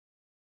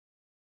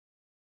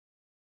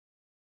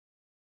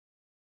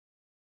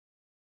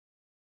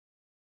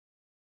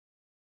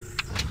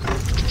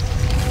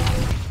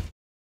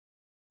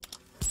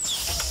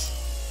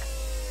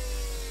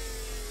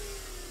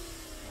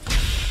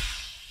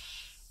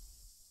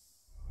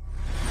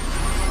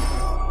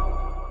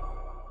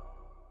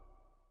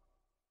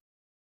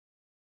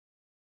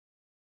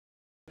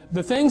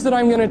The things that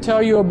I'm going to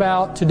tell you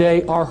about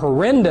today are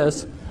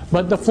horrendous,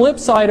 but the flip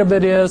side of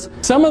it is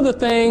some of the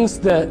things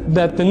that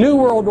the New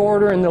World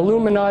Order and the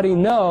Illuminati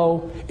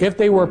know, if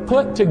they were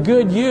put to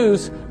good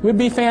use, would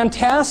be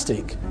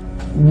fantastic.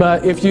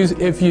 But if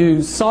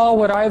you saw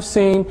what I've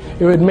seen,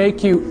 it would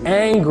make you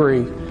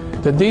angry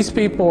that these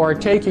people are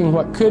taking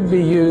what could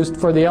be used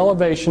for the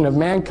elevation of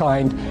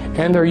mankind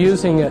and they're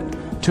using it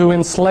to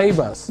enslave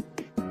us.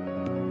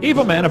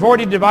 Evil men have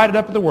already divided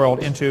up the world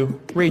into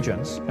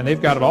regions, and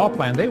they've got it all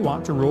planned. They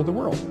want to rule the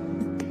world.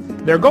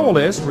 Their goal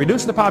is to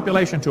reduce the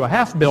population to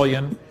 500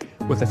 million,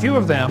 with a few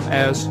of them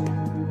as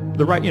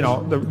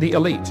the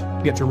elite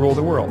get to rule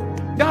the world.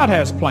 God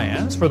has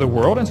plans for the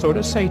world, and so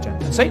does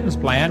Satan. And Satan's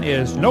plan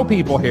is no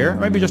people here,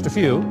 maybe just a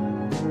few,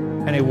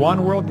 and a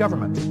one-world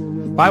government.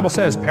 The Bible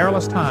says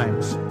perilous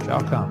times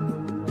shall come.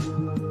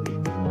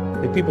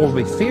 The people will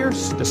be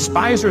fierce,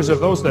 despisers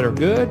of those that are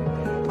good.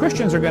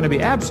 Christians are going to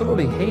be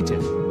absolutely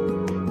hated.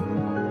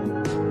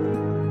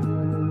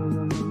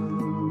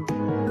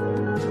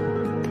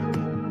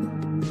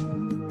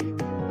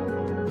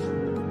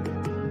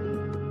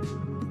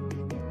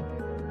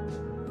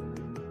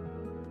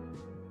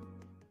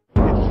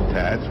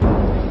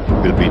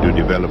 Will be to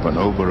develop an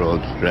overall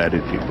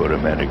strategy for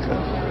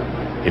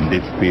America in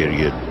this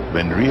period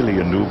when really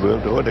a new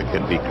world order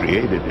can be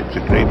created. It's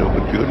a great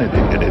opportunity.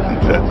 It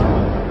isn't such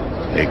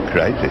a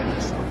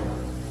crisis.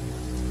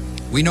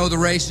 We know the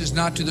race is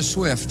not to the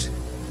swift,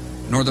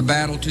 nor the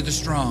battle to the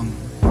strong.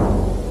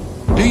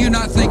 Do you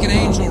not think an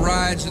angel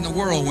rides in the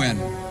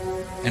whirlwind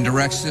and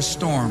directs this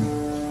storm?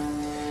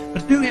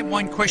 But I do have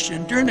one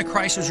question. During the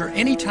crisis or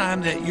any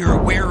time that you're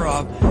aware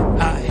of,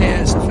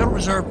 has the Federal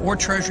Reserve or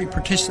Treasury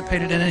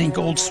participated in any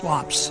gold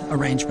swaps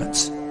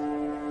arrangements?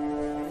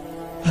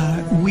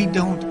 We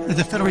don't.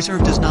 The Federal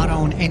Reserve does not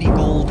own any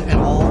gold at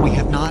all. We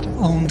have not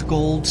owned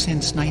gold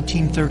since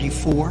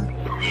 1934.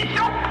 You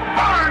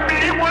fired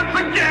me once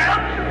again!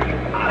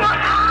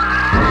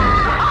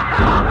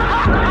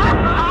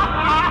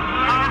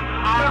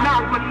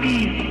 Now with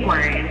these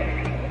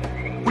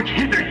slaves, which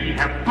hither ye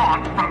have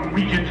brought from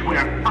regions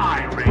where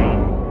I reign.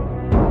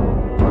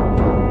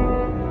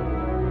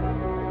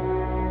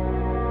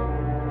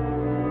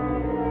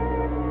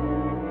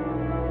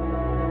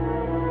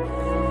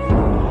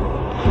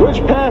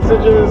 Which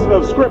passages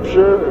of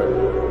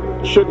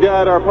Scripture should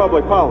guide our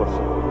public policy?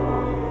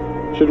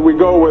 Should we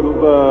go with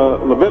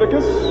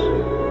Leviticus,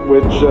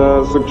 which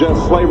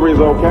suggests slavery is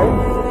okay?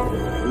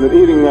 That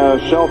eating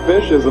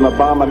shellfish is an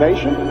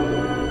abomination?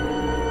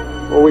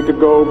 Or we could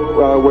go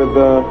with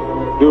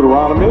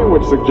Deuteronomy,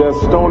 which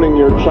suggests stoning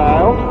your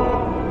child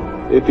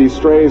if he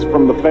strays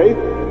from the faith?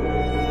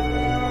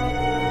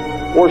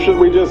 Or should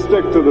we just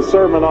stick to the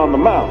Sermon on the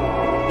Mount,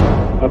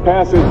 a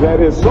passage that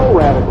is so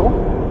radical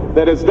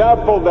that it's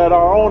doubtful that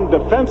our own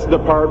Defense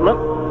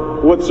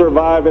Department would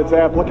survive its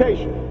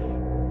application?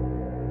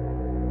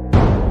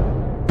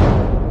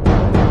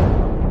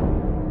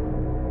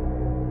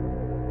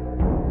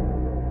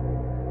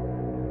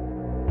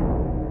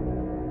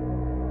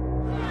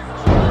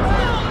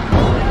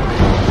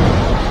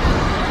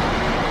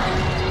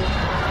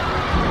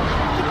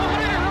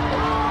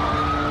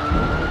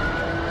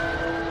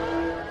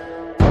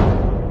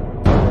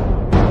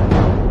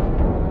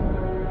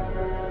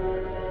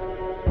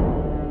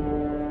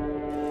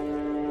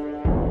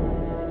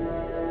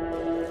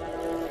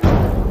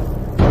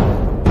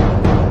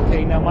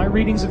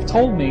 Readings have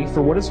told me,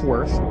 for what it's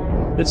worth,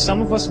 that some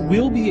of us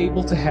will be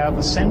able to have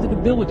ascended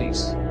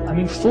abilities. I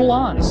mean,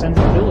 full-on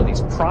ascended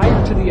abilities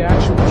prior to the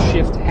actual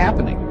shift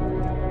happening.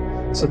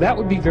 So that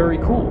would be very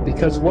cool,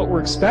 because what we're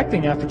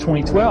expecting after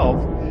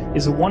 2012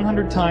 is a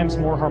 100 times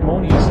more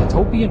harmonious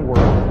utopian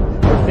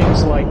world where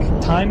things like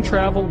time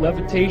travel,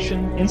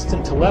 levitation,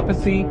 instant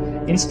telepathy,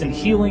 instant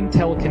healing,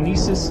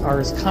 telekinesis are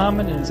as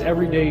common and as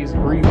everyday as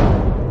breathing.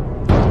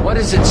 What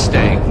is at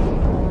stake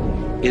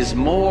is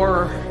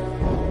more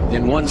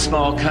than one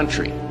small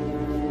country.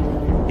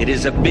 It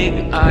is a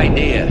big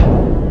idea,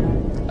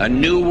 a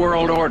new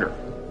world order,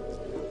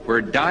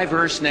 where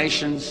diverse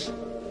nations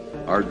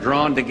are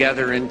drawn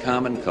together in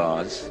common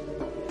cause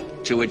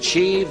to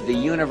achieve the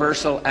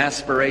universal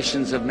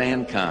aspirations of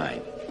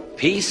mankind: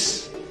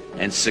 peace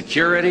and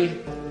security,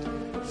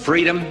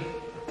 freedom,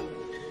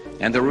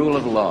 and the rule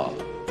of law.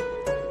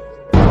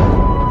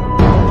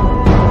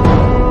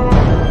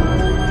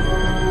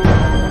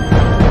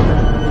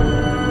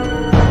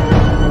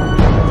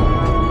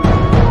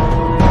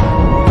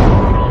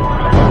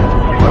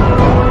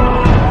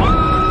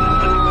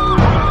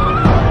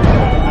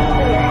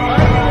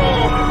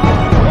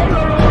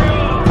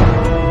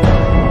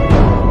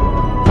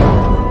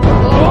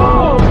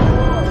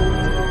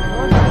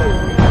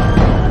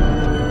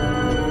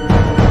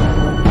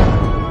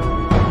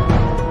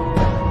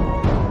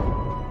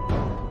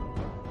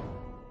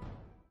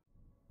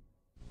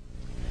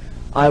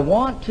 I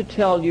want to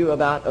tell you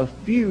about a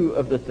few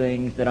of the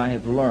things that I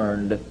have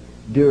learned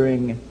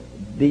during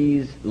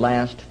these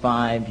last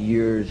 5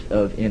 years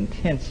of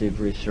intensive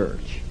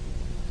research.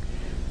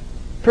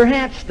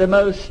 Perhaps the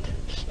most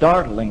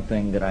startling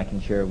thing that I can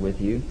share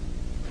with you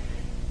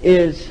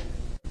is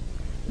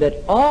that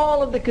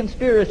all of the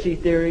conspiracy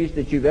theories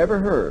that you've ever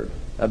heard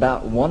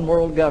about one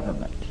world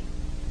government,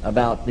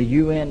 about the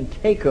UN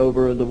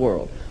takeover of the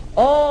world,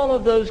 all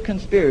of those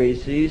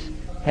conspiracies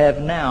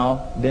have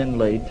now been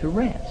laid to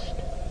rest.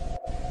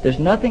 There's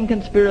nothing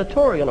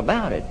conspiratorial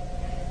about it.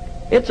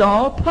 It's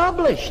all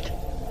published.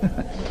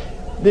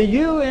 The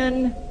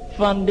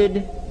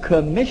UN-funded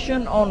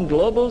Commission on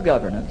Global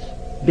Governance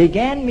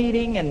began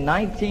meeting in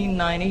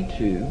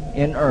 1992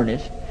 in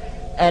earnest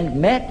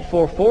and met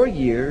for 4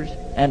 years,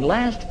 and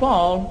last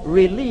fall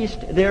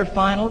released their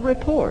final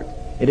report.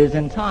 It is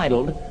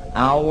entitled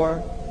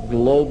Our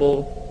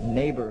Global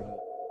Neighborhood.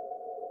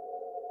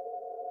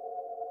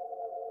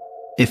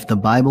 If the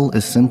Bible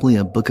is simply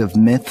a book of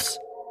myths,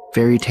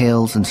 fairy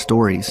tales, and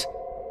stories,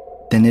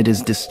 then it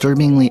is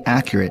disturbingly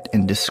accurate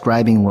in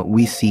describing what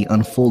we see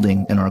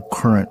unfolding in our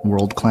current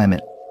world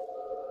climate.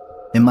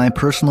 In my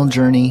personal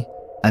journey,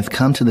 I've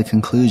come to the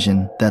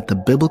conclusion that the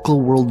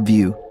biblical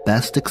worldview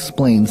best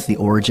explains the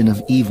origin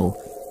of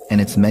evil and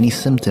its many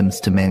symptoms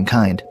to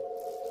mankind.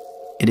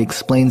 It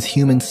explains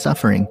human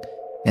suffering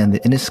and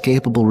the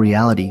inescapable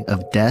reality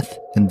of death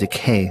and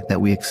decay that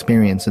we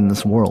experience in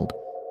this world.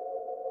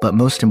 But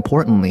most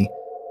importantly,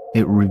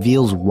 it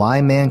reveals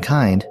why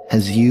mankind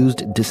has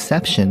used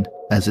deception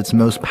as its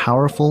most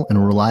powerful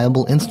and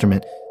reliable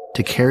instrument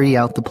to carry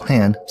out the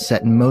plan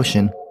set in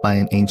motion by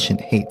an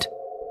ancient hate.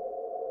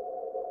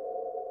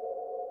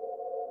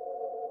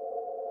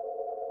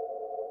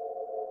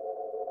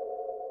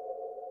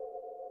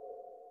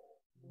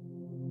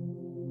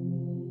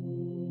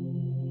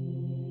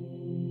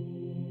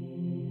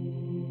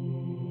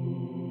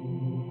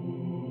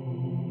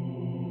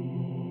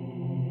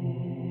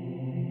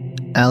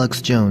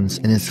 Alex Jones,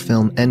 in his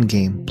film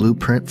Endgame,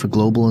 Blueprint for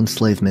Global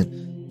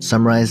Enslavement,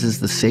 summarizes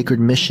the sacred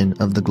mission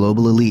of the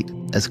global elite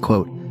as,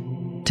 quote,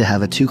 to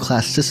have a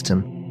two-class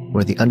system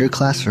where the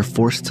underclass are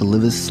forced to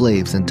live as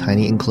slaves in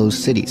tiny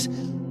enclosed cities,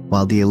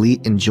 while the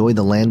elite enjoy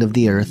the land of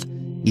the earth,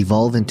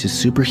 evolve into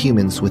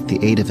superhumans with the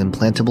aid of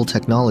implantable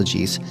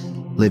technologies,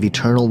 live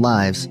eternal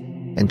lives,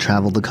 and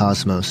travel the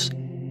cosmos.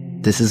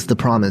 This is the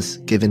promise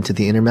given to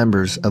the inner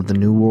members of the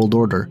New World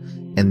Order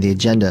and the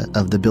agenda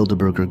of the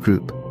Bilderberger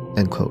Group,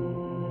 end quote.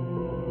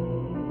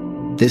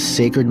 This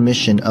sacred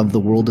mission of the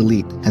world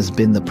elite has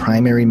been the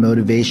primary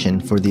motivation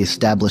for the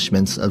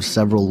establishments of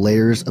several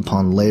layers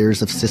upon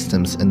layers of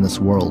systems in this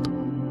world.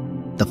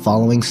 The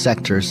following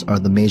sectors are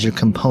the major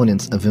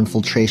components of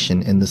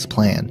infiltration in this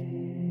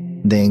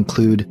plan. They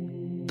include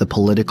the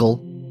political,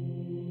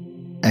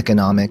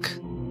 economic,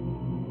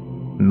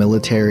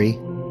 military,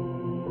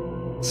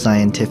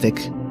 scientific,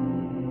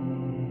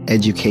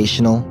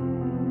 educational,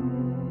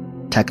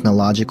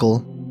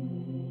 technological,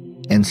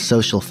 and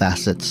social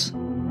facets,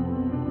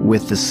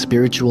 with the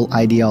spiritual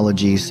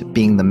ideologies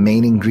being the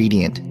main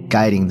ingredient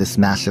guiding this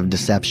massive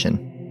deception.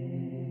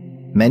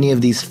 Many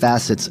of these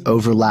facets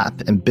overlap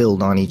and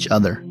build on each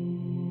other.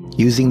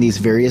 Using these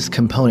various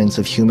components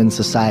of human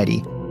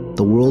society,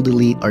 the world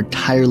elite are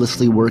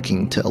tirelessly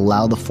working to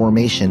allow the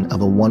formation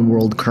of a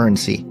one-world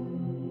currency,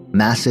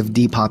 massive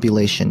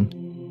depopulation,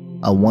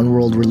 a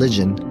one-world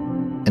religion,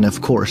 and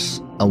of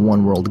course, a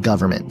one-world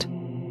government.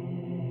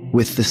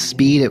 With the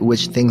speed at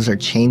which things are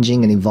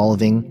changing and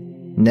evolving,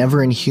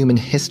 never in human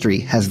history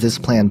has this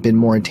plan been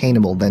more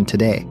attainable than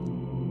today.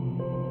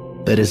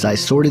 But as I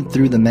sorted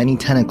through the many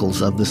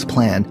tentacles of this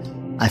plan,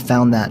 I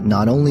found that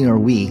not only are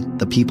we,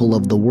 the people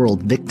of the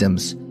world,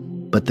 victims,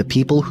 but the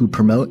people who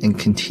promote and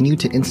continue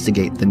to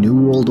instigate the New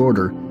World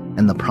Order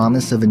and the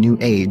promise of a new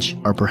age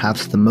are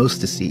perhaps the most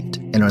deceived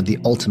and are the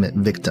ultimate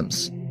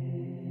victims.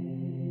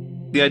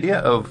 The idea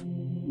of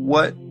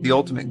what the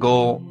ultimate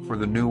goal for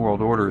the New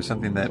World Order is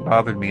something that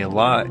bothered me a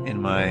lot in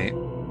my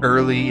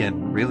early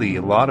and really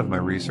a lot of my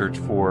research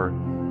for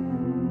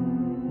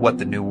what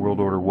the New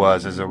World Order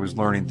was, as I was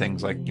learning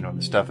things like,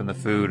 the stuff in the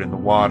food and the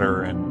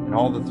water and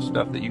all of the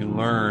stuff that you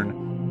learn,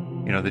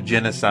 the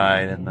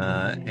genocide and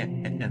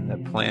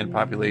the planned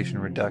population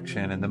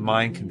reduction and the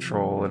mind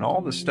control and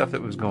all the stuff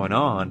that was going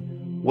on.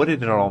 What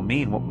did it all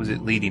mean? What was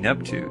it leading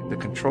up to? The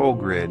control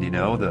grid,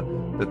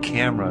 the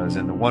cameras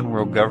and the one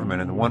world government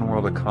and the one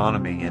world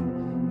economy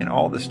and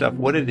all this stuff.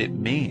 What did it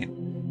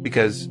mean?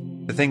 Because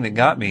the thing that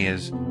got me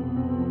is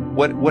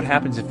what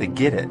happens if they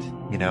get it?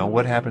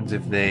 What happens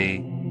if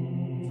they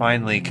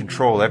finally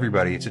control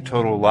everybody? It's a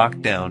total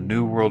lockdown,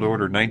 New World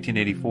Order,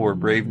 1984,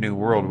 Brave New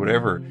World,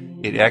 whatever.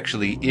 It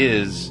actually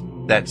is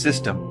that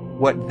system.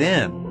 What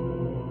then?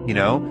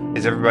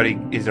 Is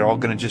it all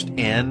going to just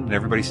end and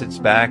everybody sits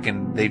back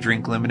and they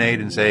drink lemonade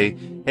and say,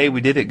 hey,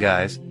 we did it,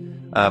 guys?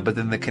 But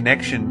then the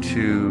connection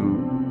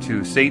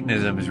to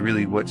Satanism is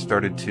really what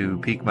started to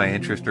pique my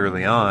interest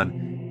early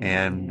on,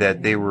 and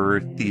that they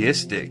were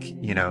theistic,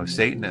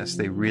 Satanists.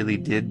 They really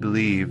did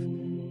believe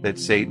that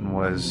Satan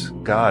was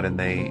God, and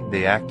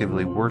they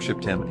actively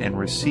worshipped him and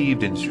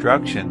received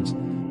instructions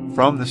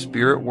from the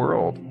spirit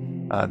world.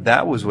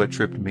 That was what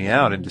tripped me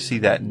out, and to see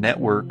that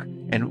network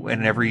and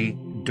every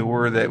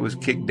door that was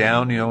kicked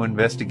down,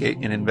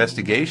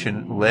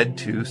 investigation led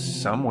to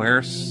some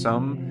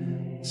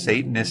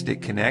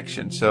Satanistic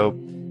connection. So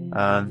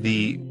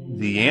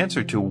The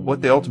answer to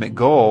what the ultimate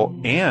goal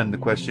and the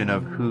question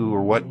of who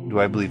or what do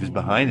I believe is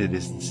behind it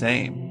is the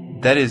same.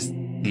 That is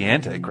the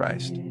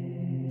Antichrist.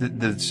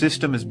 The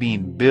system is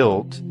being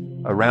built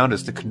around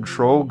us, the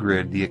control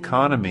grid, the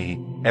economy,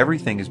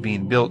 everything is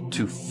being built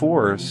to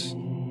force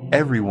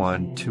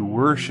everyone to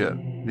worship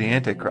the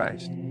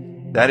Antichrist.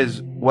 That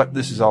is what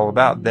this is all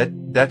about.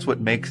 That's what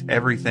makes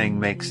everything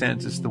make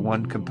sense. It's the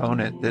one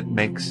component that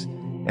makes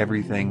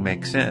everything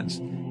make sense.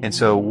 And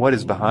so what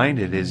is behind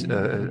it is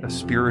a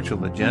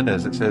spiritual agenda,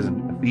 as it says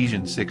in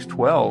Ephesians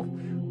 6:12.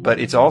 But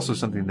it's also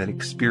something that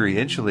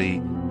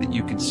experientially that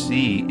you can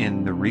see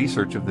in the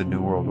research of the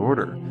New World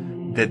Order,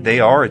 that they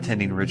are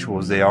attending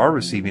rituals, they are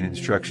receiving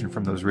instruction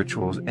from those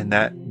rituals, and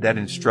that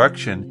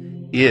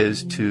instruction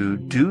is to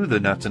do the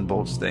nuts and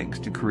bolts things,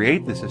 to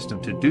create the system,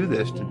 to do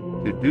this,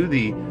 to do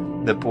the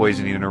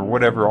poisoning or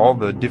whatever, all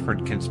the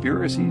different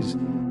conspiracies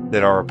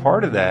that are a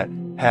part of that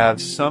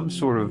have some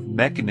sort of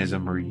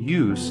mechanism or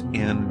use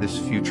in this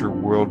future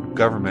world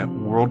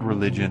government, world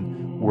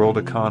religion, world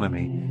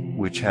economy,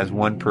 which has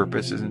one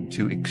purpose, is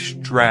to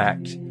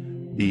extract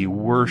the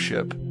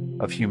worship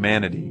of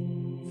humanity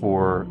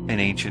for an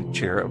ancient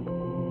cherub.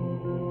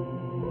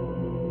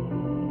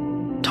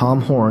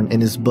 Tom Horn,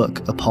 in his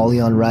book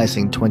Apollyon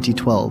Rising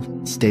 2012,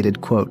 stated,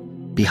 quote,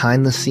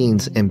 "Behind the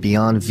scenes and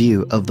beyond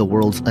view of the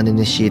world's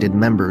uninitiated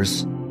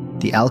members,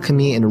 the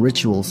alchemy and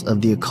rituals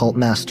of the occult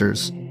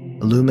masters,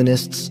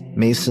 Illuminists,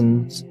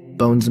 Masons,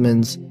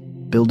 Bonesmans,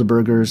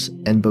 Bilderbergers,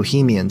 and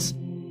Bohemians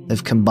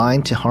have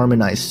combined to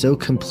harmonize so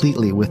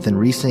completely within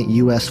recent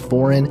U.S.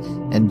 foreign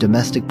and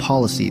domestic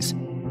policies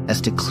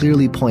as to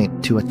clearly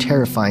point to a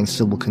terrifying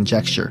civil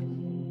conjecture,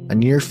 a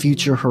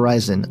near-future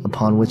horizon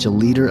upon which a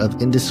leader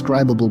of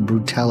indescribable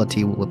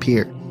brutality will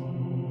appear.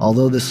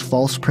 Although this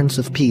false Prince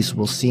of Peace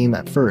will seem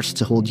at first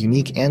to hold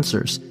unique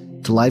answers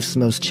to life's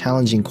most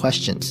challenging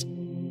questions,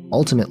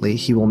 ultimately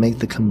he will make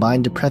the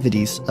combined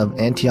depravities of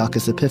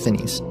Antiochus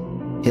Epiphanes,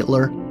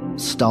 Hitler,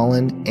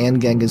 Stalin,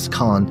 and Genghis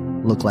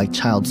Khan look like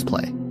child's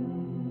play."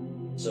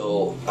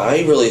 So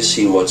I really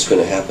see what's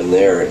going to happen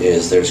there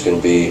is there's going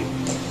to be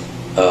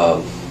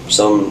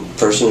some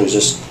person who's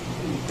just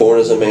born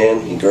as a man,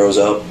 he grows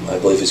up, I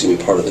believe he's going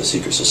to be part of the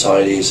secret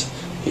societies,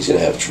 he's going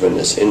to have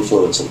tremendous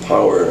influence and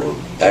power and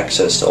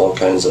access to all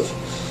kinds of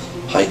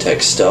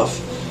high-tech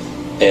stuff,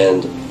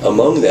 and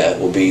among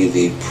that will be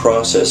the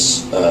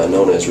process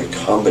known as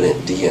recombinant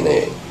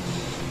DNA.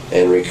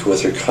 And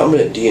with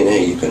recombinant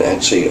DNA you can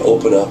actually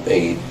open up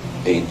a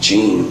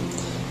gene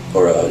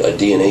or a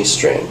DNA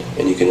strand,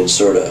 and you can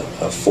insert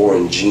a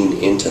foreign gene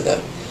into that.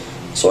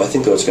 So I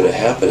think what's going to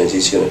happen is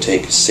he's going to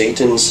take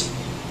Satan's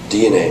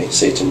DNA,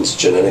 Satan's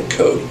genetic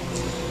code,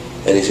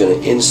 and he's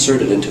going to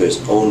insert it into his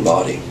own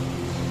body.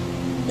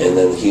 And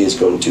then he is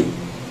going to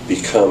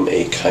become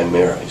a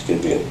chimera. He's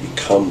going to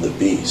become the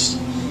beast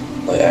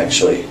by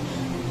actually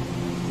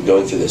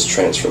going through this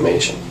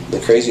transformation.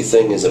 The crazy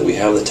thing is that we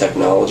have the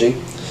technology.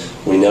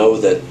 We know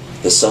that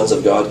the sons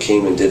of God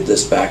came and did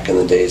this back in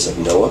the days of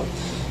Noah.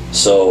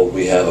 So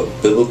we have a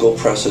biblical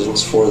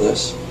precedence for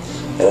this.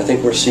 And I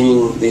think we're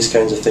seeing these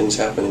kinds of things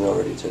happening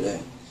already today.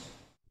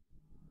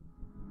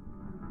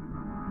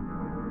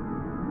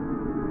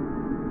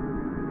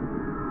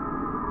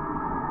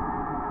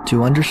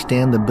 To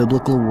understand the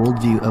biblical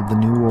worldview of the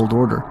New World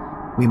Order,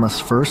 we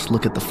must first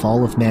look at the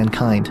fall of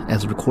mankind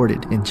as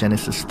recorded in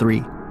Genesis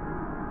 3.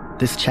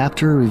 This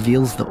chapter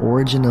reveals the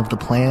origin of the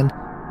plan,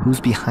 who's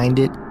behind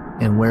it,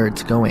 and where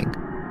it's going.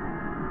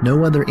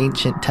 No other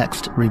ancient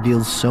text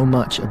reveals so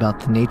much about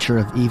the nature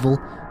of evil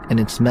and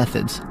its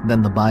methods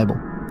than the Bible,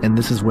 and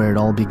this is where it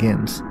all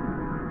begins.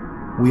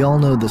 We all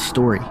know this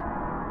story.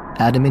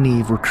 Adam and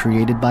Eve were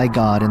created by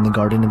God in the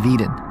Garden of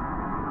Eden.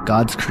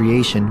 God's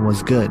creation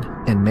was good,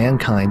 and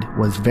mankind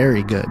was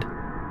very good.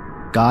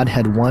 God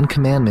had one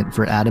commandment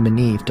for Adam and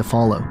Eve to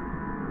follow.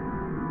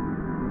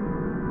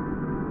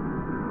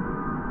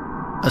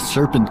 A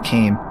serpent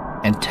came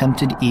and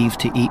tempted Eve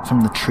to eat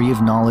from the tree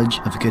of knowledge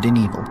of good and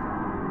evil.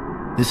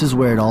 This is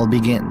where it all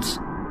begins.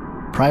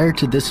 Prior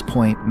to this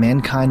point,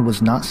 mankind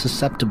was not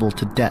susceptible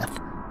to death,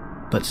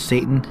 but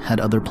Satan had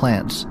other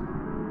plans.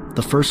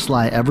 The first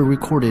lie ever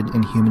recorded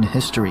in human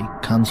history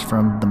comes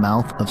from the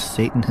mouth of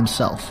Satan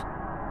himself.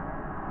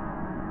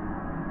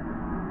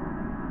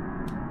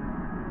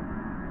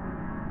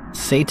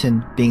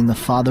 Satan, being the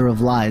father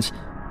of lies,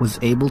 was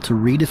able to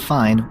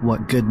redefine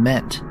what good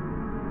meant.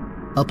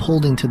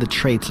 Upholding to the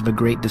traits of a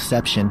great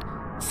deception,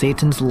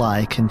 Satan's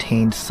lie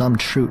contained some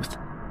truth.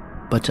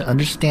 But to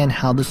understand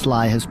how this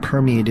lie has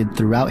permeated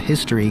throughout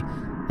history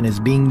and is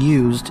being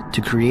used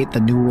to create the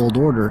New World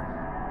Order,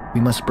 we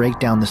must break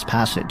down this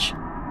passage.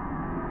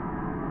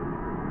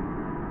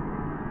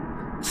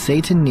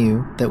 Satan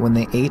knew that when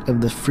they ate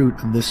of the fruit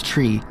of this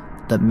tree,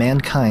 that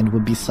mankind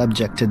would be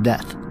subject to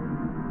death.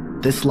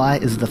 This lie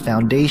is the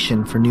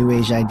foundation for New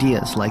Age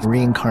ideas like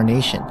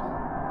reincarnation.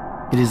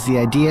 It is the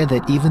idea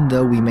that even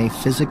though we may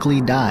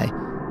physically die,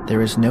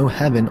 there is no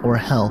heaven or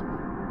hell,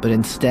 but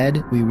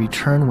instead we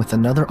return with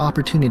another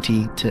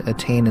opportunity to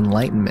attain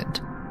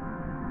enlightenment.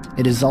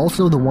 it is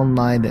also the one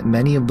lie that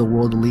many of the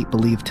world elite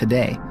believe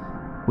today,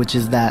 which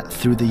is that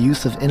through the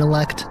use of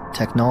intellect,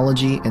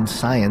 technology, and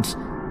science,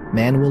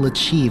 man will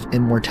achieve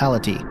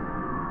immortality.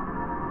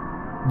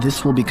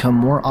 This will become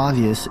more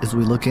obvious as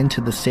we look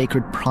into the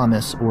sacred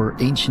promise or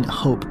ancient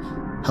hope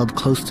held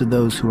close to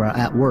those who are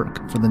at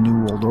work for the New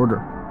World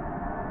Order.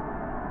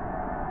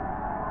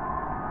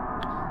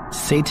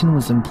 Satan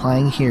was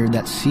implying here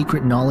that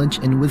secret knowledge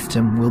and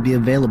wisdom will be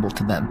available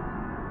to them.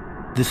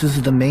 This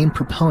is the main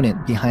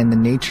proponent behind the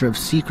nature of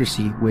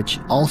secrecy which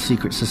all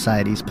secret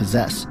societies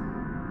possess.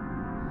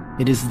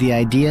 It is the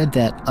idea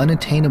that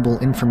unattainable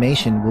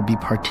information will be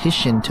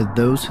partitioned to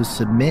those who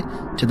submit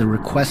to the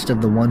request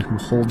of the one who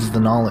holds the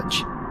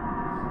knowledge.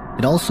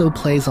 It also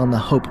plays on the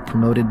hope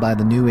promoted by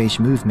the New Age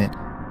movement,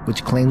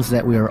 which claims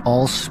that we are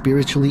all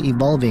spiritually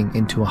evolving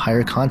into a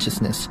higher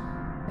consciousness,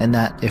 and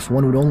that if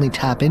one would only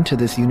tap into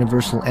this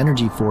universal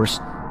energy force,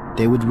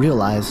 they would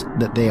realize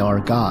that they are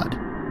God.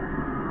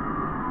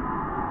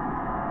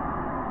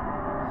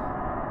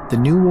 The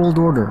New World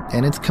Order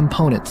and its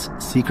components,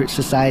 secret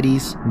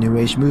societies, New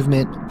Age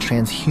movement,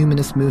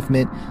 transhumanist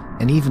movement,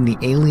 and even the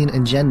alien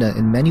agenda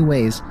in many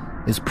ways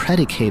is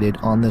predicated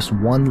on this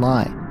one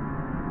lie.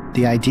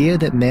 The idea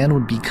that man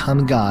would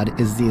become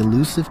God is the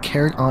elusive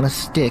carrot on a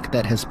stick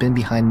that has been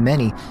behind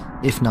many,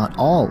 if not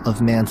all, of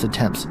man's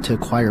attempts to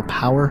acquire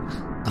power,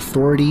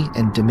 authority,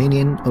 and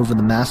dominion over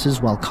the masses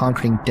while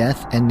conquering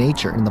death and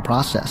nature in the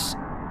process.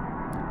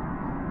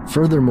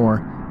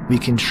 Furthermore, we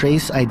can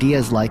trace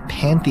ideas like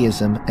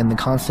pantheism and the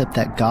concept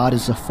that God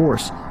is a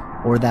force,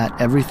 or that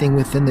everything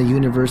within the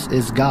universe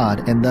is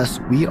God and thus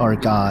we are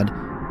God,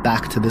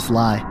 back to this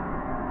lie.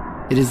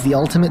 It is the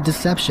ultimate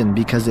deception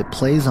because it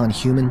plays on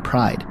human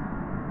pride.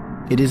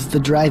 It is the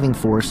driving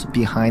force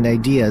behind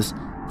ideas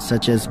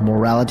such as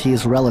morality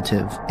is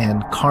relative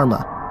and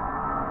karma.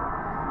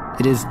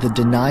 It is the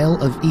denial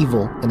of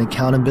evil and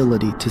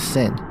accountability to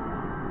sin.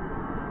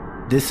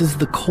 This is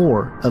the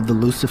core of the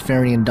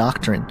Luciferian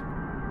doctrine.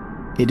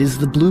 It is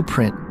the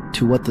blueprint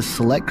to what the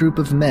select group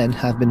of men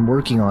have been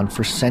working on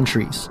for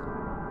centuries.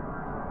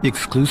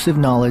 Exclusive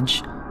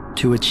knowledge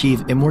to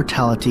achieve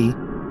immortality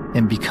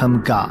and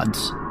become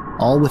gods,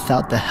 all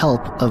without the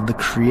help of the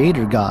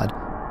Creator God,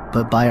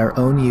 but by our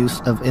own use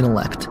of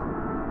intellect.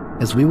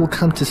 As we will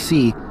come to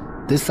see,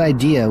 this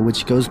idea,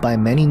 which goes by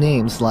many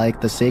names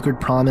like the Sacred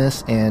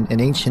Promise and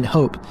an Ancient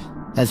Hope,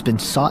 has been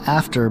sought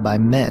after by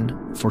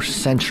men for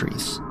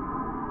centuries.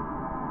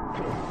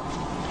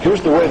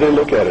 Here's the way they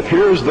look at it.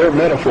 Here's their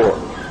metaphor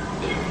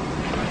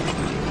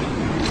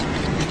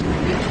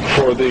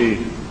for the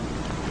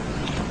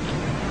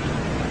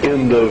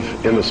end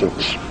of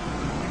innocence.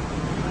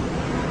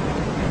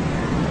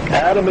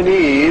 Adam and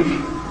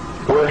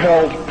Eve were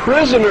held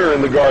prisoner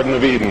in the Garden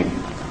of Eden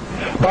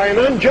by an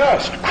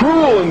unjust,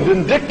 cruel, and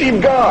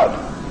vindictive God.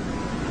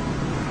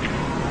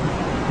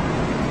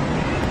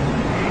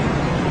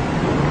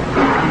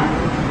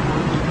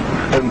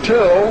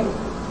 Until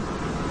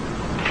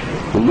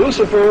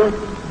Lucifer,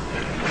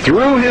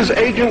 through his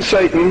agent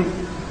Satan,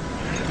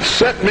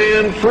 set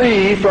man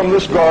free from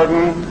this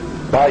garden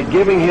by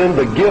giving him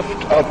the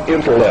gift of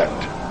intellect.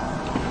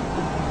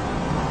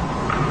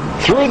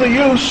 Through the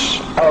use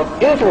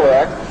of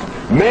intellect,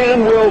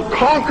 man will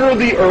conquer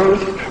the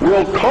earth,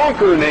 will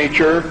conquer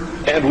nature,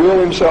 and will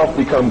himself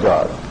become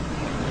God.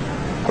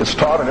 It's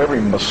taught in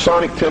every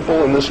Masonic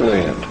temple in this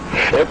land.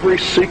 Every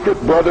secret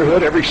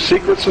brotherhood, every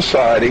secret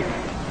society,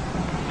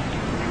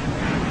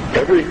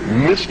 every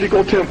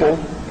mystical temple,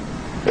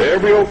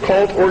 every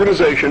occult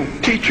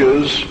organization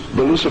teaches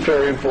the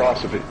Luciferian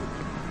philosophy.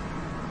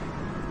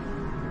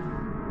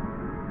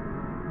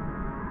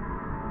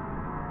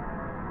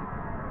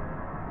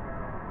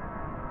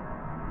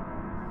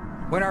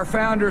 When our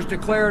founders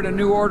declared a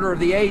new order of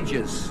the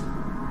ages,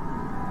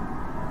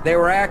 they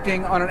were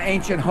acting on an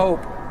ancient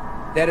hope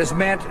that is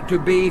meant to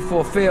be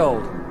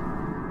fulfilled.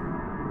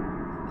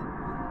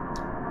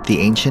 The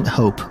ancient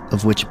hope,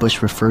 of which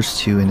Bush refers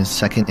to in his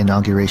second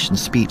inauguration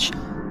speech,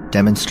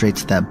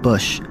 demonstrates that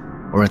Bush,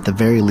 or at the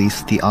very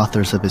least the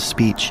authors of his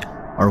speech,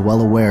 are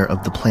well aware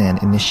of the plan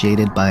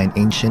initiated by an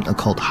ancient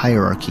occult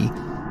hierarchy,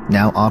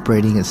 now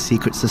operating as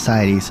secret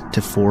societies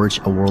to forge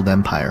a world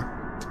empire.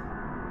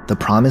 The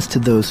promise to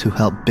those who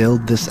help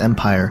build this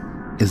empire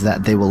is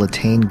that they will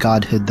attain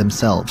godhood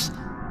themselves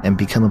and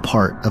become a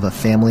part of a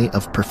family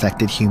of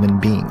perfected human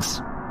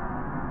beings.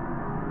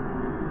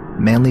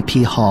 Manly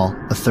P. Hall,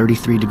 a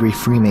 33-degree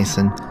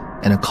Freemason,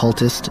 an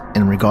occultist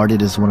and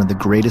regarded as one of the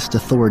greatest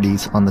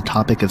authorities on the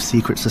topic of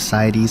secret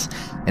societies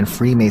and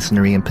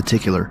Freemasonry in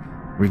particular,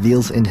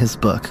 reveals in his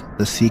book,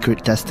 The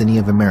Secret Destiny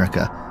of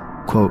America,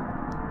 quote,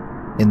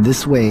 "In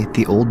this way,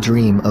 the old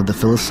dream of the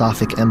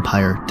philosophic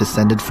empire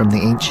descended from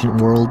the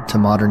ancient world to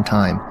modern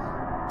time.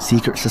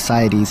 Secret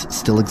societies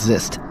still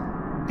exist,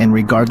 and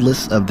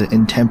regardless of the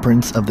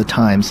intemperance of the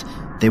times,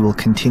 they will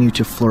continue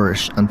to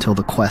flourish until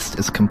the quest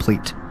is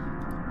complete.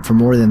 For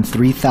more than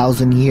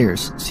 3,000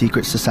 years,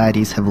 secret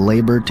societies have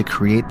labored to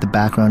create the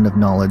background of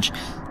knowledge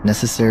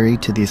necessary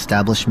to the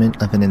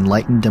establishment of an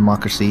enlightened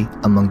democracy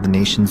among the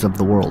nations of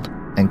the world."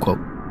 End quote.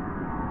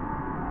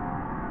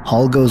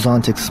 Hall goes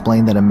on to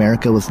explain that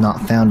America was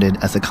not founded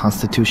as a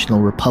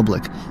constitutional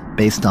republic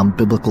based on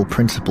biblical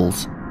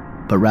principles,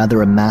 but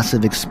rather a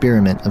massive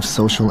experiment of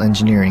social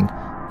engineering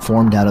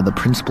formed out of the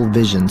principal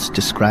visions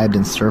described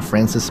in Sir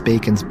Francis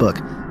Bacon's book,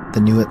 The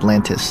New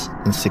Atlantis,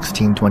 in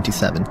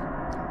 1627.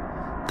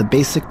 The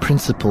basic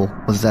principle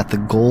was that the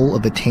goal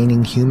of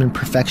attaining human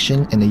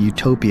perfection and a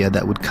utopia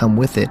that would come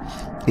with it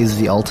is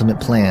the ultimate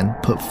plan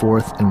put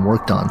forth and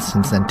worked on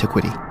since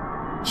antiquity.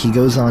 He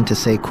goes on to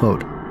say,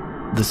 quote,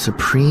 "The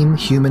supreme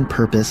human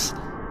purpose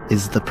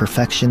is the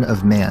perfection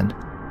of man.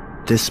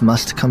 This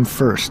must come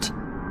first,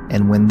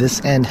 and when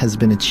this end has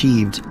been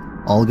achieved,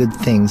 all good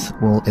things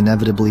will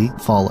inevitably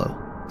follow."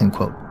 End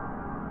quote.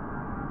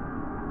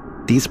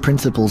 These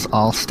principles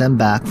all stem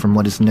back from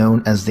what is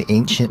known as the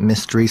ancient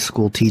mystery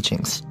school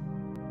teachings.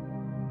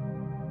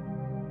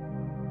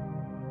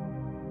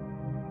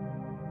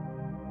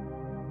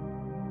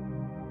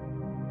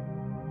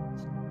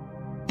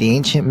 The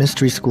ancient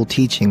mystery school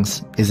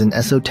teachings is an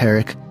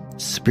esoteric,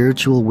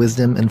 spiritual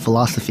wisdom and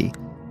philosophy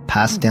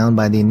passed down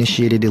by the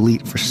initiated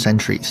elite for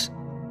centuries.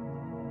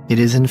 It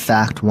is in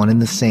fact one and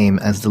the same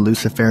as the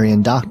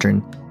Luciferian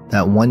doctrine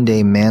that one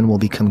day man will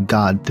become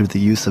God through the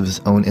use of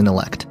his own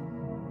intellect.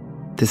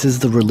 This is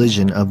the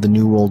religion of the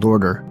New World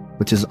Order,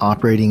 which is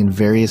operating in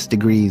various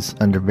degrees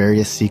under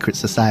various secret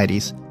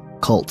societies,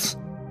 cults,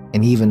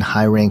 and even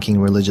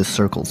high-ranking religious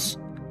circles.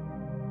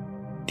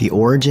 The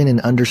origin and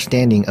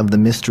understanding of the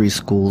mystery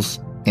schools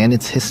and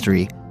its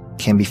history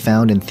can be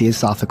found in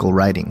theosophical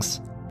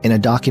writings. In a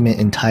document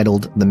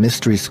entitled The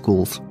Mystery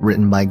Schools,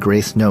 written by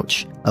Grace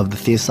Noach of the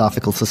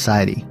Theosophical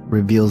Society,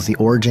 reveals the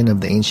origin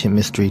of the ancient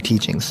mystery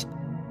teachings.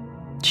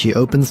 She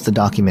opens the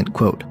document,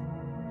 quote,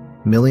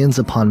 "Millions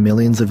upon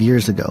millions of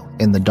years ago,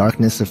 in the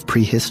darkness of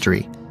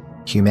prehistory,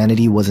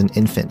 humanity was an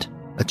infant,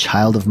 a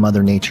child of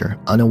Mother Nature,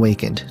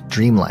 unawakened,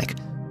 dreamlike,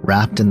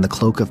 wrapped in the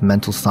cloak of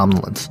mental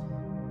somnolence.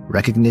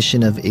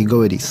 Recognition of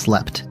egoity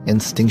slept,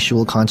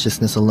 instinctual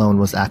consciousness alone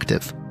was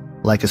active.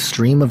 Like a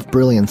stream of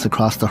brilliance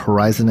across the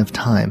horizon of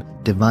time,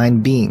 divine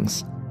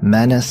beings,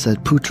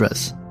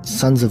 Manasatputras,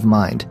 sons of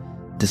mind,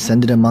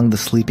 descended among the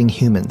sleeping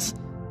humans,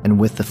 and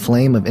with the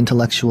flame of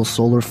intellectual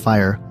solar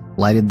fire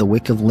lighted the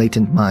wick of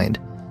latent mind,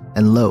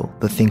 and lo,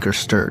 the thinker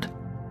stirred.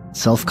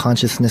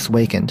 Self-consciousness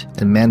wakened,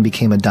 and man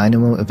became a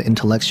dynamo of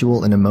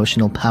intellectual and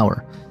emotional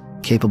power,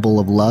 capable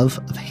of love,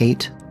 of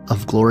hate,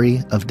 of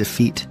glory, of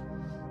defeat.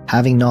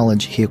 Having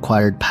knowledge, he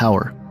acquired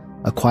power.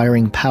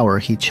 Acquiring power,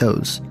 he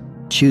chose.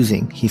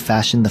 Choosing, he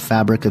fashioned the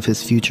fabric of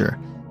his future,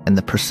 and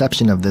the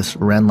perception of this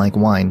ran like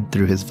wine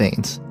through his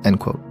veins." End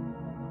quote.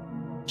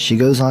 She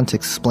goes on to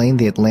explain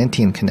the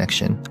Atlantean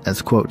connection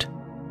as, quote,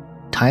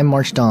 "Time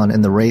marched on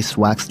and the race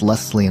waxed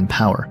lustily in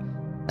power.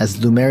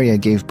 As Lemuria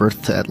gave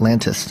birth to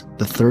Atlantis,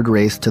 the third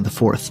race to the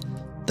fourth,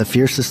 the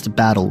fiercest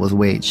battle was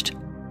waged.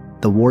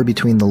 The war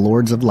between the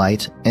lords of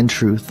light and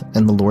truth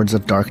and the lords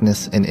of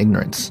darkness and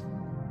ignorance.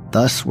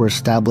 Thus were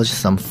established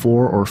some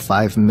 4 or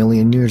 5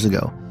 million years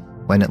ago,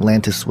 when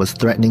Atlantis was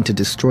threatening to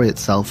destroy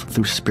itself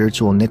through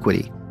spiritual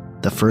iniquity,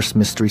 the first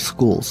mystery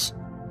schools.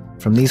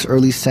 From these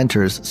early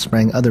centers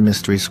sprang other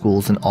mystery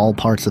schools in all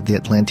parts of the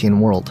Atlantean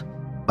world.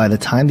 By the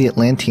time the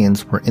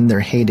Atlanteans were in their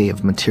heyday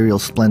of material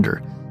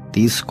splendor,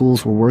 these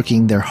schools were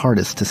working their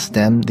hardest to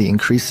stem the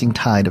increasing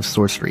tide of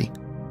sorcery."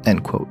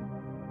 End quote.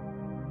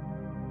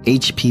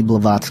 H.P.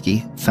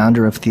 Blavatsky,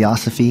 founder of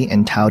Theosophy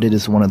and touted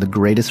as one of the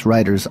greatest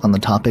writers on the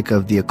topic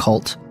of the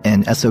occult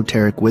and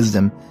esoteric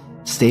wisdom,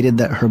 stated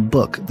that her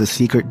book, The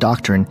Secret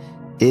Doctrine,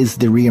 is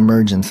the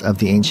reemergence of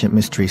the ancient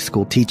mystery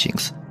school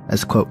teachings,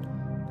 as, quote,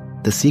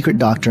 "The secret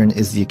doctrine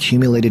is the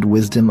accumulated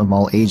wisdom of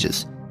all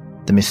ages,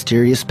 the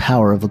mysterious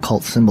power of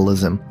occult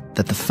symbolism,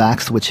 that the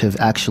facts which have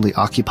actually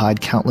occupied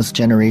countless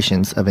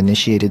generations of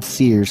initiated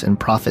seers and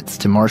prophets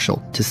to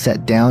marshal, to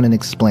set down and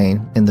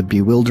explain in the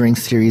bewildering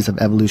series of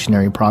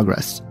evolutionary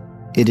progress.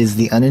 It is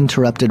the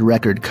uninterrupted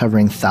record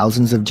covering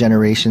thousands of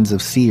generations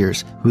of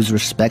seers whose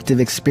respective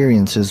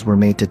experiences were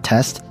made to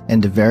test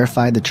and to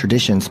verify the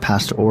traditions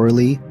passed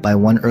orally by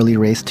one early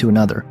race to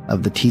another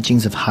of the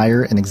teachings of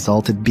higher and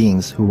exalted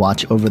beings who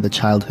watch over the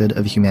childhood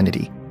of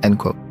humanity." End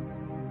quote.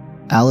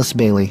 Alice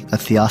Bailey, a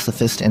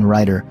theosophist and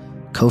writer,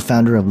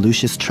 co-founder of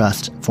Lucius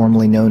Trust,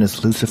 formerly known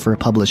as Lucifer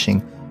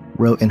Publishing,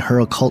 wrote in her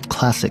occult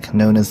classic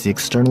known as The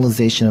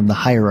Externalization of the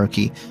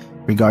Hierarchy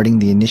regarding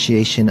the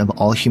initiation of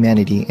all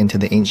humanity into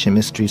the ancient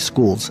mystery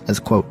schools as,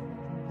 quote,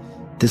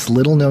 "This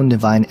little-known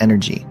divine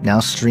energy now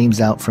streams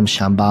out from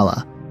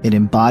Shambhala. It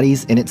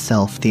embodies in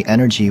itself the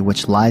energy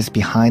which lies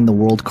behind the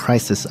world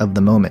crisis of the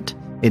moment.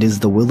 It is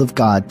the will of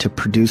God to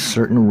produce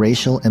certain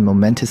racial and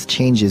momentous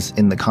changes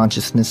in the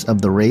consciousness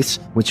of the race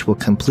which will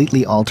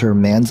completely alter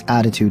man's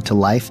attitude to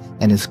life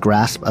and his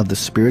grasp of the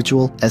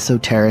spiritual,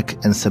 esoteric,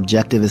 and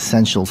subjective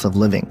essentials of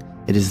living.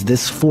 It is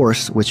this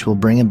force which will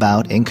bring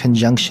about, in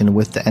conjunction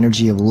with the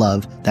energy of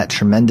love, that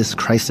tremendous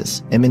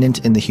crisis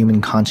imminent in the human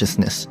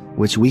consciousness,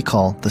 which we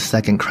call the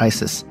second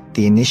crisis,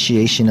 the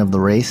initiation of the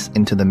race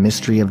into the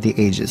mystery of the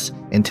ages,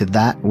 into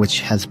that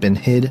which has been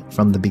hid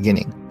from the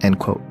beginning." End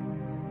quote.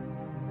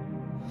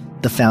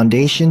 The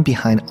foundation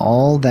behind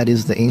all that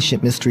is the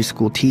ancient mystery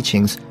school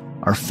teachings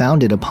are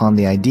founded upon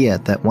the idea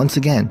that, once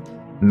again,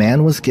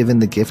 man was given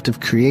the gift of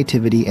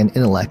creativity and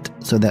intellect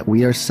so that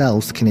we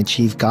ourselves can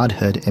achieve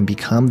godhood and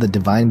become the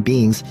divine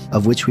beings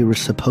of which we were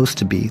supposed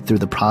to be through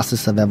the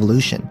process of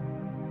evolution.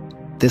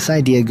 This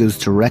idea goes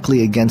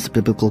directly against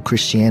biblical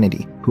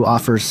Christianity, who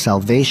offers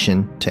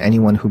salvation to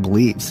anyone who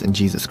believes in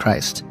Jesus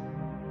Christ.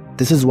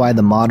 This is why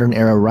the modern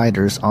era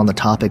writers on the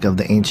topic of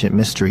the ancient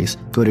mysteries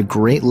go to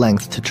great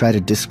lengths to try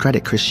to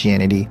discredit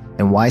Christianity,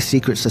 and why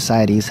secret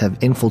societies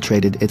have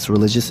infiltrated its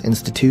religious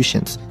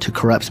institutions to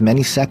corrupt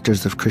many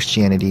sectors of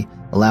Christianity,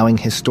 allowing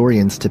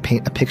historians to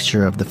paint a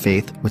picture of the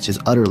faith which is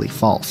utterly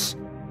false.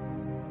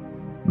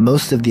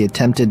 Most of the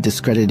attempted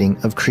discrediting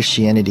of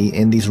Christianity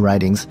in these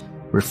writings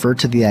refer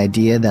to the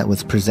idea that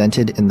was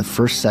presented in the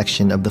first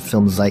section of the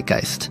film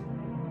Zeitgeist.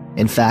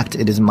 In fact,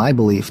 it is my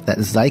belief that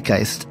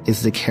Zeitgeist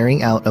is the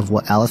carrying out of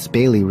what Alice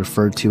Bailey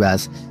referred to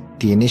as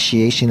the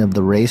initiation of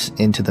the race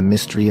into the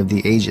mystery of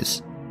the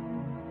ages.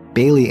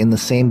 Bailey, in the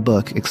same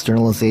book,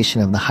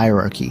 Externalization of the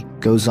Hierarchy,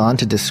 goes on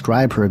to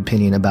describe her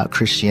opinion about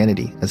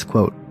Christianity as,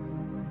 quote,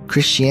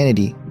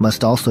 "Christianity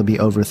must also be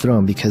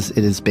overthrown because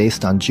it is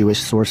based on Jewish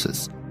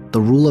sources.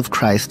 The rule of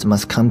Christ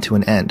must come to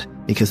an end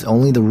because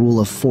only the rule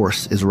of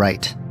force is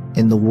right.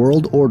 In the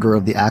world order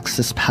of the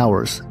Axis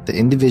powers, the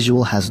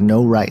individual has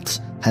no rights,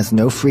 has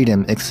no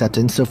freedom except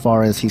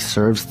insofar as he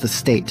serves the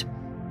state.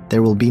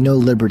 There will be no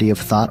liberty of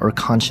thought or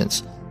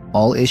conscience.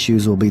 All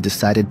issues will be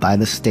decided by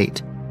the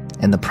state,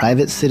 and the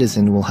private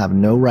citizen will have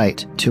no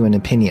right to an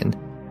opinion.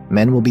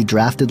 Men will be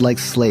drafted like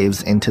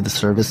slaves into the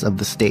service of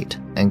the state."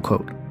 End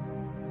quote.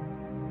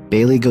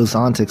 Bailey goes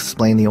on to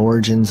explain the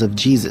origins of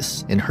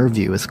Jesus, in her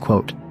view, as,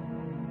 quote,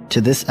 "To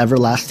this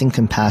everlasting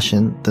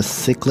compassion, the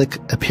cyclic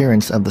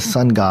appearance of the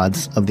sun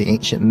gods of the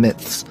ancient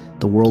myths,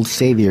 the world's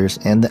saviors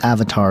and the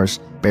avatars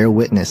bear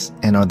witness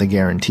and are the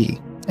guarantee."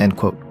 End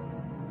quote.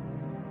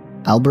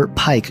 Albert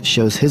Pike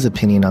shows his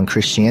opinion on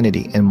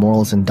Christianity in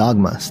Morals and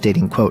Dogma,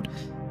 stating, quote,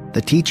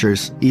 "The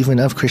teachers, even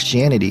of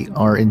Christianity,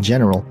 are in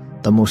general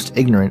the most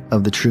ignorant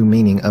of the true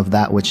meaning of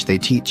that which they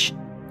teach.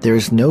 There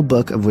is no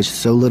book of which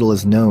so little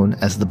is known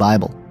as the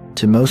Bible.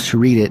 To most who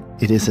read it,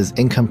 it is as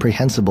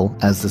incomprehensible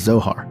as the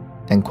Zohar."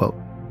 End quote.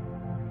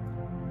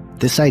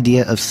 This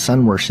idea of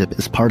sun worship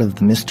is part of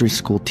the mystery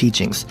school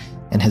teachings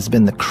and has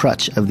been the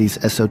crutch of these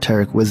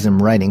esoteric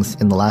wisdom writings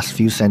in the last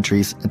few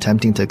centuries,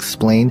 attempting to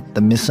explain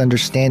the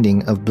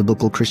misunderstanding of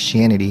biblical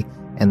Christianity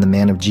and the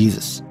man of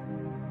Jesus.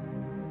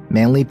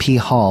 Manly P.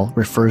 Hall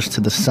refers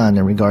to the sun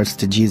in regards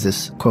to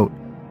Jesus, quote,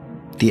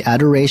 "The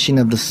adoration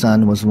of the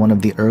sun was one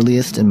of the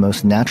earliest and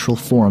most natural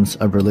forms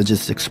of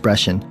religious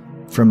expression.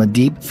 From a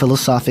deep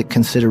philosophic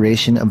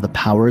consideration of the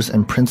powers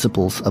and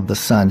principles of the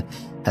sun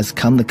has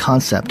come the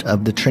concept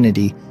of the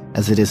Trinity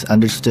as it is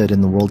understood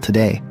in the world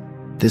today.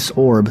 This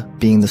orb,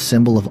 being the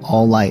symbol of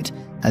all light,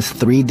 has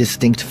three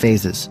distinct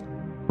phases: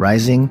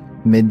 rising,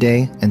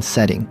 midday, and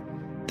setting.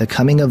 The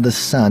coming of the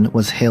sun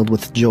was hailed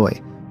with joy.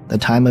 The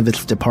time of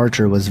its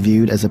departure was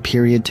viewed as a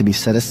period to be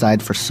set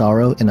aside for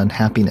sorrow and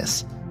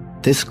unhappiness.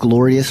 This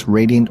glorious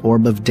radiant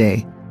orb of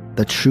day,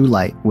 the true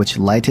light which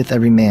lighteth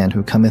every man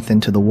who cometh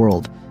into the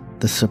world,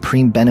 the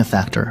supreme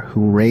benefactor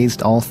who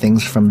raised all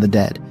things from the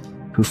dead,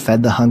 who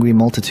fed the hungry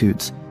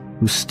multitudes,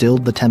 who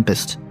stilled the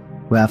tempest,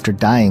 who after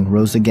dying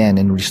rose again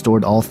and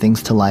restored all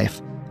things to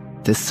life.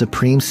 This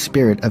supreme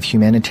spirit of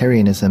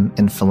humanitarianism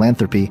and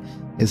philanthropy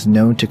is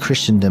known to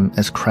Christendom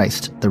as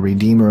Christ, the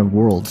Redeemer of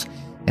worlds,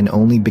 and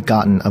only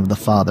begotten of the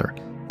Father,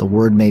 the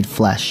Word made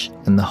flesh,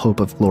 and the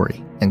hope of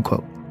glory." End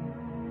quote.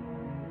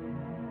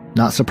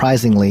 Not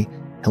surprisingly,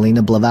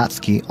 Helena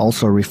Blavatsky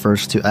also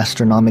refers to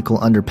astronomical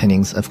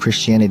underpinnings of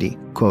Christianity,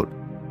 quote,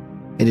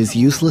 "It is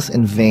useless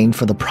and vain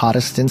for the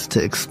Protestants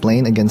to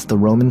explain against the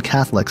Roman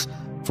Catholics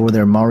for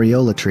their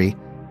Mariolatry,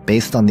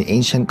 based on the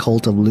ancient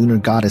cult of lunar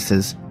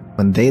goddesses,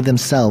 when they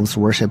themselves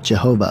worship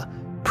Jehovah,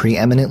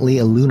 preeminently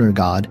a lunar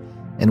god,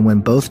 and when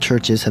both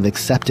churches have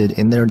accepted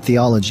in their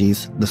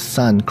theologies the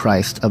Son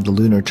Christ of the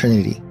lunar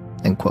Trinity."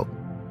 End quote.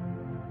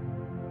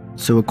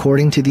 So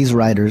according to these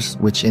writers,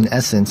 which in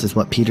essence is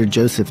what Peter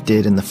Joseph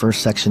did in the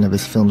first section of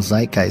his film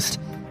Zeitgeist,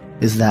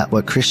 is that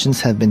what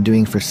Christians have been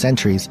doing for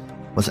centuries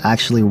was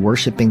actually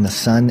worshiping the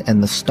sun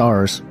and the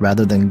stars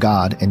rather than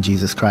God and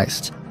Jesus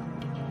Christ.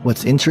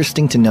 What's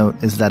interesting to note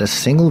is that a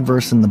single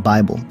verse in the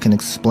Bible can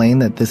explain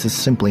that this is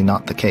simply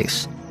not the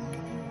case.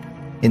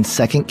 In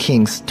 2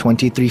 Kings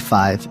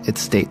 23:5, it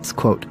states,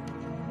 quote,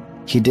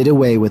 "He did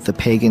away with the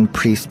pagan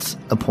priests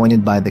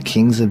appointed by the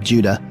kings of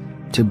Judah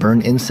to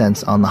burn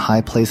incense on the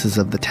high places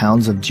of the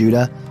towns of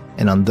Judah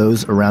and on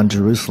those around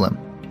Jerusalem,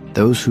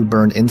 those who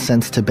burned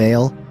incense to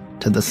Baal,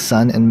 to the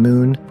sun and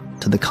moon,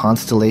 to the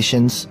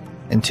constellations,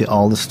 and to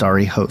all the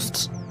starry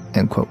hosts."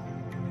 End quote.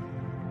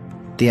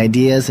 The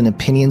ideas and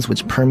opinions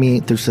which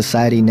permeate through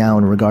society now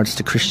in regards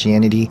to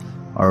Christianity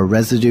are a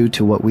residue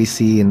to what we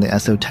see in the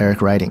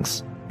esoteric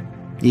writings.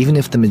 Even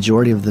if the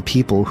majority of the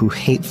people who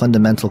hate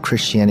fundamental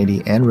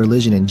Christianity and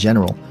religion in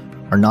general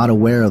are not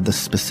aware of the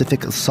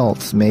specific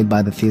assaults made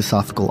by the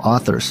theosophical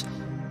authors,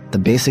 the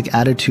basic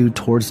attitude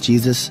towards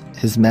Jesus,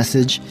 his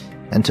message,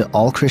 and to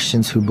all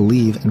Christians who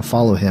believe and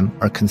follow him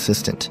are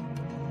consistent.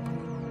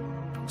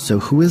 So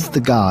who is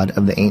the God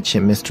of the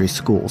ancient mystery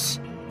schools?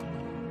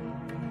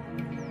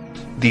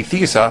 The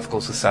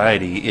Theosophical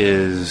Society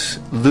is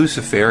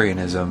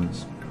Luciferianism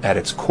at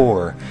its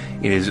core.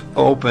 It is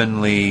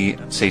openly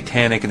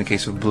satanic in the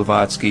case of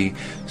Blavatsky,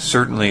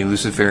 certainly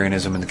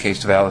Luciferianism in the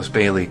case of Alice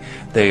Bailey.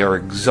 They are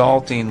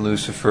exalting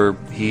Lucifer.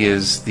 He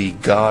is the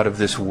God of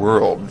this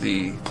world,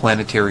 the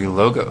planetary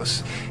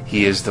logos.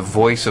 He is the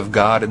voice of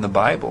God in the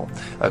Bible,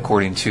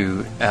 according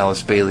to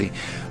Alice Bailey.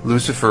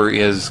 Lucifer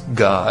is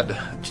God,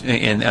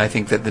 and I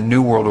think that the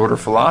New World Order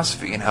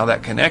philosophy and how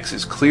that connects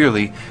is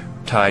clearly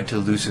tied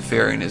to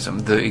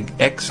Luciferianism, the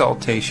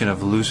exaltation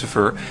of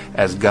Lucifer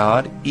as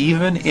God,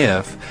 even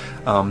if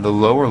the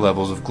lower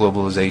levels of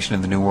globalization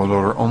in the New World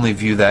Order only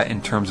view that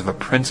in terms of a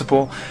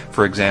principle.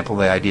 For example,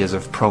 the ideas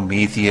of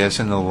Prometheus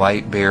and the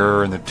light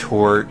bearer and the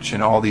torch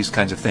and all these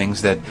kinds of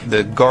things, that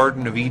the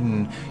Garden of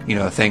Eden,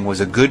 thing was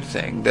a good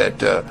thing,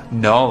 that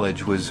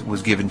knowledge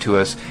was given to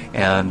us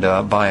and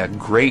by a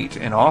great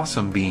and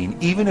awesome being,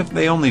 even if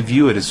they only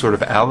view it as sort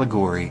of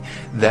allegory.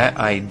 That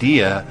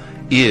idea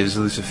is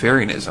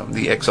Luciferianism,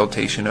 the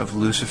exaltation of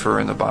Lucifer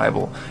in the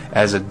Bible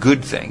as a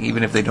good thing,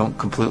 even if they don't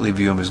completely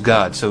view him as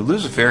God. So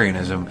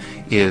Luciferianism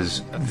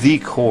is the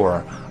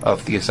core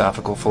of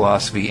Theosophical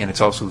philosophy, and it's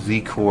also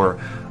the core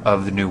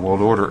of the New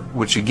World Order,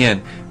 which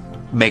again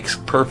makes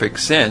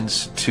perfect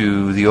sense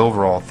to the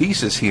overall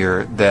thesis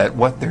here, that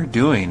what they're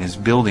doing is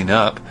building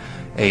up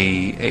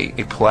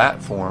a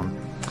platform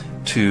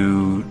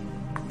to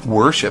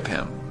worship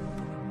him.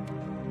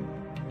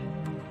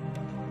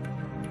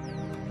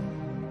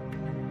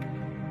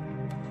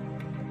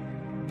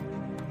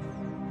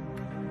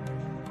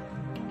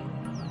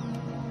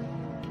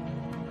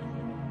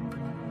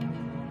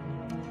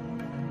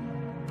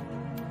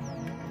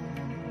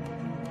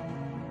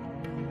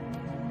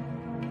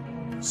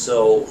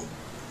 So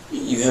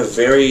you have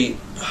very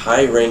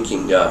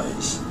high-ranking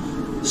guys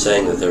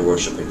saying that they're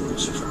worshiping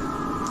Lucifer.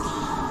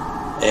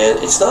 And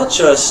it's not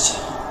just,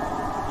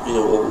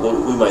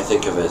 what we might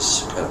think of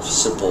as kind of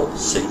simple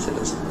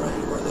Satanism,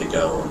 right? Where they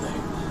go and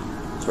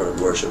they sort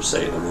of worship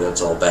Satan. I mean,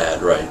 that's all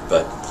bad, right?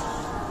 But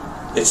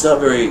it's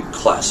not very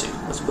classy,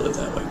 let's put it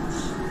that way.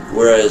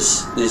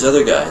 Whereas these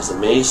other guys, the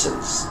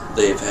Masons,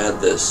 they've had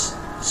this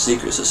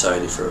secret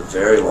society for a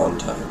very long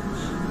time.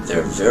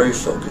 They're very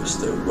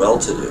focused, they're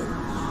well-to-do.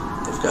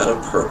 They've got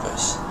a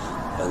purpose,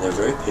 and they're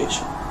very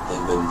patient.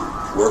 They've been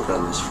working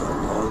on this for a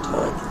long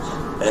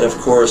time. And of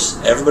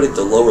course, everybody at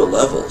the lower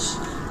levels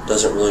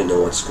doesn't really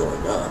know what's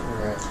going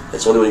on. Right.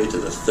 It's only when you get to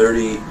the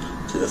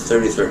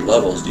 33rd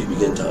levels do you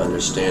begin to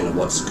understand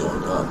what's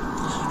going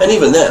on. And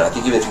even then, I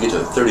think even if you get to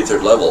the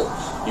 33rd level,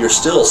 you're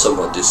still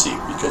somewhat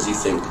deceived because you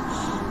think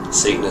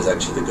Satan is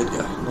actually the good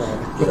guy.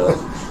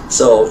 Right.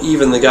 So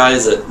even the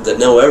guys that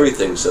know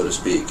everything, so to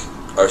speak,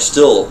 are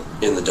still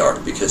in the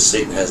dark because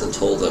Satan hasn't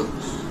told them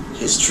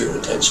his true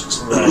intentions,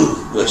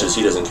 which is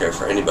he doesn't care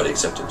for anybody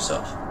except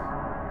himself.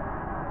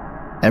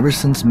 Ever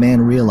since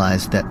man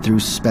realized that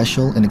through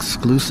special and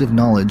exclusive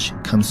knowledge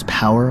comes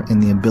power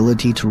and the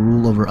ability to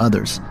rule over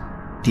others,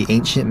 the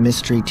ancient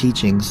mystery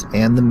teachings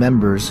and the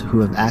members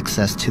who have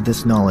access to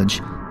this knowledge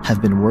have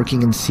been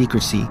working in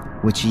secrecy,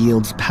 which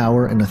yields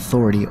power and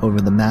authority over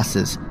the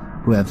masses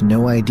who have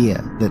no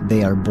idea that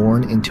they are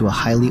born into a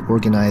highly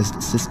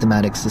organized,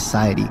 systematic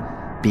society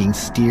being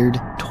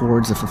steered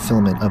towards the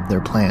fulfillment of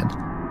their plan.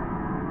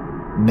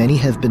 Many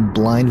have been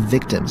blind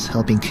victims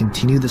helping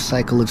continue the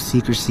cycle of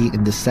secrecy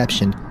and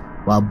deception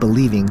while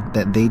believing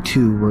that they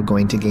too were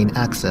going to gain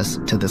access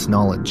to this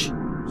knowledge.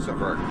 Sir,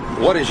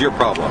 what is your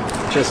problem?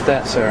 Just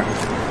that, sir.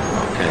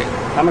 Okay.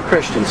 I'm a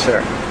Christian,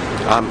 sir.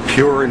 I'm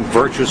pure and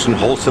virtuous and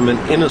wholesome and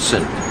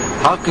innocent.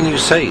 How can you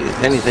say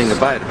anything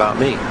bad about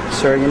me?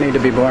 Sir, you need to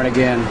be born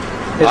again.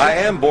 I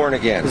am born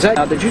again.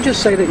 Now, did you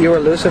just say that you are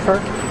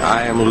Lucifer?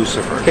 I am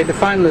Lucifer. Okay,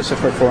 define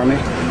Lucifer for me.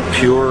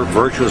 Pure,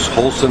 virtuous,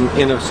 wholesome,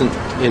 innocent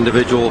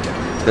individual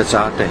that's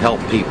out to help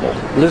people.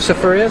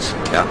 Lucifer is?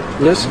 Yeah.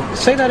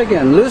 Say that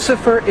again.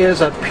 Lucifer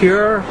is a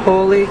pure,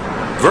 holy...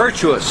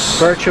 Virtuous.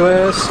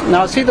 Virtuous.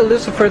 Now, is he the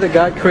Lucifer that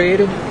God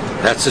created?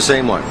 That's the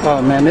same one.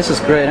 Oh, man, this is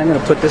great. I'm going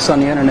to put this on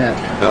the internet.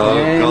 Oh,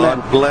 Amen.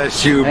 God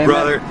bless you, Amen.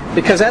 Brother.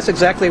 Because that's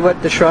exactly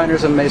what the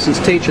Shriners and Masons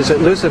teach, is that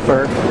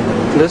Lucifer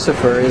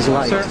is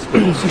light. Sir,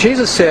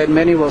 Jesus said,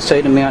 many will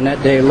say to me on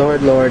that day,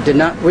 Lord, Lord, did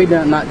we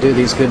not do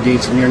these good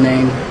deeds in your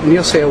name? And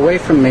you'll say, away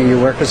from me, you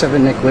workers of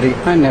iniquity.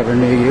 I never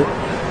knew you.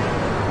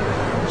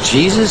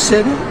 Jesus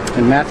said it?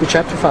 In Matthew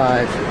chapter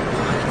 5.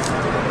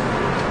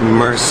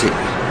 Mercy.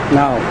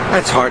 No.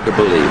 That's hard to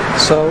believe.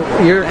 So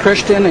you're a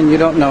Christian and you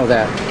don't know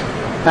that.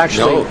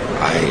 Actually, no,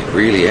 I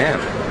really am.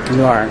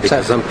 You are.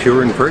 Because I'm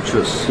pure and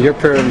virtuous. You're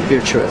pure and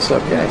virtuous,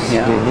 okay.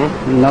 Yeah.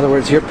 Mm-hmm. In other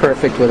words, you're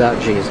perfect without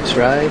Jesus,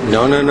 right?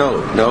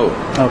 No.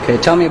 Okay,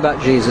 tell me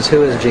about Jesus.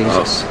 Who is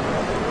Jesus?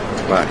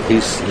 Well,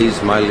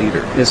 he's my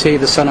leader. Is he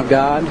the Son of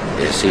God?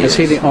 Yes, he is. Is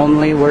he the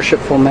only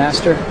worshipful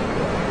master?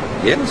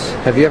 Yes.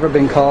 Have you ever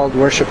been called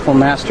worshipful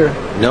master?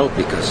 No,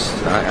 because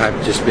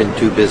I've just been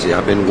too busy.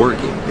 I've been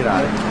working. Get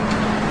out of here.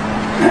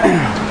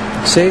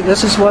 See,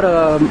 this is what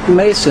a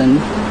Mason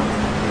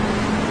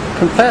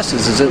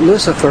confesses, is that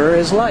Lucifer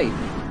is light.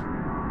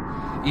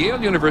 Yale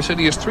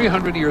University is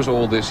 300 years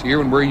old this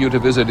year, and were you to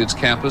visit its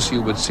campus,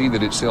 you would see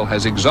that it still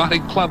has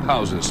exotic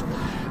clubhouses,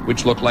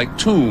 which look like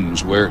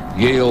tombs where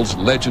Yale's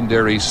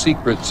legendary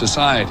secret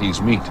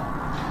societies meet.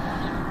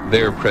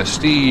 Their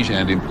prestige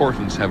and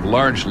importance have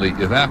largely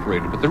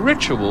evaporated, but the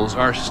rituals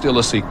are still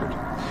a secret.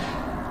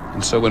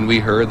 And so when we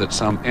heard that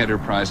some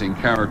enterprising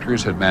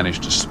characters had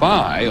managed to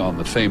spy on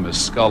the famous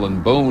Skull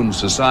and Bones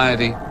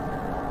Society,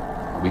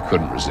 we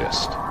couldn't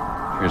resist.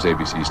 Here's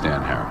ABC's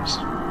Dan Harris.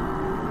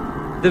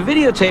 The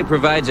videotape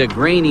provides a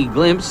grainy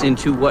glimpse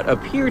into what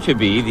appear to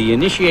be the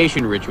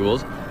initiation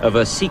rituals of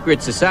a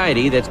secret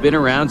society that's been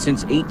around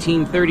since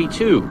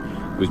 1832,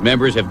 whose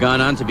members have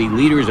gone on to be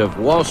leaders of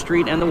Wall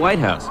Street and the White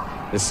House,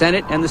 the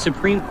Senate and the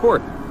Supreme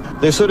Court.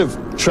 They're sort of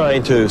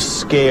trying to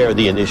scare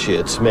the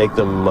initiates, make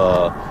them,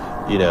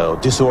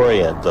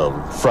 disorient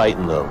them,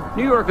 frighten them.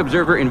 New York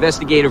Observer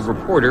investigative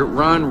reporter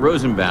Ron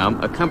Rosenbaum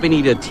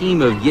accompanied a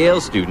team of Yale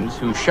students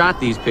who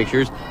shot these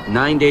pictures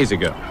 9 days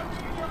ago.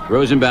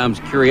 Rosenbaum's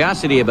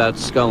curiosity about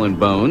Skull and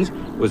Bones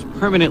was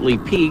permanently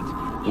piqued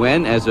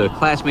when, as a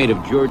classmate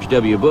of George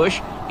W. Bush,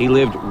 he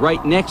lived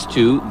right next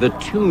to the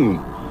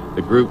Tomb,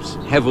 the group's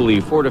heavily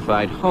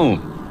fortified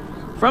home.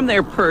 From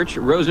their perch,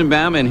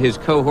 Rosenbaum and his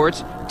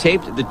cohorts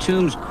taped the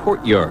Tomb's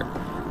courtyard.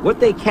 What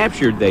they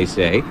captured, they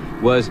say,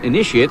 was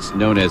initiates,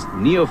 known as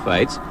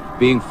neophytes,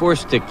 being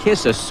forced to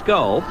kiss a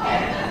skull,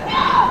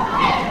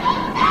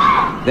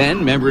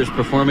 then members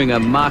performing a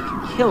mock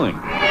killing.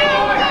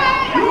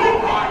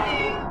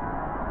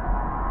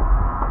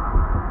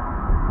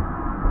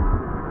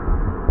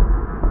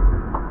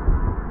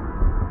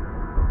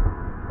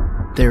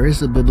 There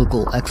is a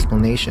biblical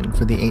explanation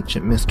for the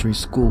ancient mystery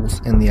schools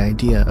and the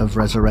idea of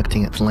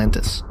resurrecting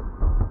Atlantis.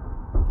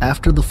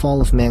 After the fall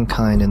of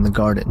mankind in the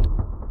garden,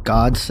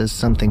 God says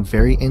something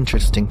very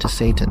interesting to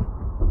Satan.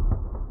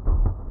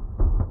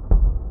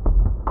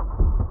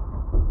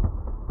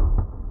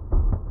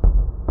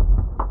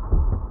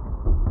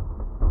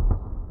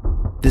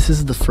 This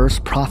is the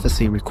first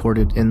prophecy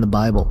recorded in the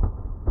Bible.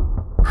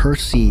 Her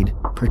seed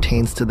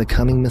pertains to the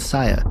coming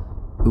Messiah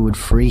who would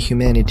free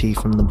humanity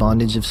from the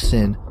bondage of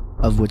sin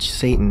of which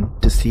Satan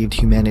deceived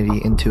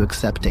humanity into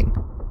accepting.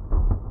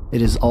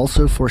 It is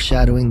also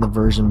foreshadowing the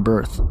virgin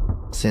birth,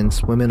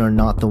 since women are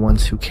not the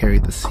ones who carry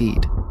the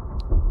seed.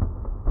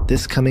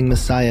 This coming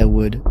Messiah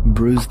would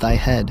bruise thy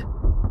head,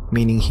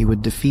 meaning he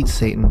would defeat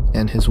Satan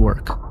and his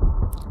work.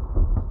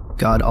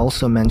 God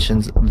also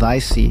mentions thy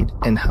seed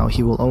and how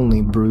he will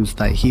only bruise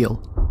thy heel.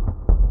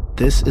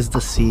 This is the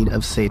seed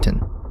of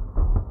Satan.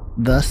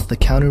 Thus, the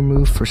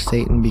countermove for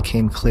Satan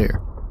became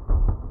clear.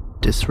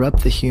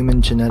 Disrupt the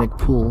human genetic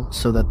pool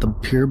so that the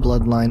pure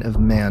bloodline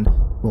of man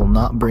will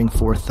not bring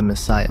forth the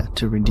Messiah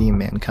to redeem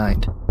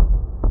mankind.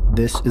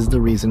 This is the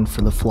reason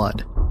for the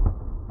flood.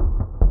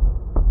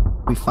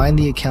 We find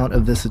the account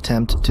of this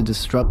attempt to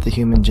disrupt the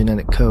human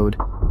genetic code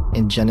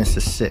in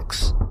Genesis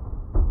 6.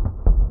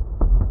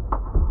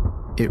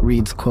 It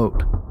reads,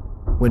 quote,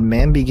 "When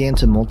man began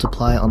to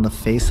multiply on the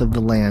face of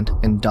the land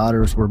and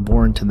daughters were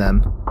born to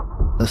them,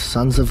 the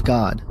sons of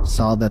God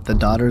saw that the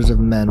daughters of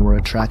men were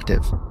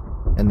attractive,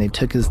 and they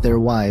took as their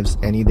wives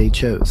any they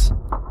chose.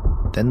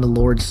 Then the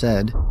Lord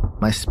said,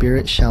 My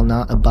spirit shall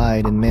not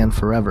abide in man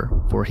forever,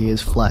 for he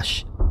is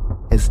flesh.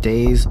 His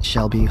days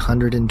shall be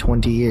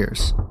 120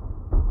 years.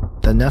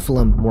 The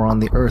Nephilim were on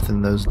the earth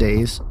in those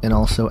days, and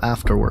also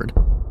afterward,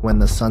 when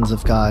the sons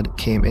of God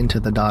came into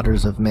the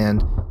daughters of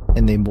men,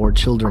 and they bore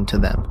children to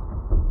them.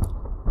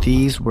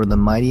 These were the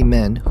mighty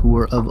men who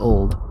were of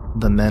old,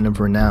 the men of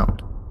renown."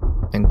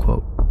 End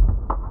quote.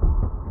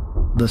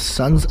 The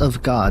sons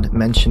of God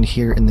mentioned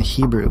here in the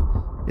Hebrew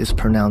is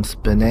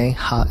pronounced B'nai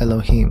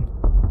Ha-Elohim.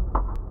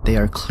 They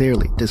are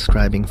clearly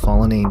describing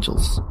fallen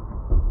angels.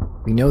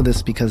 We know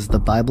this because the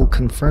Bible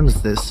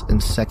confirms this in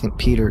 2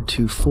 Peter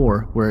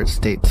 2:4, where it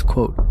states,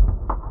 quote,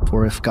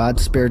 "For if God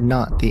spared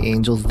not the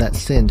angels that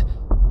sinned,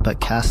 but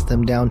cast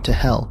them down to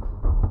hell,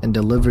 and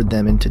delivered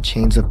them into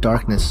chains of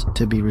darkness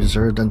to be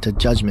reserved unto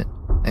judgment,"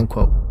 end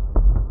quote.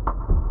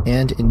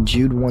 And in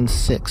Jude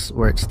 1:6,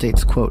 where it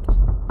states, quote,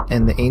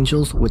 "And the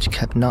angels which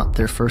kept not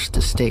their first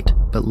estate,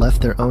 but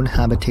left their own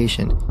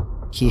habitation,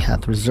 he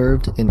hath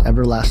reserved in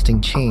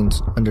everlasting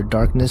chains under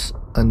darkness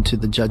unto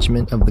the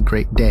judgment of the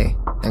great day,"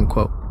 end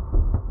quote.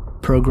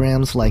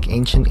 Programs like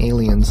Ancient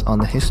Aliens on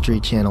the History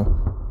Channel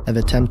have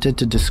attempted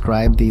to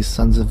describe these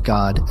sons of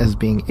God as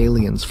being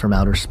aliens from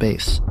outer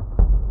space.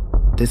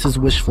 This is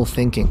wishful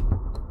thinking.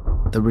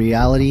 The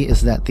reality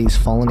is that these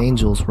fallen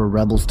angels were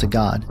rebels to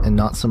God and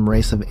not some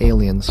race of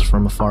aliens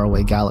from a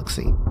faraway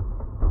galaxy.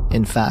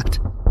 In fact,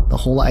 the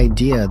whole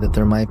idea that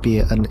there might be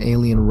an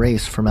alien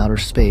race from outer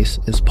space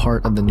is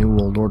part of the New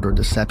World Order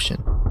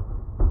deception.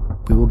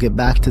 We will get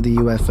back to the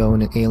UFO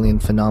and alien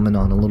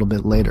phenomenon a little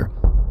bit later,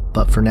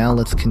 but for now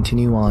let's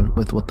continue on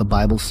with what the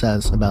Bible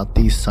says about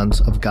these sons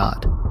of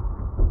God.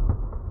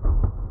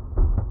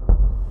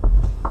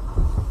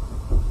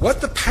 What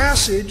the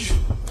passage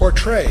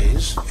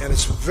portrays, and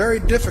it's very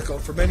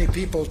difficult for many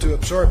people to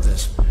absorb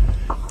this,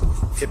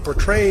 it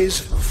portrays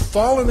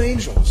fallen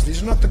angels.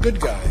 These are not the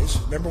good guys.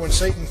 Remember when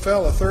Satan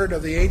fell, a third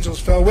of the angels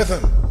fell with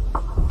him.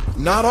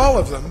 Not all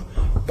of them,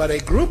 but a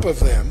group of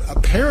them,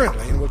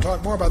 apparently, and we'll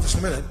talk more about this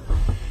in a minute,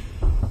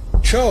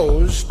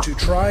 chose to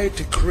try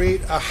to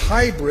create a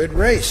hybrid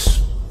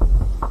race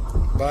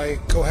by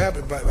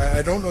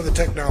I don't know the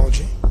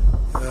technology.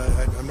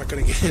 I'm not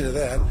going to get into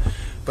that.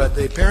 But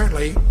they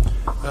apparently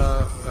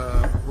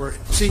were...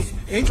 See,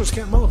 angels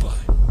can't multiply.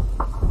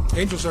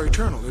 Angels are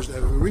eternal.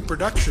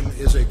 Reproduction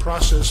is a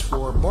process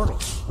for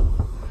mortals.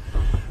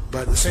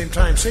 But at the same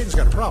time, Satan's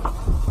got a problem.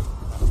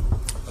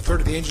 A third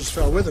of the angels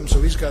fell with him,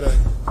 so he's got a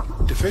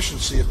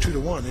deficiency of 2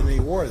 to 1 in any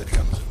war that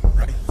comes in,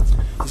 right?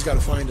 He's got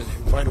to find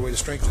a way to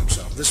strengthen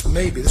himself. This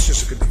is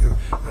just a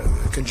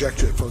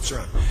conjecture that floats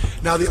around.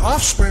 Now, the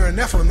offspring of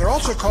Nephilim, they're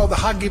also called the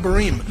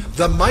Hagibarim,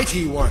 the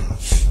mighty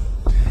ones.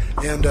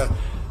 And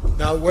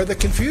now, where the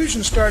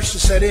confusion starts to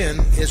set in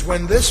is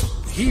when this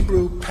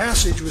Hebrew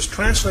passage was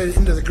translated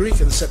into the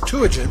Greek in the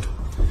Septuagint,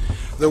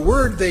 the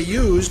word they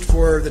used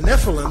for the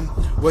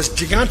Nephilim was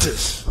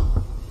gigantes.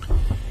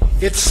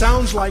 It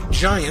sounds like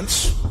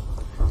giants,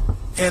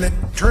 and it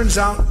turns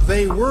out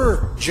they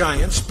were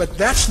giants, but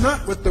that's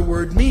not what the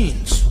word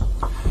means.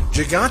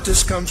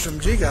 Gigantes comes from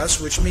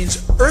gigas, which means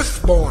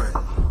earthborn.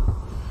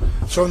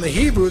 So in the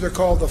Hebrew, they're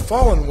called the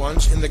fallen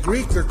ones. In the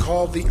Greek, they're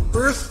called the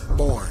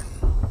earthborn.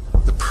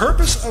 The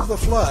purpose of the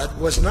flood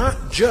was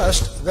not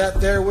just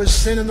that there was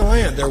sin in the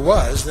land. There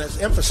was, and that's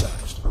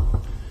emphasized.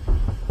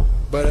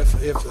 But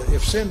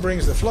if sin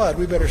brings the flood,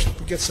 we better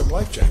get some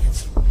life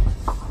jackets.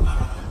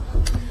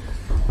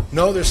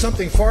 No, there's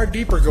something far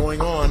deeper going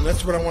on.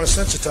 That's what I want to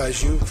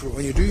sensitize you for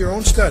when you do your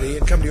own study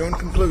and come to your own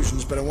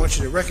conclusions. But I want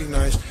you to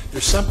recognize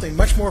there's something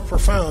much more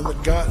profound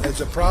that God,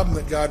 as a problem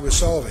that God was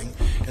solving,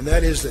 and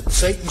that is that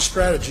Satan's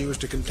strategy was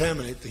to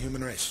contaminate the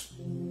human race.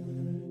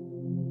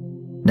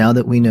 Now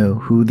that we know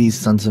who these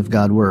sons of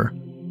God were,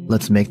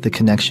 let's make the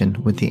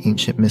connection with the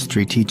ancient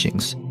mystery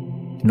teachings.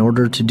 In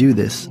order to do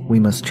this, we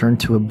must turn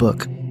to a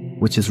book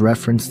which is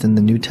referenced in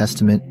the New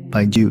Testament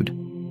by Jude.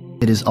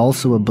 It is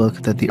also a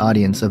book that the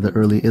audience of the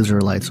early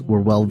Israelites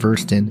were well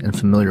versed in and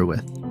familiar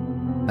with.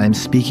 I am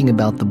speaking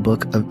about the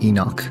Book of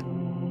Enoch.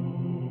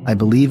 I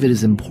believe it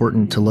is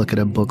important to look at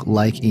a book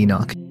like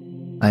Enoch.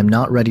 I am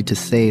not ready to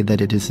say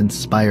that it is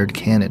inspired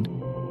canon,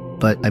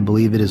 but I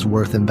believe it is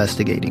worth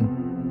investigating.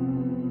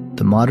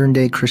 The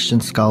modern-day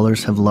Christian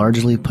scholars have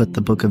largely put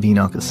the Book of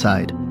Enoch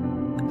aside.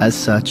 As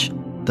such,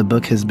 the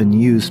book has been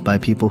used by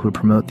people who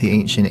promote the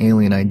ancient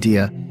alien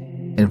idea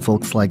and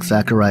folks like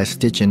Zachariah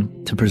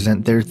Stitchin to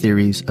present their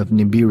theories of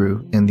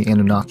Nibiru and the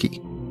Anunnaki.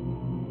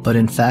 But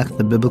in fact,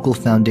 the biblical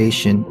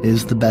foundation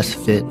is the best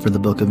fit for the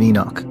Book of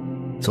Enoch,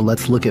 so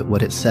let's look at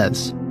what it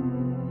says.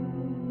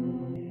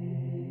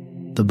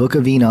 The Book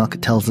of Enoch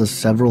tells us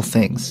several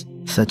things,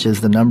 such as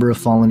the number of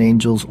fallen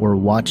angels, or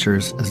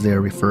watchers as they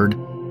are referred,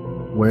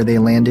 where they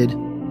landed,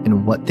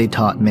 and what they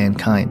taught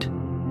mankind.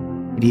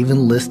 It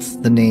even lists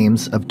the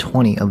names of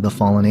 20 of the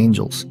fallen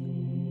angels.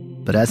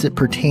 But as it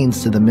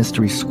pertains to the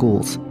mystery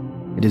schools,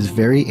 it is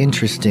very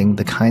interesting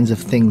the kinds of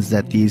things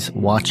that these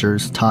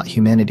watchers taught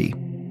humanity.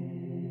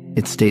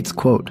 It states,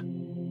 quote,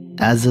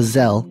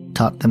 Azazel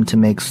taught them to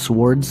make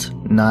swords,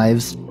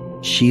 knives,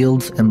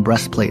 shields, and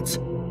breastplates,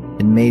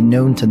 and made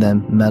known to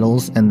them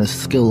metals and the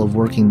skill of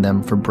working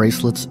them for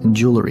bracelets and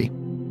jewelry.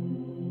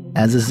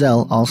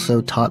 Azazel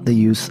also taught the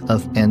use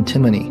of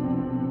antimony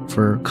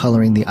for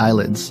coloring the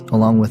eyelids,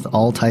 along with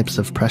all types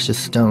of precious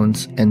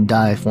stones and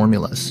dye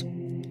formulas.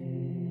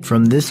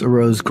 From this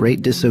arose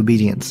great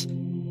disobedience.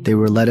 They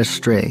were led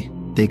astray.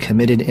 They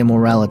committed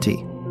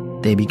immorality.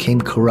 They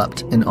became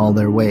corrupt in all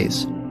their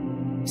ways.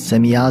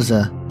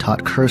 Semyaza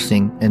taught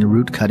cursing and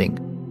root cutting.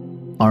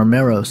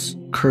 Armeros,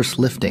 curse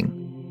lifting.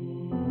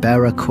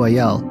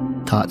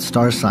 Barakoyel taught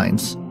star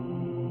signs.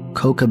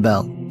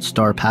 Kokabel,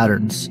 star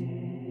patterns.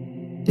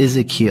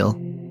 Ezekiel,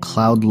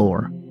 cloud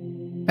lore.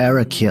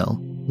 Arakiel,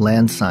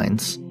 land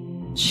signs.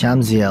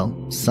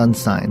 Shamziel, sun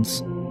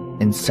signs.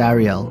 And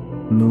Sariel,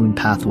 moon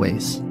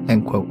pathways,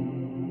 end quote.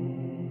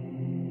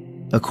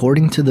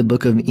 According to the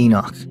Book of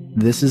Enoch,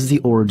 this is the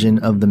origin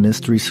of the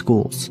mystery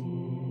schools.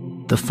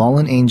 The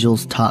fallen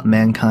angels taught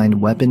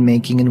mankind weapon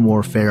making and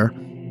warfare,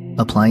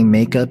 applying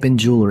makeup and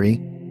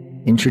jewelry,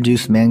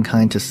 introduced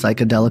mankind to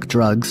psychedelic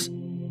drugs,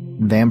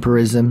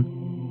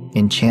 vampirism,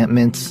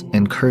 enchantments,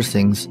 and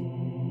cursings,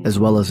 as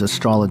well as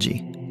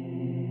astrology.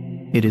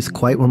 It is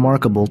quite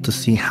remarkable to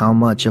see how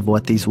much of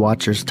what these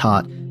watchers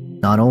taught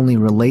not only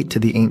relate to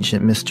the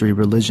ancient mystery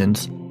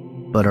religions,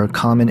 but are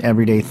common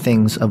everyday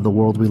things of the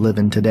world we live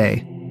in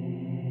today.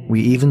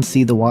 We even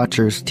see the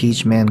watchers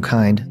teach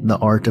mankind the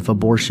art of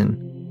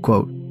abortion.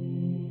 Quote,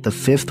 the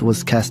fifth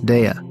was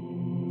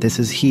Kasdea. This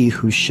is he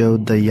who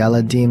showed the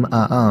Yaladim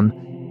A'am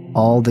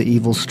all the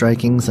evil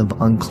strikings of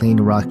unclean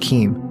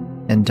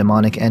Rakim and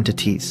demonic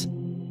entities.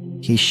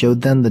 He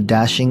showed them the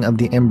dashing of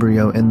the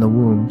embryo in the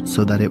womb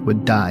so that it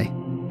would die.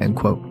 End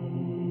quote.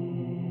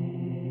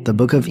 The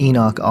Book of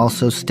Enoch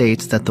also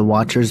states that the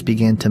Watchers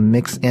began to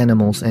mix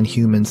animals and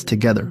humans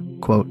together.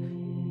 Quote,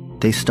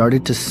 "They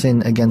started to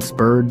sin against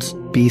birds,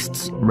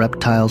 beasts,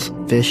 reptiles,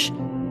 fish,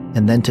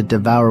 and then to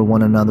devour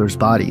one another's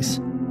bodies,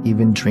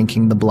 even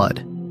drinking the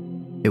blood.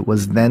 It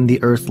was then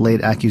the earth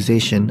laid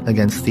accusation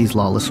against these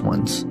lawless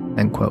ones."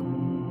 End quote.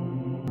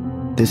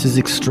 This is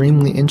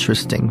extremely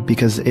interesting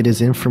because it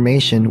is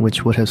information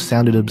which would have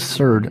sounded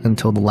absurd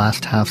until the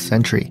last half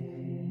century.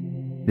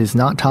 It is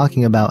not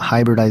talking about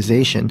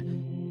hybridization,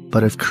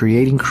 but of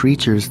creating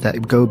creatures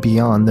that go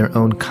beyond their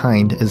own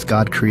kind as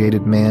God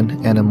created man,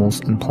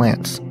 animals, and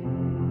plants.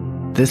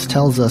 This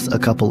tells us a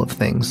couple of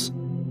things.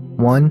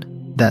 One,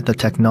 that the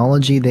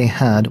technology they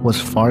had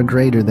was far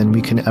greater than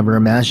we can ever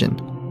imagine.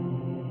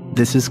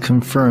 This is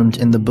confirmed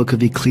in the book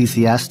of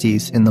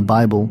Ecclesiastes in the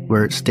Bible,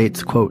 where it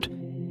states, quote,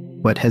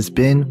 "What has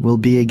been will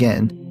be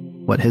again.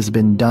 What has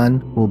been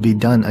done will be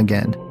done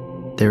again.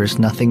 There is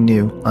nothing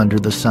new under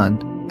the sun."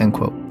 End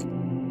quote.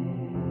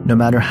 No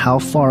matter how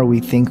far we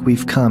think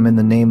we've come in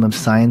the name of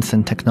science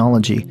and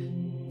technology,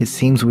 it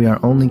seems we are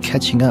only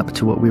catching up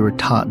to what we were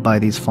taught by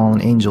these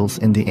fallen angels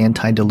in the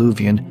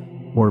antediluvian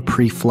or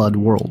pre-flood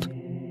world.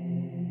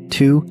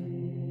 2.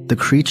 The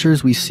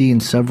creatures we see in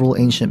several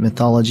ancient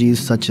mythologies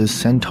such as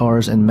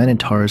centaurs and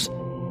minotaurs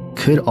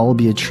could all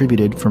be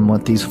attributed from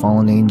what these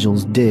fallen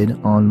angels did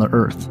on the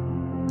earth.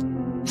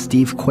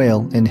 Steve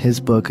Quayle, in his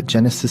book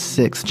Genesis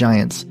 6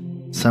 Giants,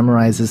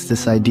 summarizes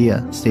this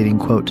idea, stating,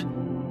 quote,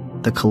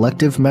 "The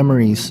collective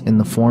memories in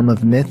the form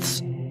of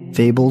myths,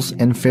 fables,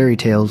 and fairy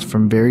tales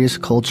from various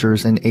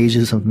cultures and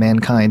ages of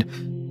mankind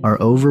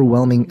are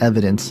overwhelming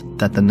evidence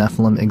that the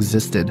Nephilim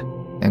existed."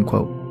 End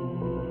quote.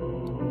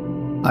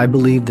 I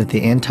believe that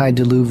the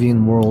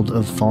antediluvian world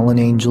of fallen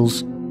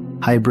angels,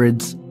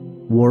 hybrids,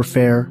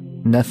 warfare,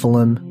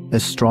 Nephilim,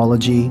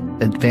 astrology,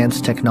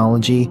 advanced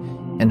technology,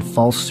 and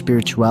false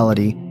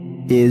spirituality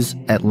is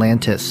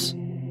Atlantis.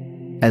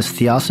 As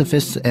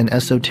theosophists and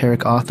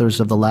esoteric authors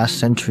of the last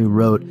century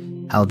wrote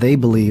how they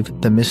believe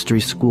the mystery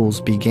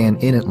schools began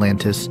in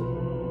Atlantis,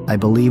 I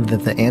believe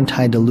that the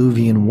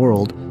antediluvian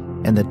world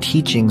and the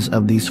teachings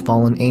of these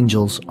fallen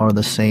angels are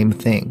the same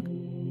thing.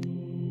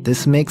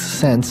 This makes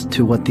sense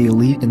to what the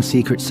elite and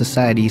secret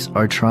societies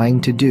are trying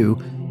to do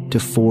to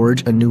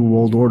forge a new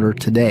world order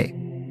today.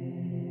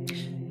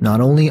 Not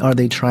only are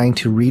they trying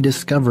to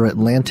rediscover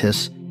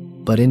Atlantis,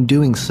 but in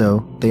doing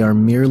so, they are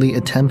merely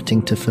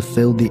attempting to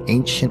fulfill the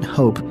ancient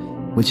hope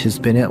which has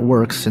been at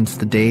work since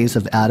the days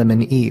of Adam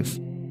and Eve,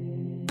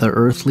 the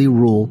earthly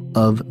rule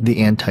of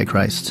the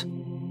Antichrist.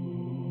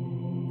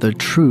 The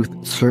truth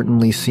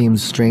certainly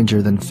seems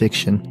stranger than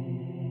fiction.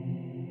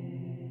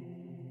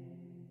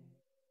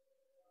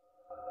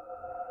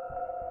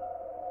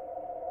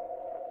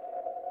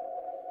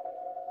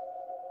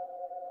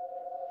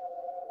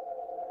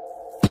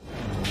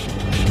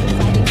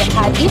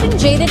 Even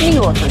jaded New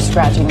Yorkers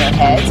scratching their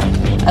heads.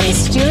 A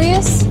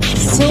mysterious,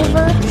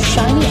 silver,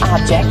 shiny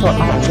object, or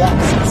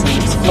objects, it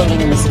seems, floating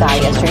in the sky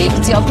yesterday. You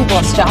can see all the people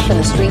have stopped in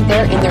the street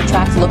there in their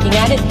tracks looking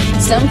at it.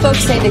 Some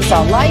folks say they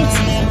saw lights.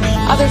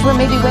 Others were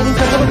maybe waiting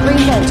for little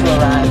green men to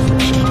arrive.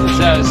 It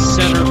says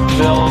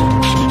Centerville,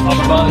 a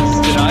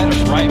buzz tonight,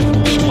 a bright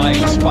blue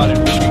light spotted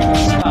moving in the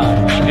sky.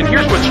 And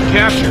here's what you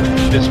captured,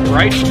 this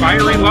bright,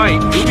 fiery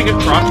light moving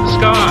across the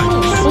sky.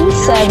 Some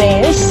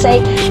surveyors say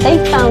they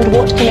found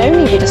what can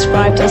only be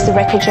described as the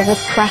wreckage of a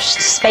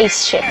crashed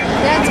spaceship.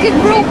 That's good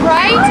proof,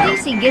 right?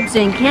 Stacey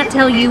Gibson can't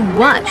tell you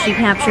what she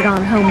captured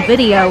on home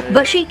video,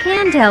 but she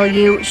can tell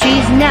you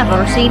she's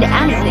never seen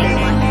anything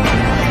like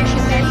it.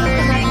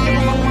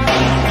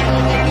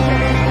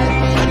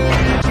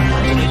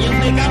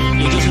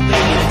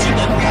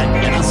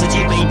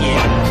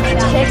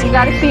 You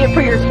gotta see it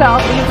for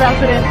yourself. These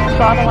residents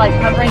saw the light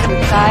hovering in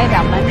the sky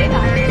about Monday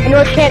night. A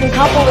North Canton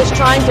couple is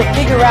trying to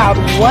figure out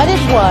what it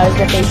was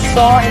that they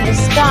saw in the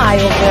sky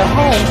over their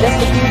home just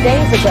a few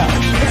days ago.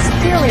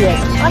 Mysterious,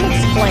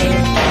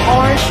 unexplained,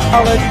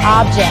 orange-colored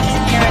objects.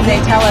 Here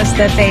they tell us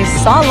that they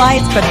saw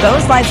lights, but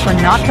those lights were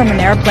not from an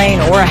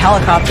airplane or a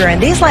helicopter, and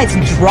these lights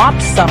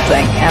dropped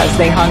something as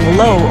they hung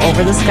low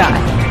over the sky.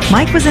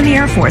 Mike was in the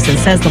Air Force and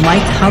says the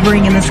lights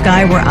hovering in the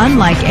sky were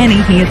unlike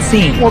any he had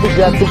seen. Um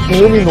objeto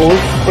luminoso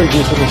foi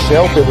visto no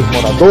céu pelos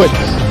moradores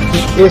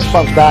que,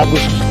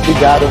 espantados,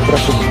 ligaram para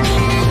a polícia.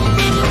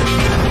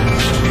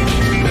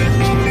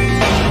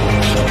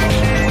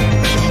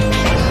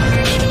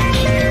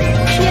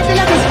 Siete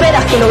las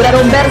esferas que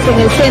lograron verse en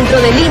el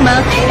centro de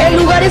Lima, en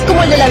lugares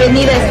como el de la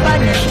Avenida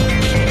España.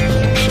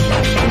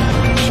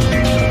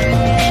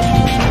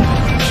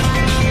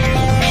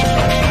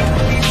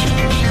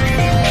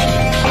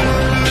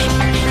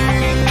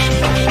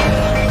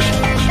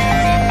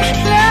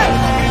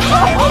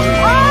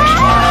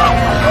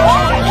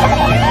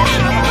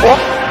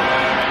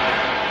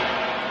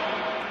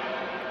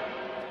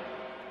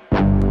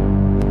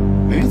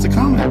 Maybe it's a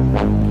comet.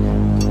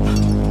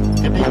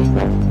 Could be.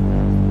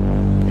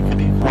 It could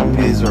be.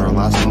 Maybe these are our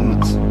last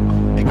moments.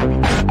 It could be.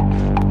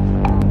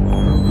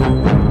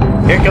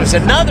 Here comes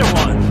another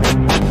one.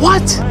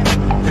 What?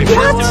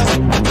 What?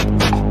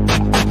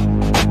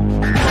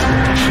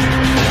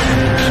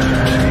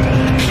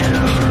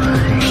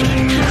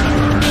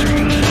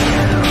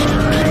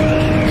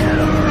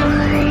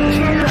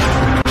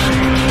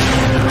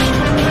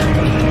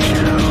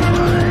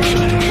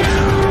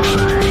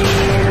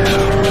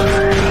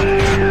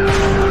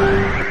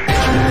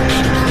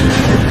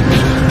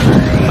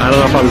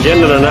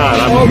 it or not.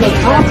 Oh, the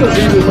top is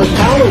even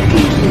metallic.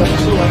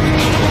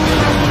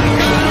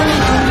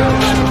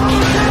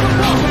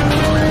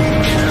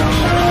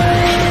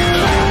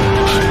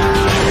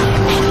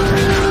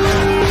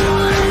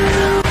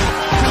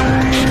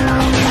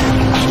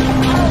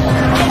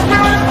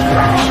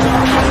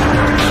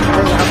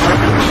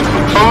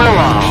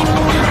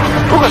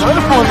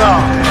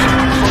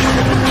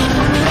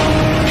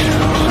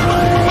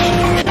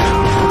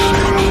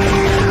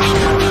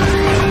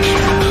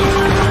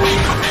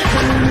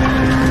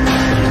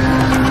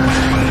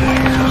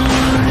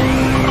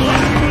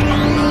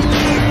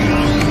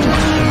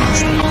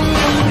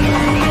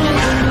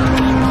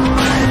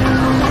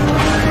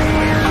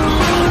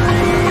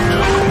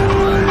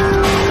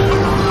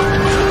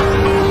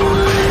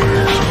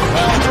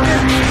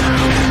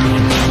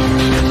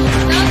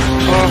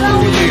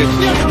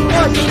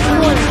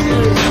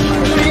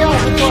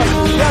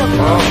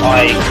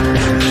 I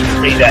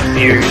see that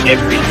view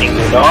every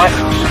single night,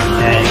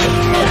 and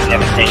I've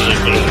never seen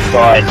anything in the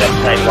sky at that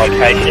same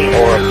location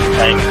or at the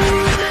same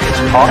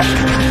height.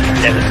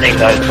 I've never seen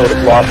those sort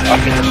of lights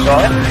up in the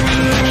sky.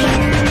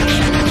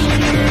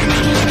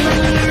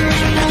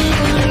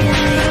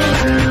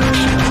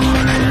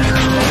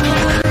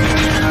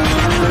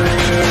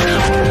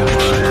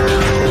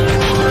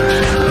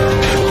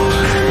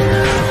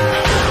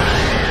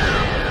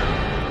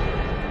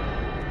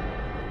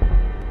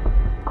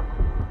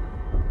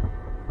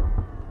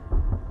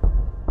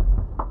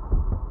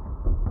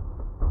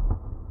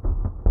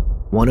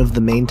 One of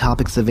the main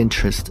topics of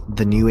interest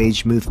the New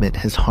Age movement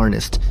has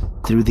harnessed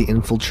through the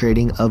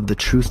infiltrating of the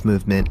Truth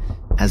movement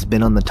has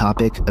been on the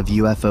topic of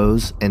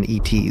UFOs and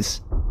ETs.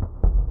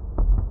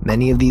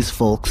 Many of these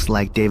folks,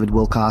 like David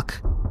Wilcock,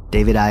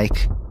 David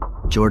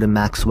Icke, Jordan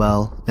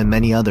Maxwell, and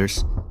many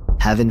others,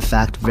 have in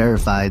fact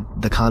verified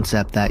the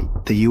concept that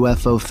the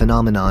UFO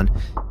phenomenon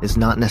is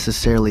not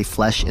necessarily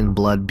flesh and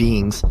blood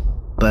beings,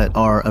 but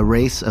are a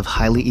race of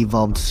highly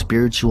evolved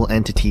spiritual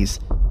entities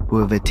who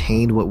have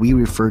attained what we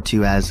refer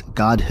to as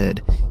godhood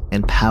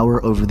and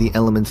power over the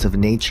elements of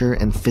nature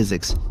and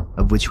physics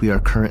of which we are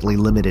currently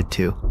limited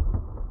to.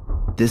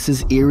 This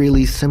is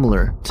eerily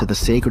similar to the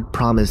sacred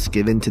promise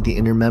given to the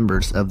inner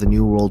members of the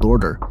New World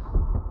Order.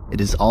 It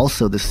is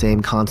also the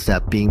same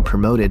concept being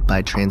promoted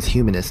by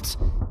transhumanists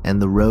and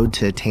the road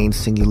to attain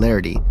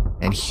singularity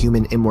and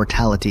human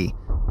immortality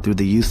through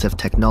the use of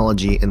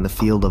technology in the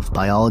field of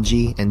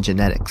biology and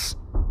genetics.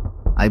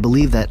 I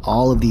believe that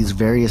all of these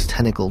various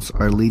tentacles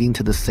are leading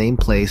to the same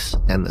place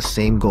and the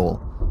same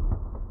goal.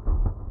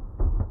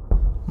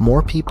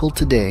 More people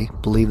today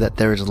believe that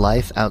there is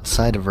life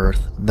outside of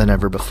Earth than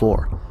ever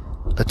before.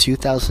 A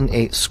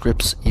 2008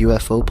 Scripps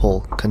UFO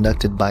poll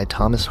conducted by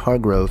Thomas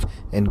Hargrove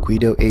and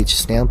Guido H.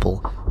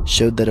 Stample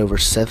showed that over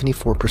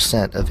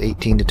 74% of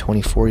 18 to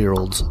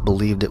 24-year-olds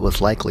believed it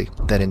was likely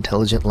that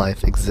intelligent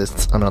life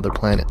exists on other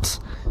planets.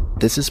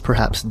 This is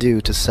perhaps due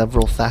to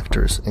several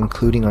factors,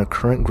 including our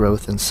current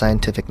growth in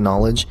scientific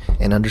knowledge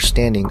and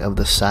understanding of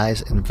the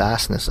size and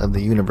vastness of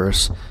the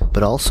universe,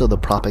 but also the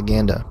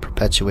propaganda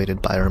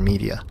perpetuated by our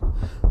media.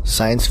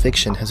 Science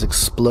fiction has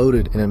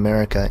exploded in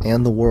America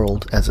and the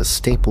world as a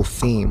staple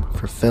theme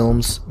for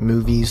films,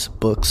 movies,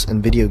 books,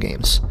 and video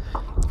games.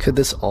 Could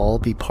this all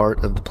be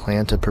part of the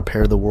plan to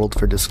prepare the world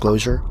for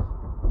disclosure?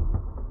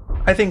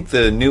 I think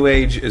the New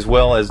Age, as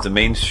well as the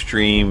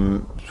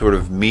mainstream sort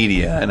of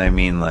media, and I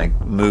mean like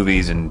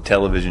movies and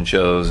television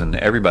shows, and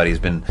everybody's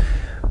been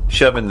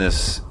shoving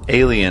this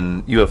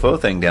alien UFO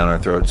thing down our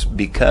throats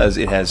because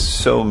it has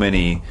so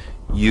many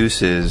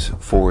uses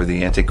for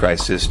the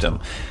Antichrist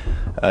system.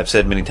 I've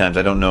said many times,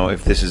 I don't know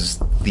if this is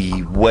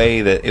the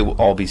way that it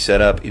will all be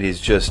set up. It is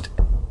just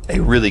a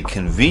really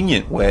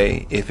convenient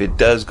way if it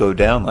does go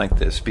down like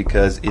this,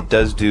 because it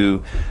does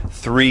do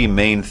three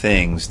main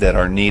things that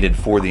are needed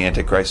for the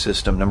Antichrist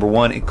system. Number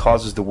one, it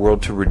causes the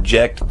world to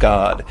reject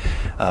God.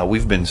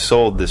 We've been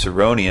sold this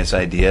erroneous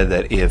idea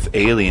that if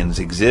aliens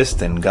exist,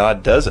 then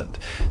God doesn't.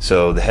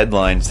 So the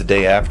headlines the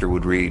day after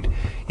would read,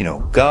 you know,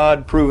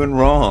 God proven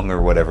wrong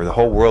or whatever. The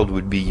whole world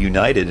would be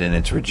united in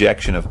its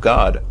rejection of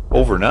God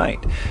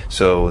overnight.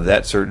 So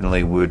that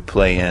certainly would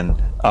play in,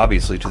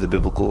 obviously, to the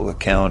biblical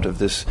account of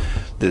this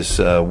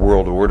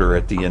world order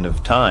at the end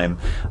of time.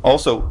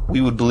 Also,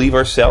 we would believe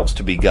ourselves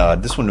to be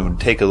God. This one would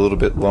take a little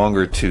bit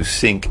longer to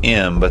sink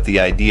in, but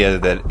the idea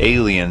that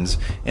aliens,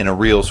 in a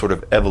real sort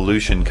of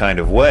evolution kind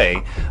of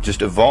way,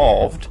 just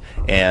evolved,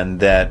 and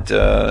that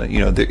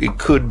it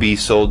could be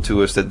sold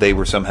to us that they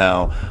were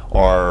somehow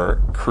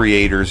our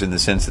creators in the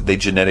sense that they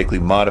genetically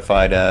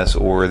modified us,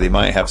 or they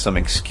might have some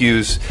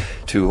excuse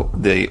to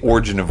the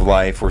origin of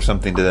life or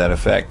something to that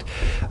effect.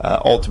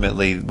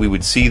 Ultimately, we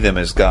would see them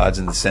as gods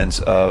in the sense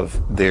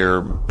of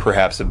their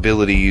perhaps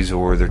abilities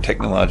or their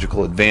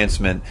technological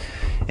advancement,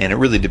 and it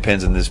really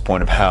depends on this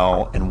point of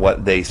how and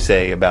what they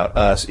say about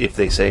us, if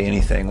they say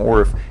anything,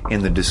 or if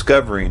in the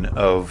discovering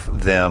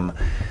of them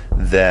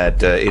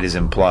that it is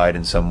implied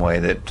in some way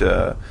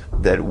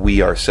that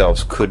we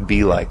ourselves could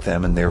be like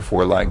them and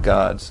therefore like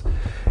gods.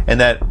 And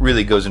that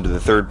really goes into the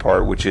third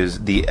part, which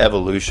is the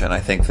evolution. I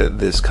think that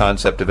this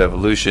concept of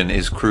evolution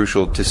is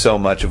crucial to so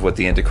much of what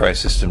the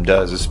Antichrist system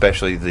does,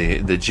 especially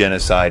the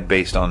genocide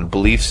based on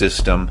belief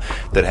system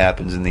that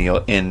happens in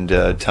the end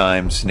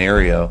time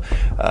scenario,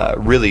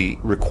 really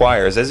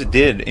requires, as it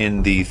did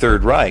in the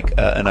Third Reich,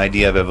 an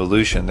idea of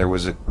evolution.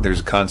 There's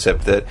a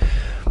concept that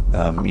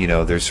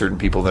there's certain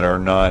people that are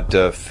not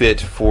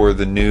fit for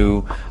the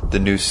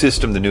new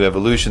system, the new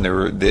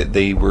evolution.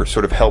 They were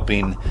sort of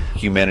helping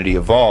humanity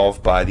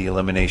evolve by the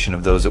elimination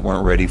of those that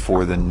weren't ready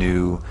for the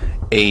new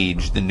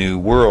age, the new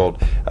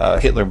world.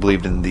 Hitler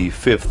believed in the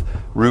fifth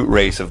root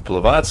race of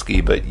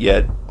Blavatsky, but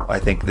yet I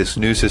think this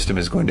new system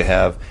is going to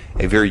have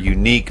a very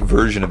unique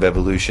version of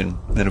evolution.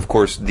 And of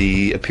course,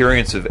 the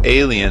appearance of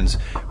aliens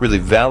really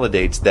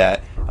validates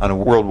that on a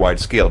worldwide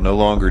scale. No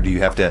longer do you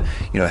have to,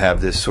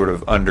 have this sort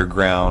of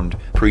underground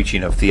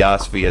preaching of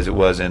theosophy as it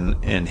was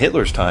in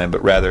Hitler's time,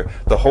 but rather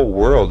the whole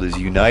world is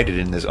united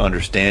in this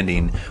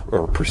understanding,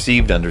 or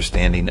perceived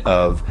understanding,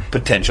 of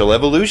potential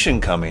evolution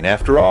coming.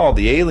 After all,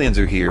 the aliens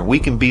are here. We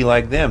can be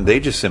like them.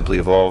 They just simply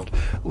evolved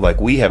like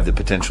we have the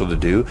potential to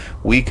do.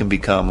 We can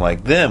become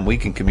like them. We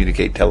can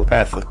communicate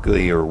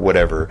telepathically or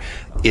whatever,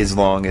 as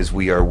long as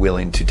we are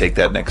willing to take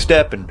that next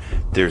step. And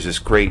there's this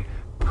great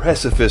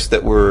precipice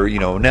that we're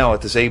now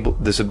at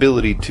this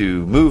ability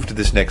to move to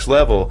this next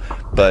level,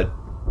 but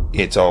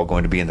it's all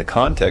going to be in the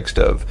context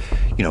of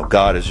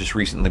God has just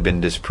recently been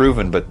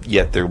disproven, but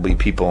yet there will be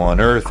people on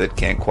earth that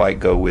can't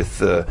quite go with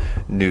the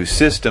new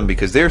system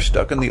because they're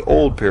stuck in the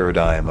old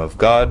paradigm of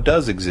God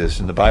does exist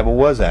and the Bible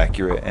was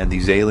accurate and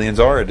these aliens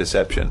are a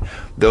deception.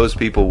 Those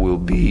people will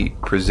be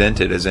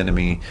presented as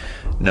enemy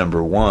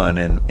number one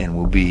and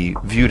will be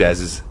viewed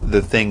as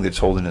the thing that's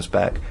holding us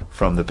back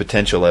from the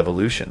potential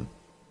evolution.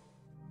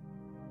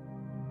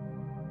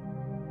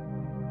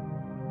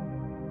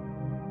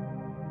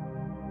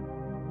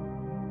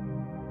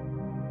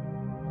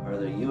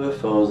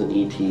 UFOs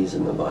and ETs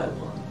in the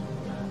Bible?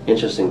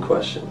 Interesting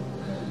question.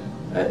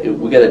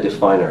 We got to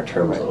define our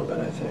terms a little bit,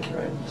 I think,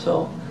 right?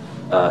 So,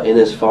 in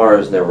as far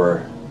as there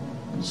were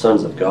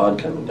sons of God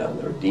coming down,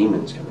 there were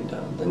demons coming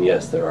down, then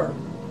yes, there are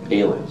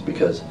aliens,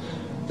 because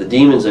the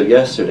demons of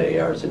yesterday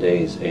are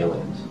today's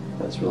aliens.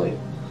 That's really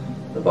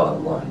the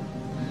bottom line.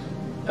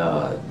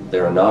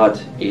 There are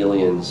not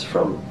aliens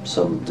from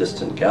some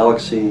distant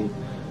galaxy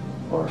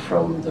or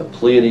from the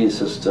Pleiades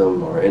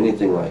system or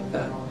anything like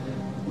that.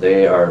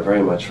 They are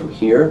very much from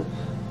here.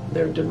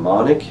 They're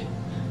demonic,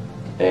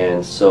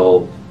 and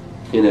so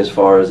in as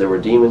far as there were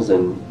demons,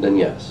 then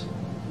yes,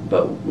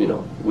 but we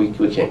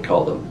can't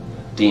call them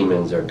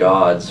demons or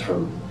gods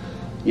from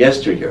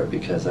yesteryear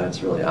because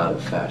that's really out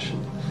of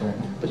fashion. Right.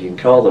 But you can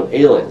call them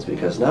aliens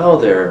because now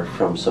they're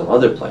from some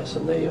other place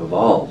and they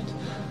evolved.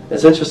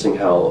 It's interesting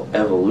how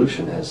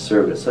evolution has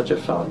served as such a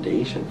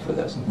foundation for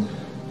this.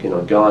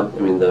 God,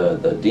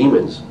 the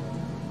demons,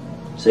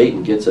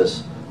 Satan gets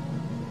us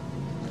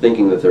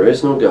thinking that there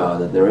is no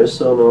God, that there is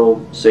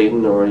no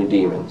Satan or any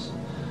demons.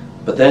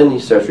 But then he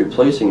starts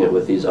replacing it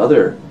with these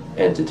other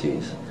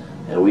entities.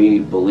 And we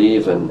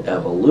believe in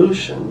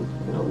evolution,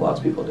 lots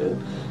of people do.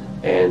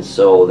 And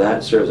so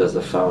that serves as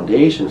the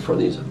foundation for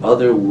these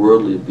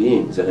otherworldly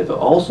beings that have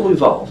also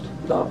evolved,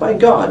 not by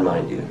God,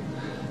 mind you,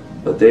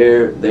 but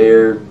they've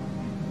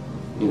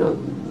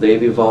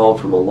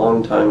evolved from a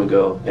long time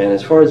ago. And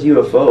as far as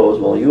UFOs,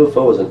 well,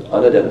 UFO is an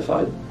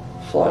unidentified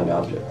flying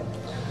object.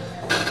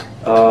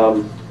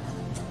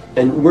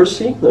 And we're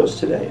seeing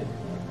those today.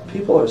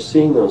 People are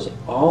seeing those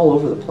all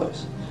over the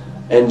place.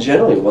 And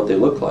generally what they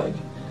look like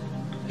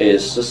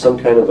is just some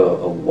kind of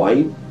a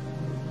white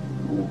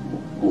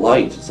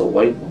light. It's a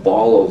white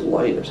ball of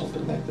light or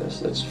something like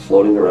this that's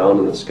floating around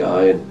in the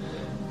sky. And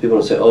people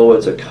will say, oh,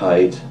 it's a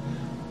kite.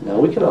 Now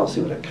we can all see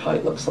what a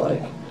kite looks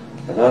like.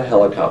 They're not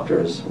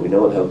helicopters. We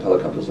know what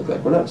helicopters look like.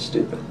 We're not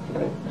stupid,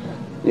 right?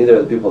 Neither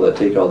are the people that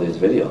take all these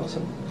videos.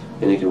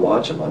 And you can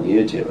watch them on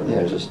YouTube. I mean,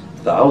 there's just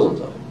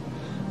thousands of them.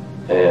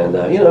 And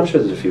I'm sure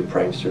there's a few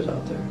pranksters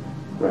out there,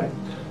 right?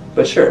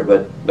 But sure,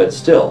 but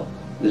still,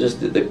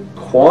 just the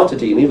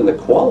quantity and even the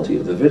quality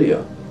of the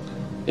video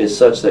is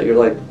such that you're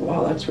like,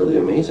 wow, that's really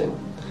amazing.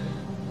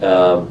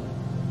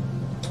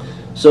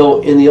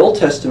 So in the Old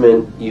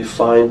Testament, you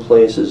find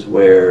places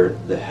where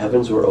the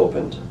heavens were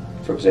opened.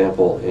 For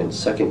example, in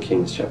 2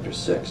 Kings chapter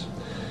 6,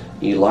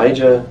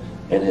 Elijah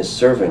and his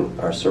servant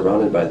are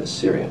surrounded by the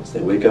Syrians.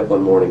 They wake up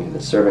one morning and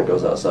the servant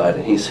goes outside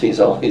and he sees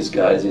all these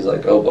guys. He's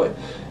like, oh boy.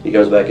 He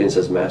goes back in and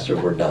says, Master,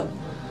 we're done.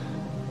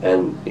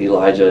 And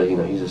Elijah,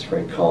 he's just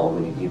very calm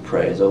and he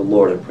prays, oh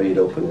Lord, I pray you'd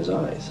open his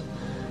eyes.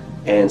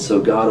 And so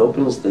God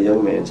opens the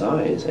young man's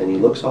eyes and he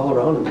looks all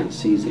around him and he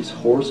sees these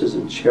horses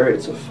and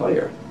chariots of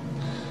fire.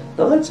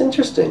 Now that's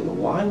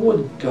interesting. Why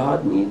would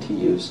God need to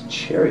use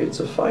chariots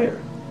of fire?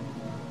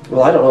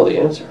 Well, I don't know the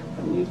answer.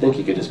 I mean, you'd think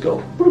you could just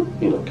go,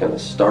 kind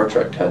of Star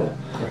Trek kind of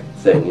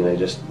thing.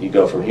 You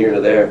go from here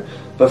to there.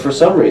 But for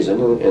some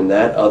reason, in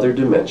that other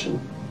dimension,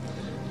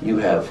 you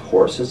have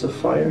horses of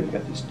fire, you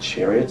got these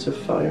chariots of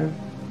fire,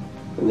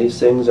 and these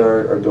things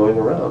are going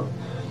around.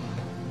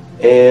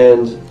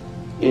 And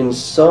in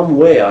some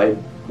way, I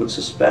would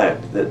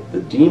suspect that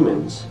the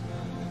demons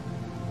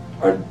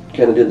are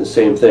kind of doing the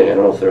same thing. I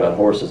don't know if they're on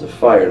horses of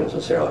fire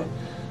necessarily,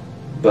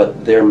 but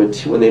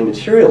when they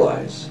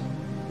materialize,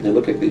 they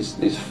look like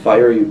these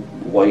fiery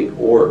white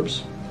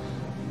orbs,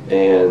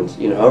 and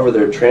however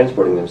they're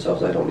transporting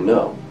themselves, I don't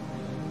know.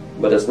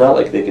 But it's not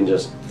like they can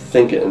just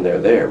think it and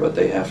they're there, but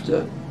they have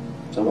to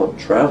somehow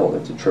travel, they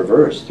have to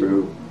traverse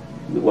through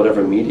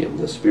whatever medium,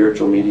 the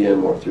spiritual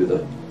medium or through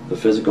the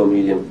physical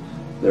medium.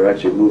 They're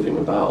actually moving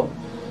about.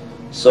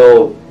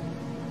 So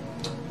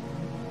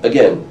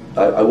again,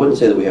 I wouldn't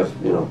say that we have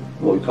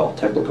what we call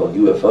technical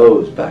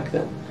UFOs back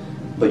then,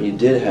 but you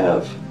did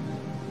have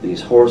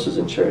these horses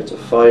and chariots of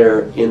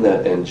fire in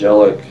that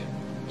angelic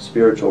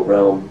spiritual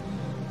realm.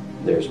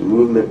 There's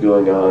movement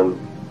going on.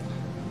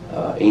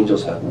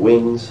 Angels have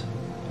wings.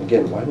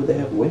 Again, why would they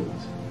have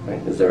wings?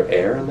 Right? Is there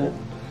air in that?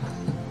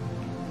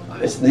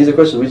 These are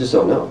questions we just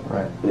don't know.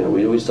 Right.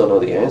 We just don't know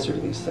the answer to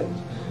these things.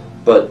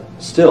 But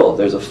still,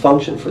 there's a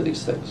function for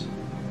these things.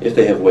 If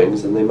they have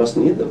wings, then they must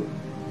need them.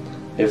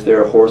 If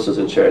there are horses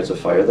and chariots of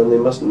fire, then they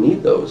must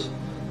need those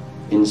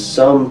in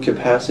some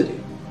capacity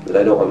that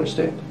I don't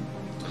understand.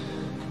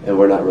 And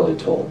we're not really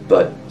told.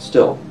 But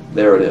still,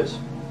 there it is.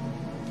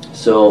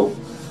 So,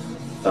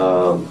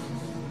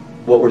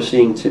 what we're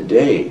seeing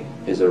today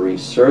is a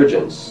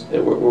resurgence.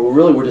 And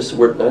we're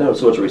not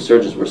so much a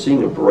resurgence, we're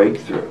seeing a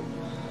breakthrough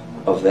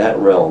of that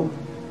realm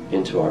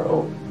into our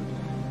own.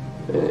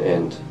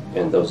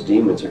 And those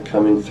demons are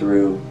coming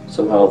through.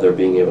 Somehow they're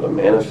being able to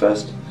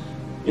manifest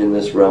in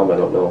this realm. I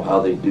don't know how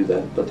they do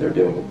that, but they're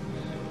doing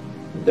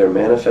it. They're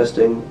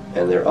manifesting,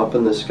 and they're up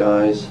in the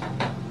skies.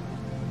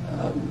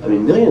 I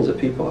mean, millions of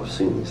people have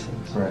seen these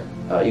things.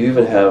 Right. You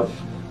even have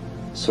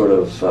sort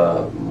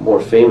of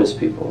more famous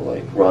people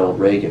like Ronald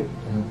Reagan.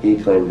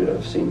 He claimed to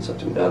have seen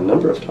something a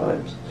number of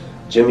times.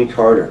 Jimmy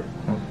Carter,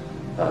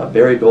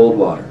 Barry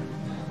Goldwater,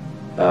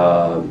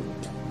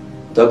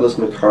 Douglas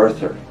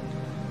MacArthur.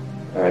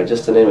 All right,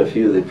 just to name a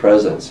few of the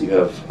presidents. You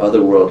have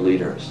other world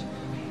leaders.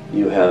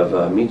 You have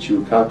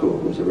Michio Kaku,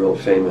 who's a real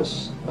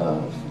famous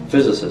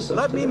physicist.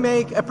 Let me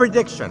make a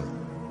prediction,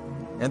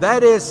 and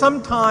that is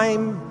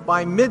sometime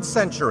by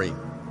mid-century,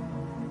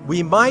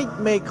 we might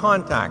make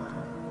contact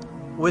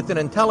with an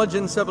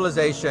intelligent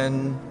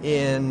civilization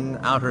in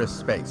outer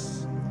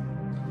space.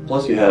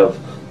 Plus you have,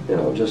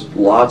 just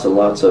lots and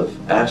lots of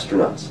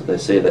astronauts. They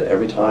say that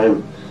every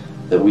time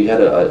that we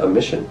had a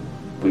mission,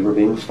 we were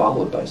being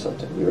followed by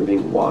something. We were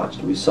being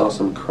watched. We saw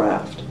some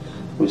craft.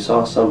 We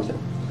saw something.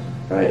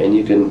 Right? And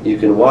you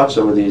can watch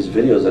some of these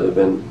videos that have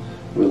been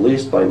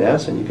released by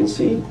NASA, and you can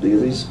see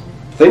these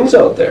things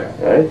out there.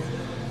 Right?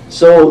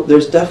 So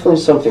there's definitely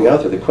something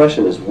out there. The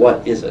question is,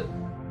 what is it?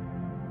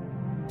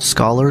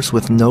 Scholars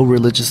with no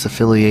religious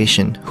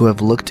affiliation who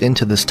have looked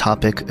into this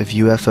topic of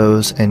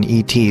UFOs and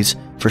ETs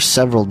for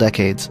several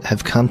decades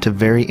have come to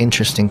very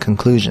interesting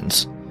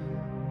conclusions.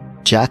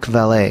 Jack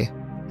Vallée,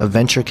 a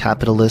venture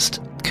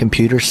capitalist,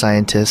 computer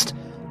scientist,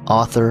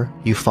 author,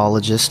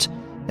 ufologist,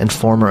 and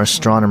former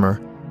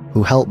astronomer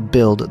who helped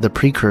build the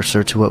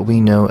precursor to what we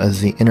know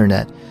as the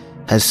Internet,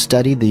 has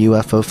studied the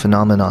UFO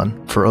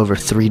phenomenon for over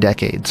 3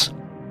 decades.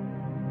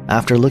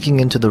 After looking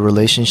into the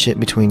relationship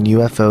between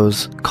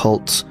UFOs,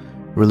 cults,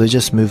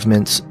 religious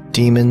movements,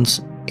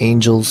 demons,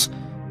 angels,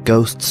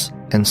 ghosts,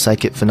 and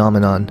psychic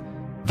phenomenon,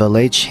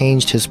 Vallée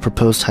changed his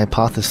proposed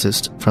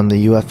hypothesis from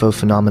the UFO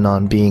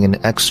phenomenon being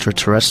an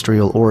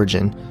extraterrestrial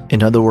origin,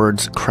 in other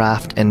words,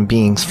 craft and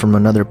beings from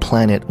another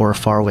planet or a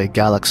faraway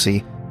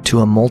galaxy, to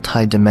a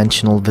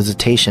multi-dimensional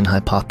visitation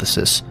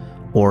hypothesis,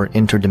 or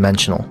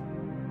interdimensional.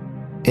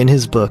 In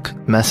his book,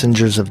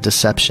 Messengers of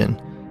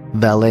Deception,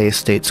 Vallée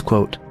states,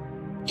 quote,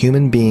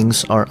 "Human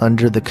beings are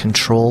under the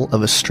control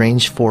of a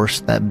strange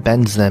force that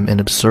bends them in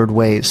absurd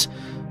ways,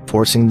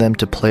 forcing them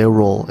to play a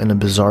role in a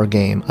bizarre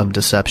game of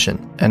deception."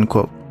 End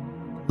quote.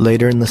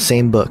 Later in the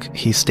same book,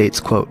 he states,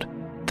 quote,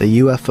 "The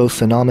UFO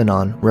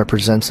phenomenon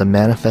represents a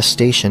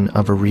manifestation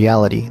of a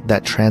reality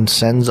that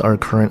transcends our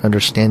current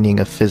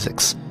understanding of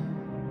physics.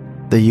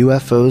 The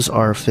UFOs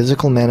are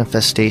physical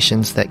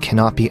manifestations that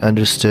cannot be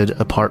understood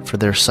apart from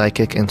their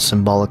psychic and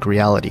symbolic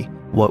reality.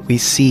 What we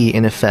see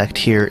in effect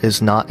here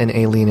is not an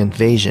alien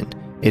invasion,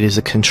 it is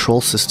a control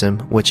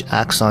system which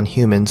acts on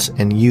humans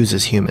and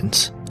uses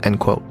humans." End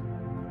quote.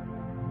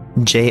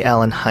 J.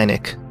 Allen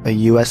Hynek, a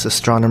U.S.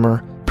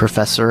 astronomer,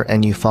 professor,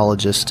 and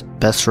ufologist,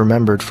 best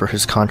remembered for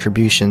his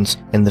contributions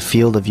in the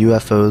field of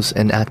UFOs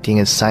and acting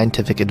as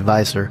scientific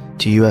advisor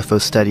to UFO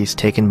studies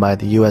taken by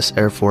the U.S.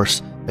 Air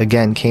Force,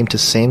 again came to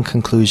same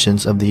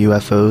conclusions of the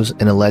UFOs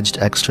and alleged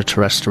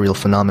extraterrestrial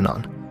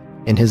phenomenon.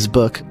 In his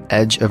book,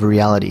 Age of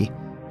Reality,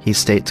 he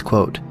states,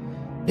 quote,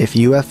 "If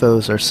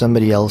UFOs are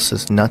somebody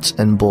else's nuts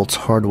and bolts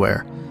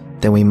hardware,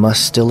 then we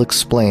must still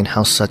explain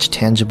how such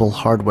tangible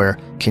hardware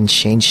can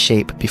change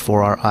shape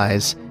before our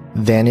eyes,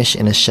 vanish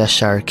in a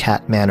Cheshire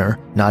cat manner,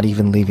 not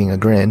even leaving a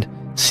grin,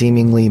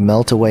 seemingly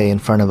melt away in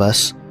front of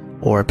us,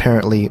 or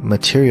apparently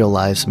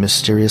materialize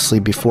mysteriously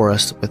before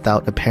us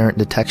without apparent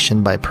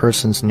detection by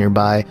persons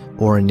nearby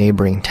or in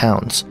neighboring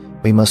towns.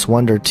 We must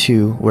wonder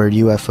too where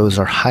UFOs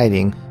are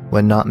hiding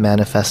when not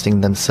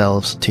manifesting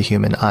themselves to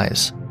human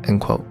eyes." End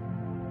quote.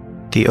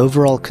 The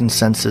overall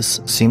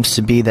consensus seems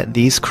to be that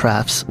these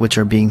crafts which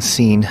are being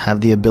seen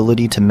have the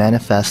ability to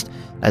manifest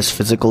as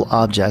physical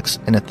objects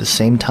and at the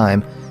same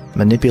time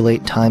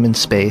manipulate time and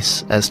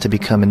space as to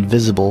become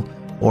invisible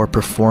or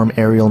perform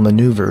aerial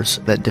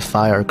maneuvers that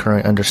defy our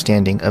current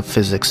understanding of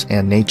physics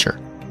and nature.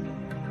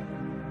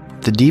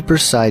 The deeper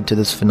side to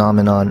this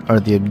phenomenon are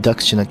the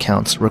abduction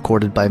accounts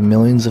recorded by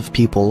millions of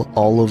people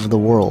all over the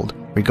world,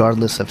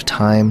 regardless of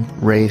time,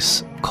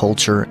 race,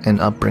 culture, and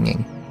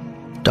upbringing.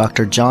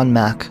 Dr. John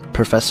Mack,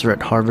 professor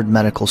at Harvard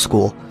Medical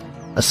School,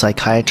 a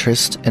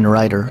psychiatrist and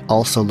writer,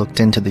 also looked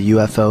into the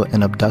UFO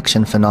and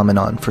abduction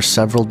phenomenon for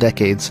several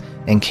decades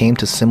and came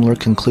to similar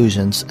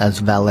conclusions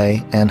as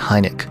Vallée and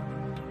Hynek.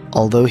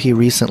 Although he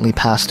recently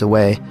passed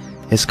away,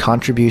 his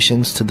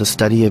contributions to the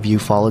study of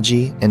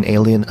ufology and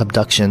alien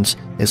abductions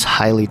is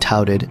highly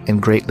touted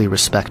and greatly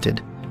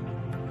respected.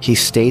 He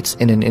states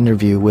in an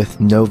interview with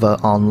Nova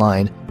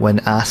Online when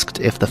asked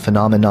if the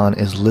phenomenon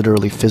is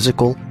literally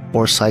physical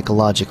or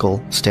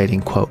psychological, stating,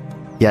 quote,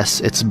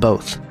 "Yes, it's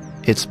both.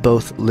 It's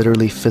both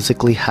literally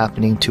physically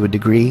happening to a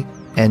degree,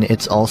 and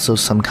it's also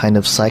some kind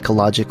of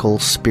psychological,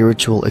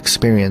 spiritual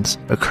experience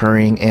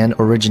occurring and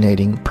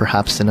originating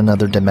perhaps in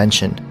another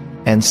dimension.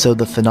 And so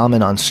the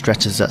phenomenon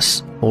stretches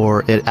us,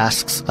 or it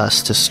asks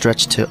us to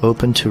stretch to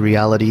open to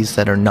realities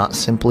that are not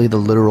simply the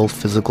literal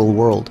physical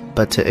world,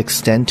 but to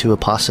extend to a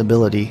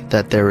possibility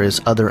that there is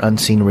other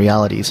unseen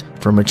realities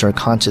from which our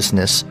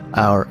consciousness,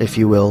 our, if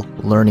you will,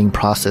 learning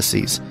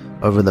processes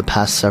over the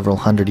past several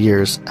hundred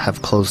years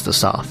have closed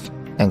us off."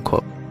 End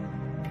quote.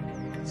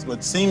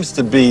 What seems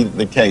to be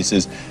the case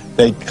is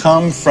they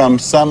come from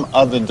some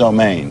other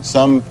domain,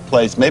 some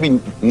place, maybe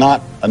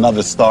not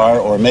another star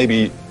or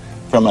maybe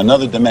from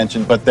another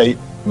dimension, but they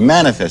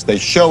manifest, they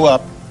show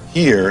up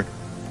here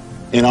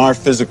in our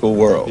physical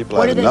world.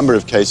 People have a number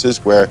of cases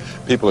where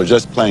people are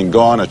just playing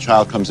gone, a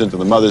child comes into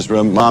the mother's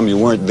room, "Mom, you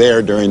weren't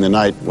there during the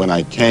night when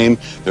I came."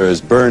 There is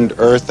burned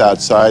earth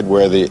outside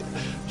where the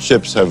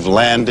ships have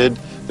landed.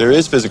 There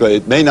is physical,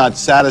 it may not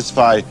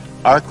satisfy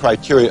our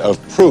criteria of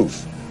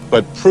proof,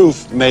 but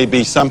proof may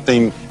be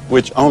something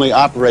which only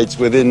operates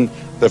within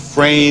the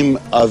frame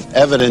of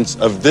evidence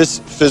of this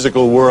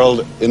physical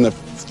world in the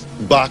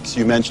box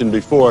you mentioned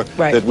before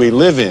that we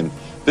live in.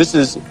 This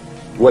is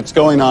what's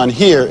going on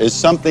here is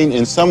something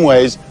in some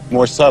ways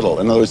more subtle.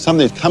 In other words,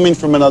 something that's coming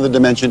from another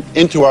dimension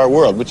into our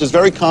world, which is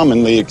very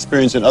commonly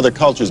experienced in other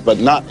cultures, but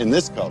not in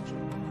this culture.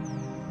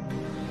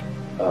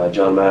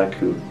 John Mack,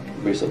 who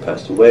recently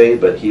passed away,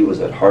 but he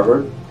was at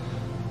Harvard,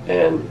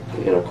 and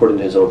according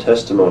to his own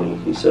testimony,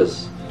 he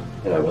says,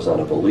 I was not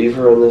a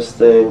believer in this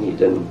thing.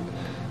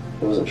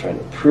 He wasn't trying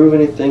to prove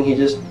anything. He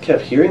just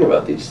kept hearing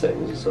about these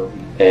things.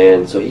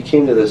 So he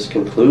came to this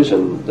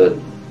conclusion that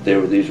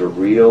these were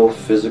real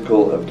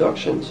physical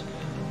abductions.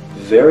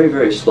 Very,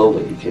 very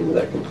slowly he came to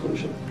that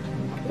conclusion.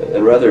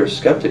 And rather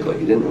skeptically.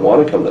 He didn't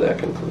want to come to that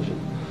conclusion.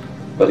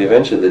 But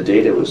eventually the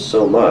data was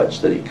so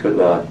much that he could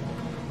not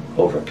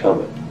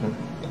overcome it.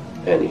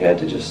 And he had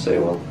to just say,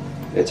 well,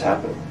 it's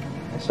happening.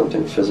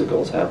 Something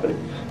physical is happening.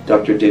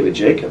 Dr. David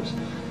Jacobs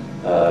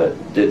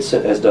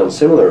has done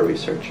similar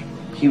research.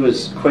 He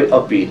was quite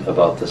upbeat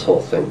about this whole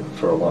thing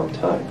for a long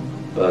time,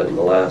 but in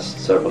the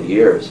last several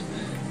years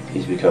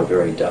he's become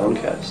very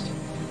downcast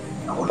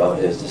about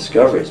his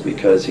discoveries,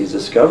 because he's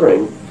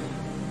discovering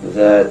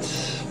that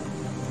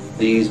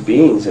these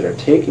beings that are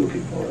taking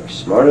people are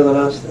smarter than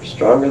us, they're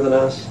stronger than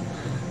us,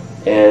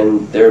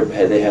 and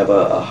they have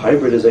a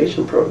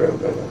hybridization program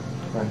going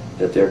on.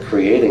 That they're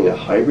creating a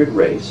hybrid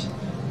race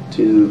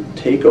to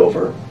take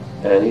over,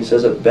 and he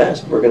says at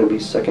best we're going to be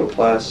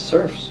second-class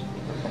serfs.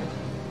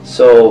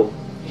 So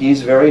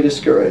he's very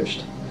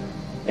discouraged,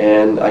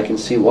 and I can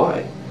see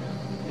why.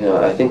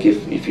 I think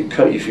if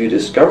you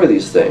discover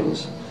these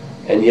things,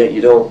 and yet you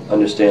don't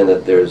understand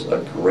that there's a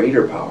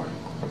greater power,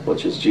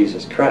 which is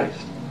Jesus Christ,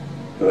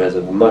 who has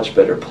a much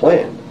better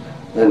plan,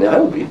 then I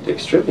would be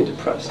extremely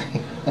depressed.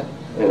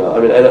 And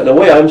in a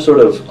way I'm sort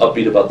of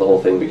upbeat about the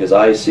whole thing, because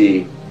I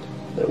see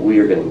that we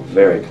are getting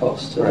very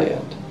close to the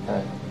end.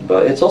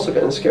 But it's also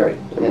kind of scary.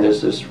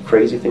 There's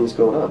crazy things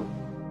going on.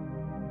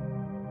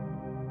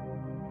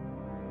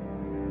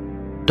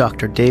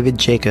 Dr. David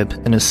Jacob,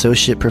 an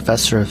associate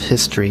professor of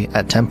history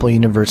at Temple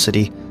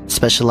University,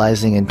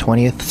 specializing in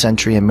 20th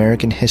century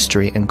American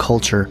history and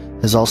culture,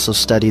 has also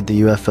studied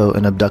the UFO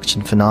and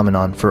abduction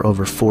phenomenon for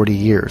over 40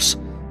 years.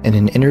 In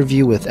an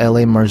interview with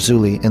L.A.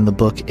 Marzulli in the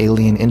book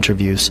Alien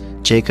Interviews,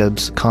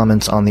 Jacobs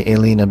comments on the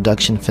alien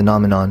abduction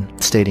phenomenon,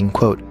 stating,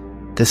 quote,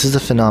 "This is a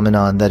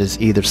phenomenon that is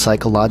either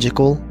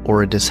psychological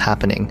or it is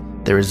happening.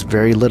 There is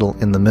very little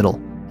in the middle.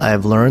 I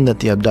have learned that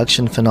the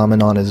abduction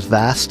phenomenon is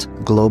vast,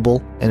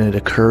 global, and it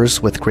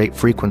occurs with great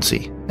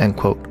frequency." End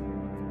quote.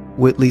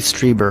 Whitley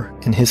Strieber,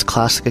 in his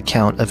classic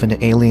account of an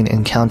alien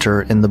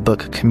encounter in the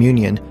book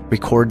Communion,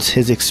 records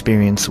his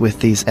experience with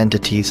these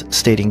entities,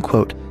 stating,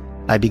 quote,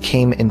 "I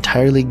became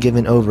entirely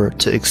given over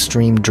to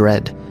extreme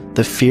dread.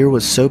 The fear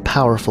was so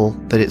powerful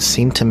that it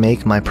seemed to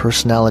make my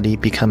personality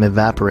become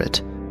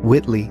evaporate.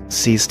 Whitley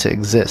ceased to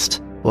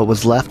exist. What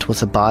was left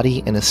was a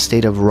body in a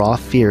state of raw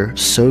fear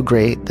so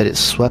great that it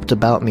swept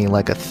about me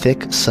like a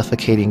thick,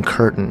 suffocating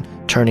curtain,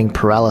 turning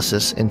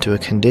paralysis into a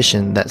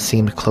condition that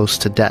seemed close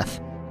to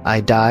death.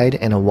 I died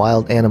and a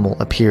wild animal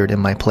appeared in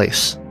my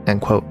place."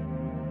 End quote.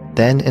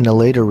 Then, in a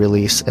later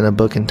release in a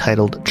book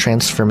entitled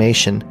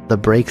Transformation, The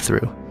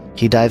Breakthrough,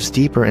 he dives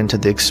deeper into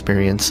the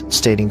experience,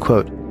 stating,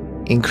 quote,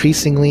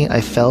 "Increasingly, I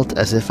felt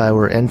as if I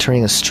were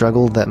entering a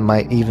struggle that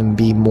might even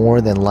be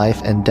more than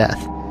life and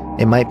death.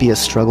 It might be a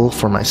struggle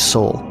for my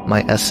soul,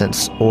 my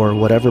essence, or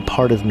whatever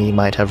part of me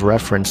might have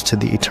reference to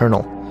the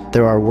eternal.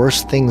 There are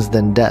worse things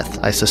than death,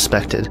 I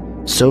suspected.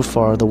 So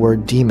far, the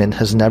word demon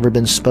has never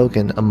been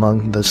spoken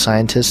among the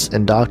scientists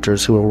and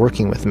doctors who are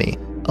working with me.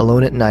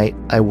 Alone at night,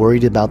 I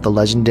worried about the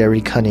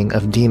legendary cunning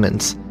of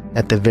demons.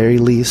 At the very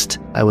least,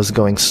 I was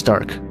going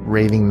stark,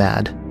 raving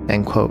mad."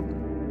 End quote.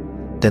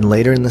 Then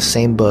later in the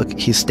same book,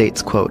 he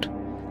states, quote,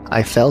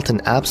 "I felt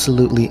an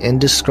absolutely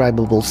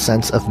indescribable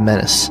sense of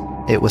menace.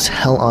 It was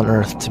hell on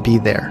earth to be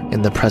there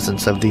in the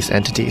presence of these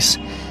entities.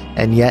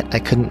 And yet I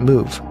couldn't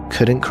move,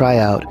 couldn't cry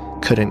out,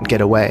 couldn't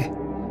get away.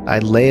 I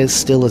lay as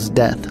still as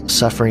death,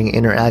 suffering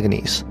inner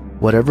agonies.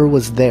 Whatever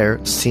was there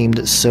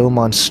seemed so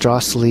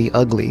monstrosely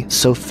ugly,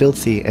 so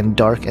filthy and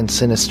dark and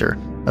sinister.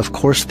 Of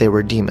course they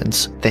were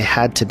demons. They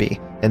had to be.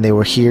 And they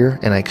were here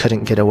and I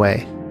couldn't get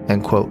away."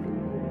 End quote.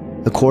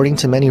 According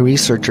to many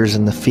researchers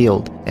in the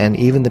field, and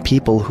even the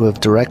people who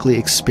have directly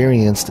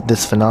experienced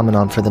this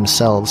phenomenon for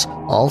themselves,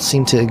 all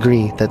seem to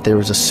agree that there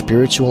is a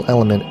spiritual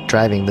element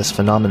driving this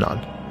phenomenon.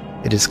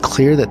 It is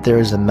clear that there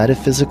is a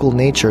metaphysical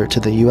nature to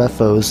the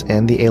UFOs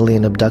and the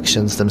alien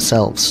abductions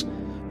themselves.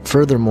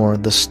 Furthermore,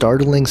 the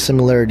startling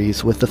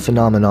similarities with the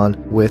phenomenon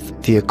with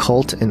the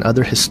occult and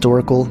other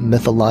historical,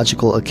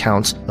 mythological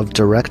accounts of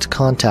direct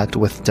contact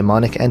with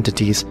demonic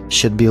entities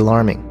should be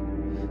alarming.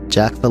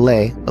 Jack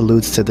Valet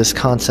alludes to this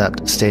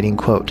concept, stating,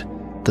 quote,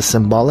 "The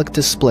symbolic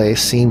display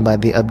seen by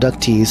the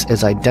abductees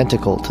is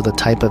identical to the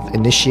type of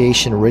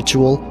initiation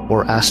ritual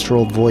or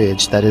astral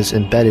voyage that is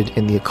embedded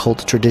in the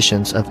occult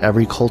traditions of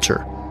every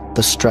culture.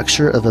 The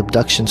structure of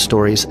abduction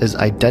stories is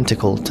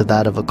identical to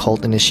that of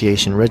occult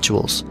initiation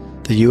rituals.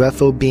 The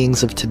UFO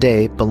beings of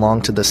today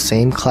belong to the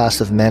same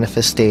class of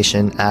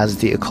manifestation as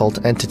the occult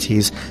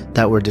entities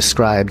that were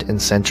described in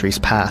centuries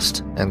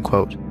past." End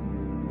quote.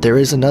 There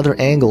is another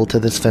angle to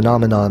this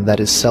phenomenon that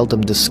is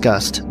seldom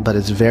discussed, but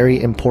is very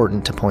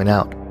important to point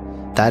out.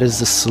 That is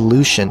the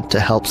solution to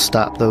help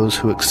stop those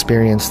who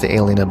experience the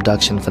alien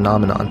abduction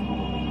phenomenon.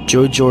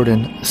 Joe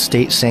Jordan,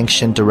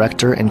 state-sanctioned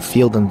director and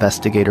field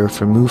investigator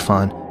for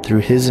MUFON, through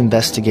his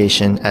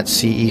investigation at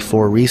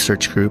CE4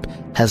 Research Group,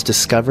 has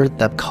discovered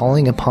that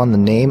calling upon the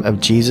name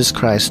of Jesus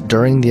Christ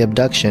during the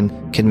abduction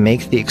can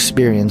make the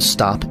experience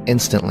stop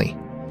instantly.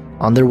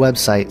 On their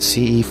website,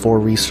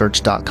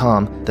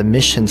 ce4research.com, the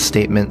mission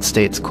statement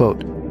states,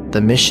 quote, "The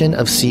mission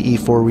of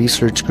CE4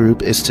 Research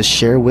Group is to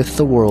share with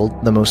the world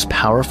the most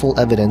powerful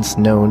evidence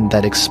known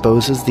that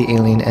exposes the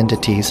alien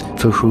entities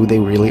for who they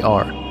really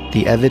are.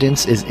 The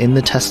evidence is in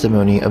the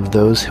testimony of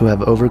those who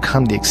have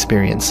overcome the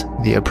experience,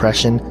 the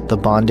oppression, the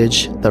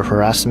bondage, the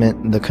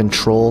harassment, the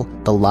control,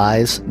 the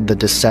lies, the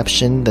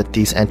deception that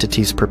these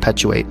entities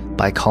perpetuate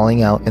by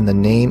calling out in the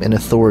name and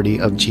authority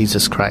of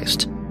Jesus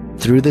Christ.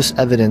 Through this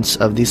evidence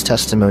of these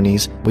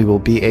testimonies, we will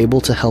be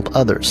able to help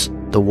others.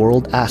 The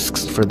world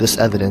asks for this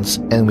evidence,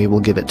 and we will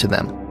give it to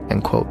them."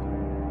 End quote.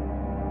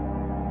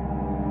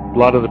 A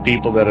lot of the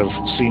people that have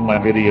seen my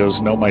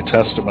videos know my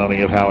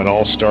testimony of how it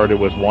all started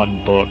with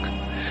one book.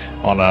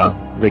 On a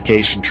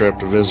vacation trip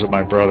to visit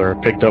my brother,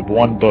 I picked up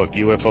one book,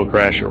 UFO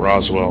Crash at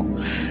Roswell,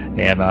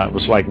 and it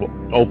was like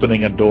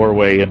opening a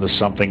doorway into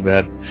something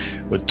that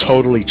would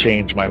totally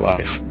change my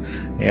life.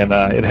 And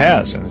it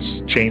has, and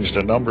it's changed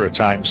a number of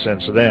times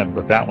since then,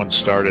 but that one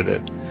started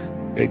it.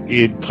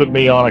 It put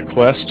me on a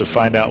quest to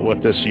find out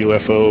what this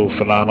UFO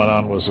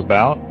phenomenon was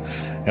about.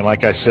 And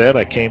like I said,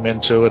 I came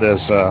into it as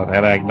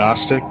an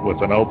agnostic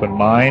with an open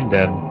mind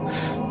and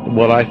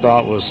what I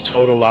thought was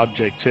total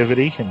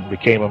objectivity, and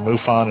became a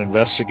MUFON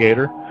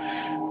investigator.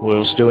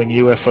 Was doing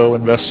UFO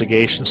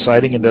investigations,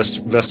 sighting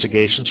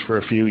investigations for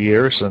a few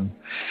years, and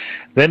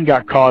then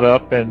got caught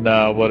up in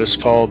what is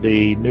called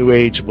the New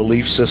Age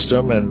belief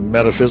system and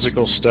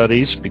metaphysical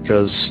studies,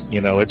 because,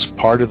 you know, it's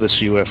part of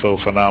this UFO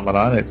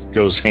phenomenon. It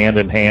goes hand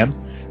in hand.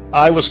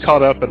 I was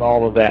caught up in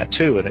all of that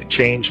too, and it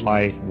changed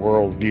my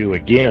worldview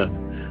again,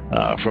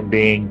 from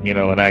being, you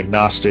know, an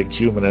agnostic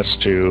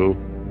humanist to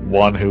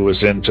one who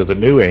was into the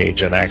New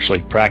Age and actually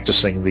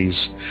practicing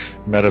these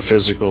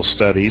metaphysical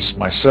studies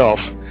myself.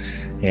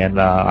 And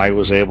I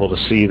was able to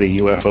see the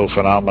UFO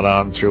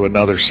phenomenon through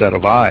another set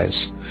of eyes.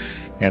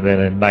 And then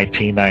in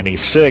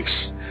 1996,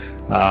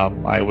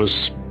 I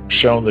was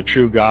shown the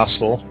true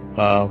gospel,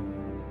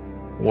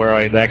 where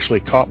it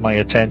actually caught my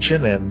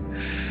attention, and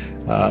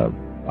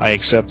I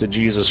accepted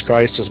Jesus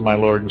Christ as my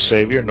Lord and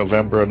Savior in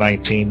November of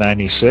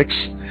 1996.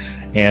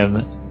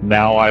 And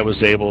now I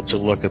was able to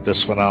look at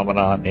this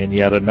phenomenon in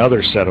yet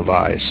another set of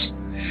eyes.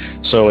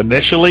 So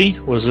initially,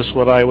 was this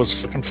what I was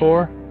looking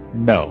for?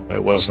 No,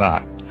 it was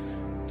not.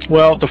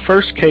 Well, the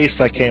first case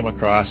I came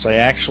across, I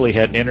actually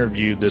had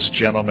interviewed this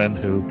gentleman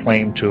who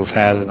claimed to have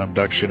had an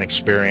abduction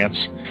experience,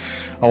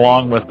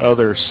 along with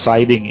other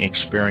sighting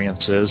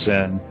experiences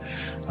and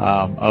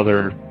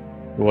other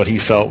what he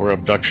felt were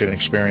abduction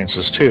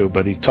experiences too.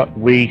 But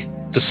we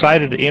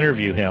decided to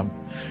interview him,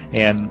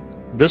 and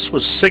this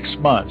was 6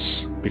 months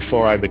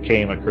before I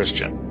became a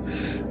Christian.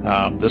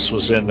 This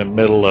was in the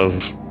middle of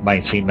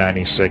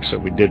 1996 that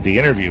we did the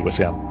interview with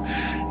him.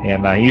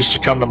 And he used to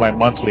come to my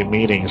monthly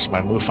meetings,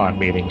 my MUFON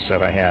meetings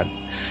that I had.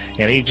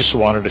 And he just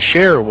wanted to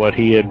share what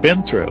he had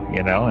been through,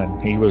 you know,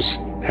 and he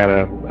had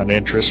an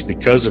interest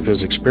because of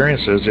his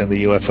experiences in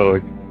the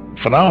UFO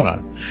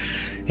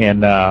phenomenon.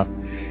 And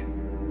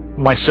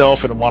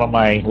myself and one of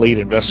my lead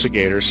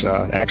investigators,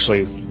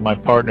 actually my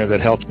partner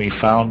that helped me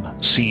found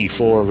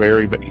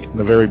CE4 in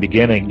the very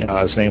beginning,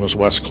 his name was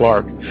Wes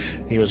Clark.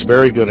 He was a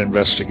very good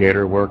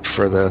investigator, worked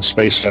for the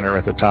Space Center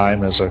at the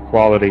time as a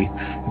quality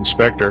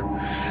inspector.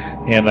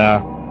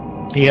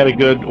 And he had a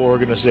good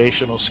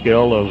organizational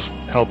skill of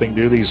helping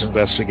do these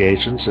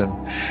investigations. And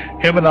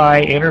him and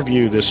I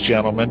interviewed this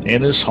gentleman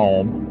in his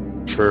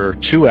home for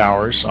 2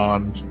 hours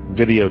on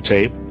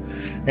videotape,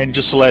 and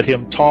just let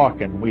him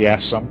talk, and we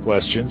asked some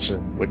questions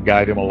and would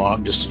guide him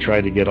along just to try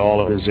to get all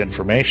of his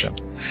information.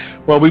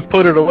 Well, we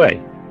put it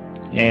away,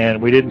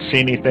 and we didn't see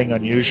anything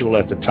unusual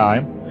at the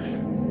time,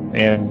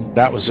 and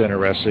that was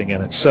interesting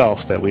in itself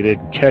that we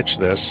didn't catch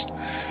this.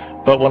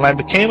 But when I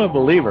became a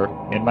believer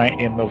in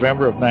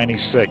November of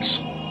 '96,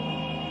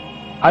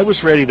 I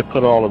was ready to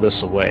put all of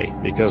this away,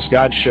 because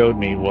God showed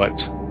me what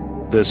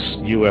this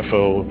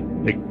UFO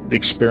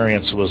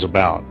experience was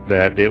about,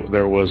 that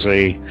there was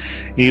a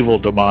evil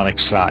demonic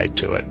side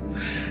to it.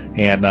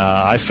 And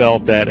I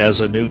felt that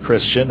as a new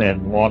Christian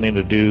and wanting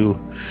to do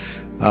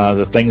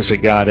the things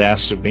that God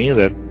asked of me,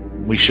 that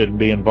we shouldn't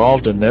be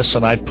involved in this,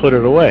 and I'd put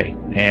it away.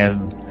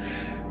 And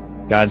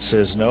God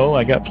says, no,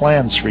 I got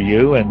plans for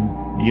you,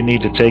 and you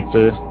need to take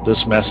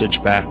this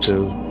message back to,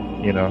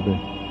 you know,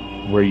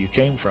 where you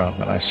came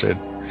from. And I said,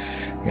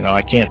 you know,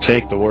 I can't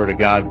take the Word of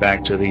God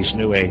back to these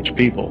New Age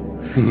people.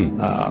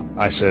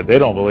 I said, they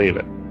don't believe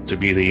it to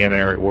be the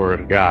inerrant Word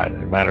of God.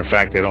 As a matter of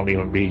fact, they don't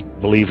even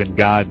believe in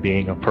God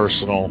being a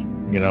personal,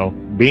 you know,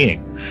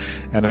 being,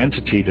 an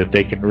entity that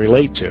they can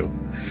relate to.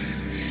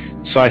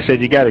 So I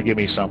said, you got to give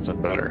me something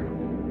better.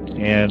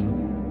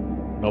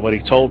 And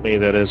nobody told me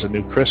that as a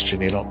new Christian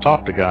you don't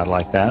talk to God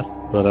like that.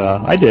 But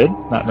I did,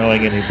 not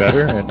knowing any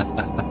better.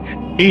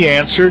 And he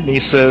answered, and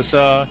he says,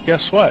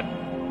 guess what?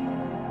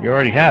 You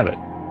already have it.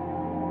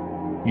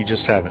 You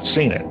just haven't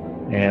seen it.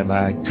 And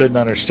I couldn't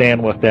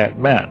understand what that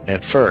meant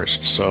at first.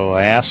 So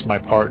I asked my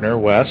partner,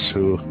 Wes,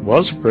 who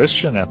was a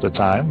Christian at the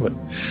time,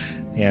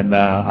 and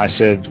I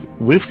said,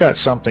 we've got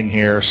something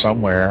here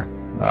somewhere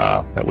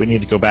that we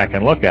need to go back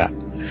and look at.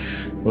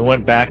 We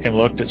went back and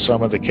looked at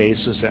some of the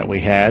cases that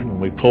we had,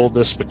 and we pulled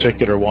this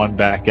particular one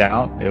back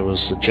out. It was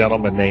a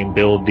gentleman named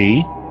Bill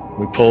D.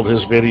 We pulled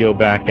his video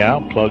back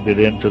out, plugged it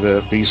into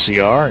the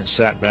VCR, and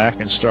sat back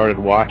and started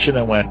watching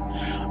and went,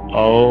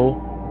 oh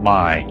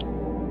my.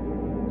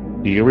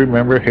 Do you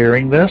remember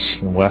hearing this?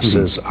 And Wes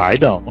says, I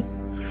don't.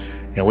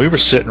 And we were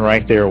sitting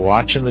right there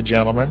watching the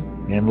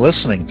gentleman and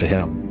listening to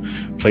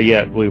him. But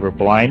yet we were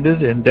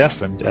blinded and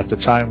deafened at the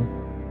time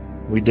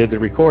we did the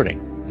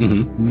recording.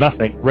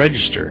 Nothing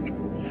registered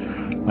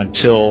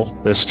until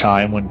this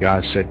time when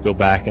God said, go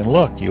back and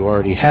look. You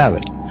already have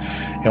it.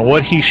 And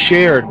what he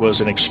shared was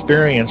an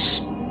experience,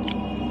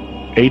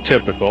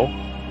 atypical,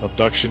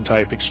 abduction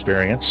type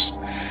experience,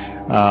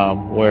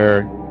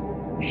 where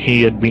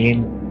he had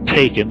been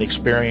taken,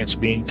 experience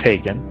being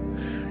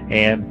taken,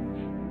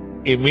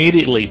 and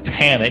immediately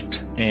panicked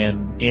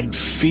and in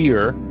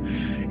fear.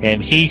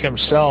 And he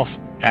himself,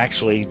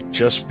 actually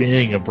just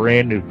being a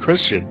brand new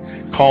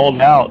Christian, called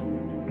out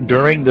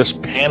during this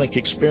panic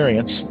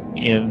experience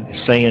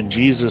in saying,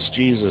 Jesus,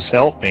 Jesus,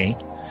 help me.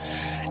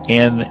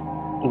 And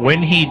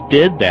when he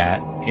did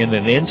that, in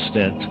an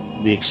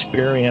instant, the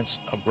experience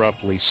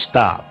abruptly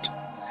stopped,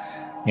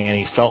 and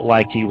he felt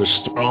like he was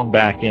thrown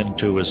back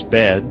into his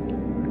bed.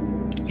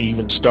 He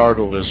even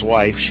startled his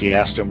wife. She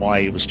asked him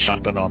why he was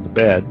jumping on the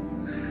bed.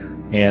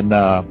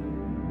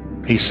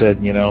 And he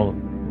said, you know,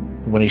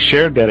 when he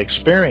shared that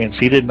experience,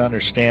 he didn't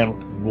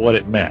understand what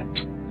it meant.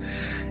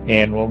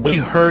 And when we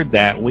heard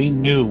that, we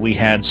knew we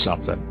had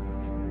something.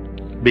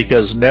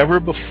 Because never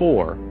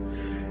before,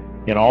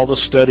 in all the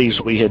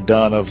studies we had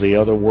done of the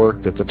other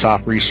work that the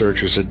top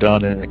researchers had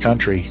done in the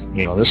country,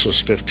 you know, this was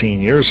 15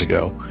 years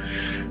ago,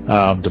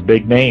 the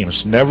big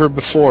names, never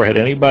before had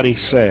anybody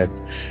said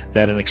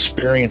that an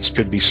experience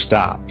could be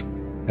stopped.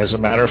 As a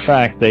matter of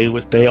fact,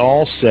 they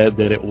all said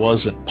that it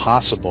wasn't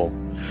possible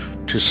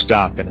to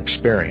stop an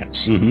experience.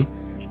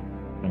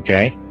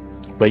 Okay?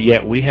 But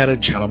yet we had a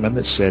gentleman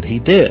that said he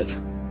did,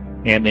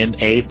 and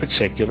in a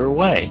particular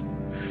way.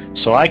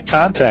 So I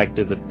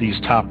contacted these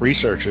top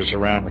researchers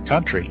around the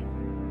country,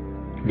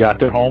 got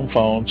their home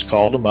phones,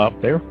 called them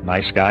up. They're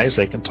nice guys.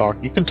 They can talk.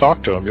 You can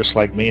talk to them just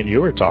like me and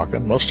you were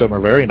talking. Most of them are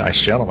very nice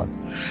gentlemen.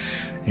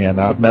 And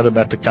I've met them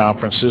at the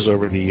conferences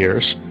over the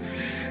years.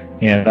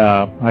 And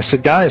I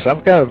said, guys,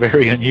 I've got a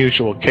very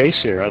unusual case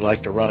here. I'd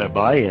like to run it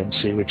by you and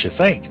see what you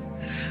think.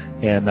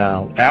 And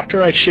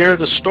after I shared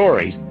the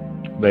story,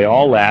 they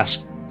all asked,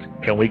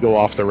 can we go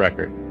off the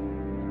record?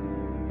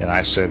 And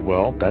I said,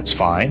 well, that's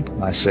fine.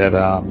 I said,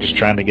 I'm just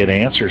trying to get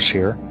answers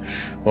here.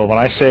 Well, when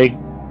I say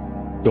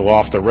go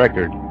off the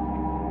record,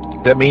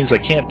 that means I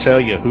can't tell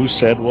you who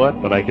said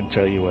what, but I can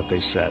tell you what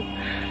they said.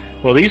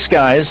 Well, these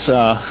guys,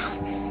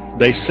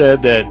 they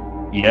said that,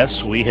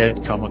 yes, we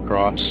had come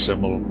across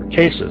similar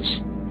cases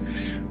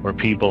where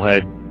people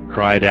had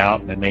cried out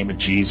in the name of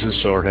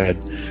Jesus, or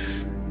had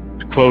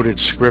quoted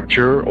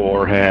scripture,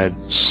 or had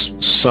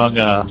sung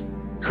a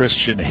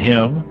Christian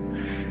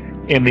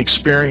hymn, and the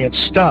experience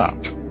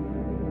stopped.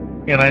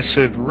 And I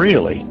said,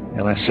 really?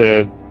 And I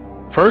said,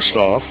 first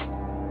off,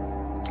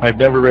 I've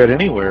never read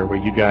anywhere where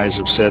you guys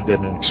have said that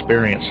an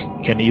experience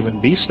can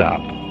even be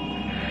stopped.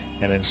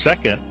 And then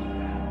second,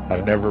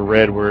 I've never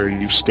read where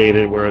you've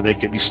stated where they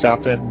could be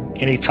stopped in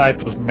any type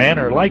of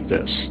manner like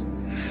this.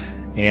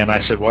 And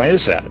I said, why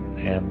is that?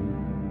 And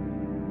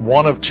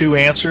one of two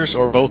answers,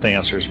 or both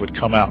answers, would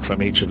come out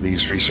from each of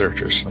these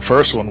researchers. The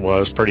first one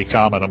was pretty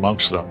common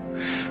amongst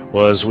them,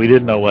 was we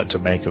didn't know what to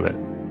make of it.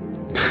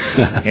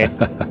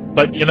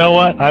 But you know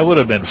what? I would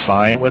have been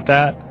fine with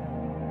that,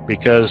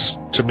 because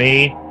to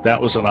me,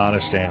 that was an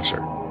honest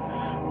answer.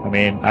 I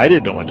mean, I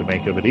didn't know what to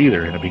make of it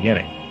either in the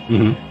beginning.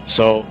 Mm-hmm.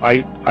 So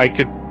I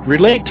could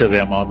relate to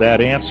them on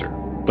that answer,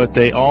 but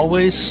they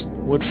always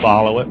would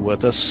follow it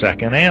with a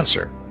second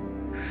answer.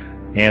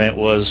 And it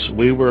was,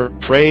 we were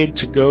afraid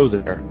to go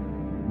there,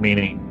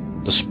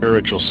 meaning the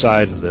spiritual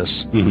side of this,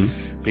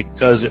 mm-hmm.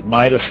 because it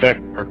might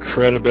affect our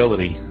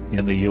credibility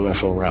in the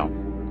UFO realm.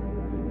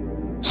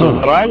 So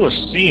what I was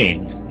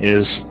seeing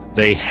is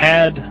they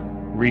had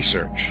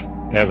research,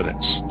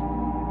 evidence,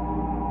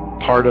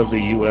 part of the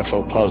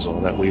UFO puzzle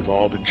that we've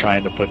all been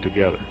trying to put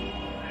together.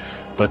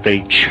 But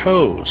they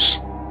chose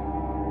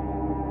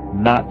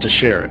not to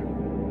share it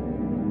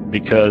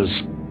because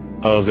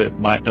of it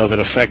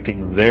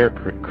affecting their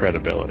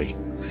credibility.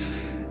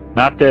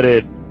 Not that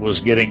it was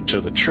getting to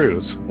the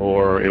truth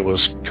or it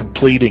was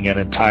completing an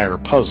entire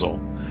puzzle,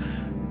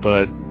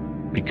 but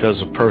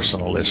because of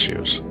personal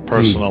issues,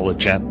 personal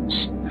agendas.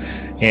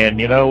 And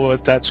you know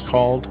what that's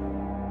called?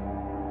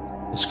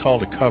 It's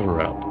called a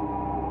cover-up.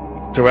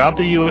 Throughout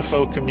the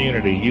UFO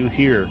community, you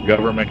hear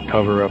government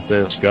cover-up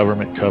this,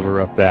 government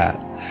cover-up that.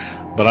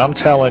 But I'm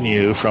telling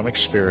you from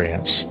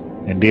experience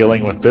in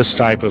dealing with this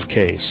type of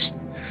case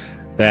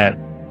that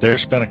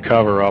there's been a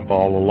cover-up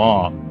all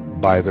along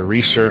by the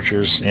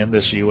researchers in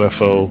this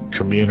UFO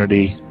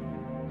community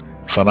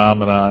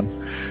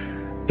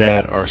phenomenon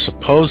that are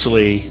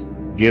supposedly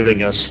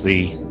giving us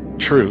the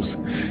truth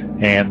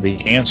and the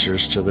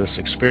answers to this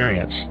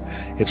experience.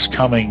 It's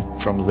coming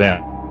from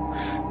them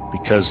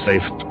because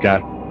they've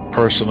got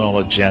personal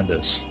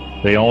agendas.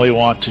 They only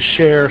want to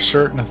share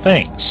certain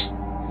things.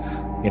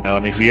 You know,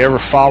 and if you ever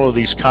follow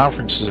these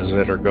conferences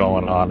that are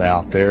going on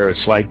out there,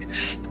 it's like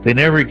they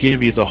never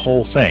give you the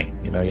whole thing.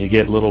 You know, you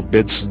get little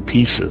bits and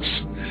pieces.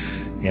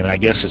 And I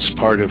guess it's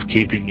part of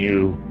keeping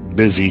you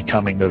busy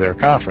coming to their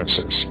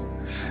conferences.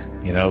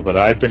 You know, but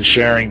I've been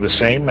sharing the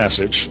same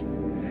message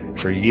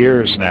for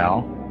years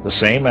now, the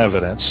same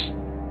evidence,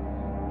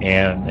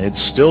 and it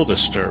still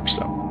disturbs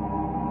them.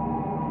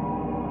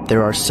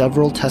 There are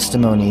several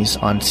testimonies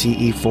on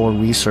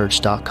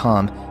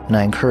ce4research.com, and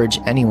I encourage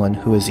anyone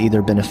who has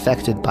either been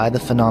affected by the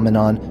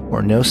phenomenon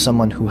or knows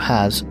someone who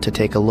has to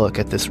take a look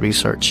at this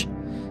research.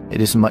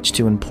 It is much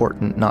too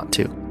important not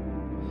to.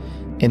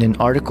 In an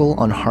article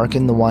on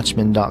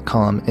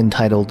hearkenthewatchman.com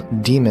entitled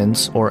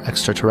Demons or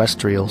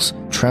Extraterrestrials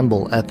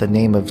Tremble at the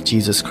Name of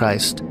Jesus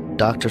Christ,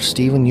 Dr.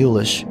 Stephen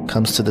Yulish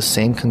comes to the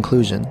same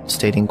conclusion,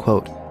 stating,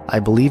 quote, I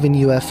believe in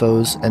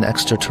UFOs and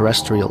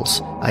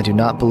extraterrestrials. I do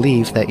not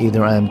believe that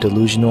either I am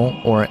delusional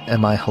or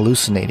am I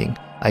hallucinating.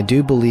 I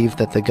do believe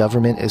that the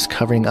government is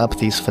covering up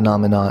these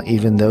phenomena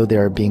even though they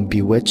are being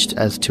bewitched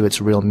as to its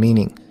real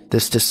meaning.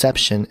 This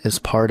deception is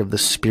part of the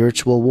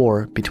spiritual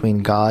war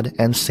between God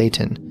and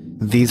Satan.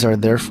 These are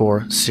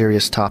therefore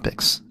serious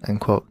topics, end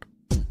quote.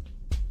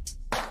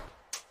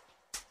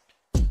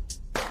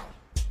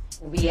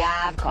 We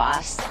are, of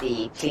course,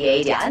 the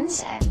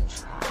Pleiadians, and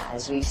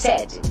as we've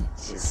said, it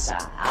is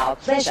our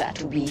pleasure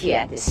to be here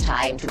at this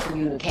time to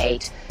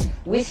communicate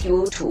with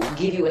you, to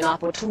give you an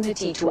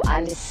opportunity to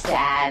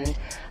understand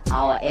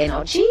our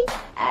energy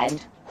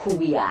and who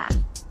we are.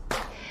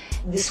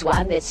 This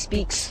one that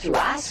speaks through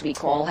us, we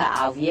call her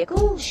our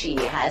vehicle. She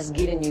has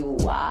given you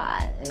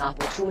an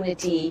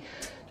opportunity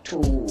to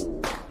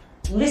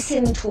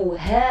listen to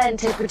her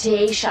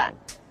interpretation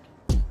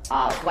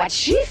of what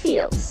she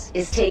feels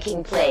is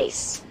taking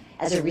place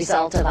as a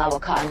result of our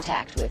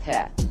contact with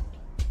her.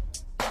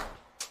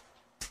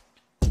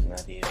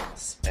 Not even a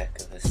speck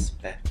of a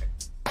speck.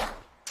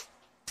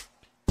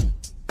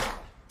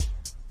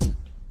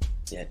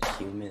 Yet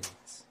humans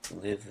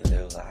live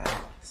their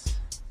lives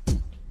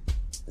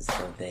as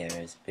though they are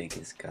as big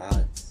as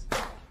gods.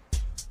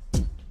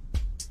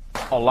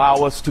 Allow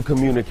us to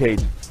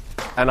communicate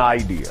an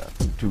idea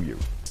to you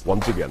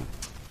once again.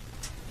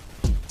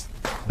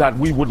 that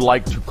we would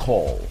like to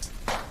call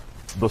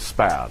the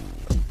span.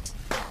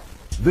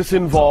 This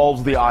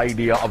involves the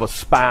idea of a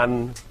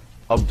span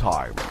of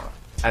time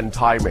and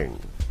timing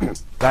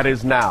that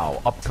is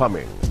now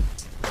upcoming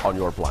on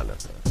your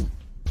planet.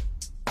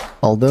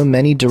 Although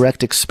many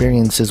direct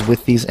experiences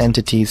with these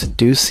entities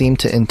do seem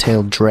to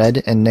entail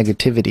dread and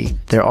negativity,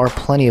 there are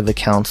plenty of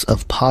accounts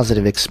of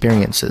positive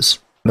experiences.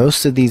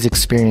 Most of these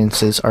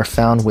experiences are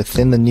found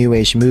within the New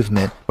Age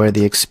movement, where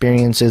the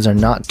experiences are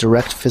not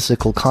direct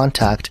physical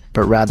contact,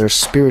 but rather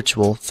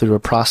spiritual through a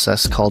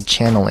process called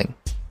channeling.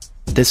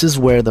 This is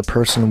where the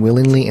person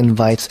willingly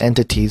invites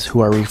entities who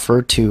are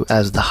referred to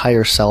as the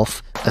higher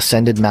self,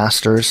 ascended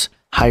masters,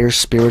 higher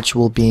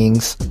spiritual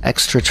beings,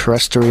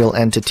 extraterrestrial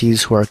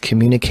entities who are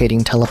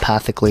communicating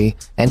telepathically,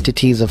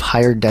 entities of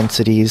higher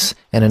densities,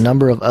 and a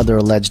number of other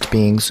alleged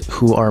beings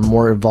who are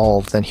more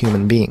evolved than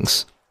human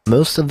beings.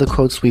 Most of the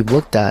quotes we've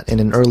looked at in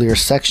an earlier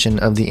section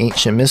of the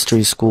ancient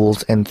mystery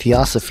schools and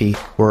theosophy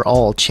were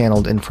all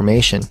channeled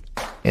information.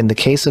 In the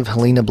case of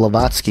Helena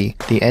Blavatsky,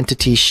 the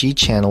entity she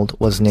channeled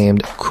was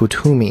named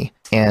Kuthumi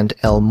and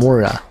El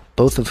Mura,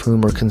 both of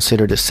whom were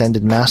considered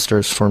ascended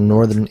masters from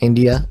northern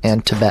India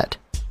and Tibet.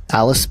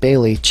 Alice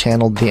Bailey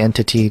channeled the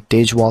entity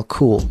Dejwal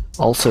Kul,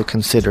 also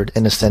considered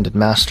an ascended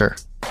master.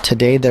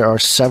 Today there are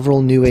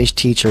several New Age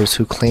teachers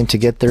who claim to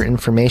get their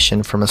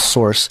information from a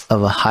source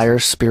of a higher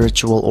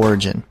spiritual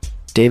origin.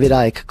 David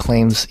Icke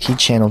claims he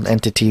channeled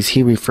entities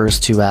he refers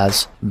to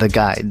as the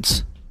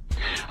guides.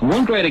 And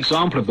one great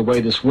example of the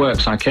way this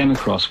works I came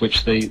across,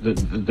 which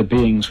the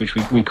beings, which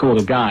we call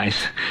the guys,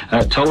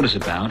 told us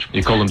about.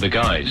 You call them the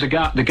guys? The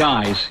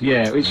guys,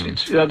 yeah.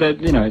 It's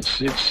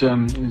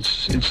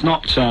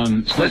not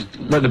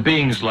the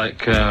beings like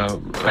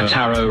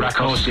Tarot,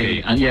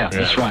 Rakoski, and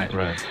that's right.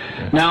 Right.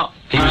 Yeah. Now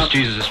he was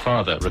Jesus'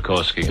 father,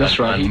 Rakoski. That's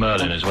right. And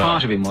Merlin as well.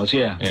 Part of him was,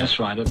 yeah. That's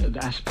right. The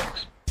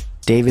aspects.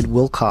 David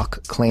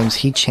Wilcock claims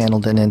he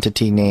channeled an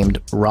entity named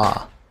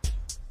Ra.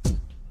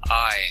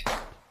 I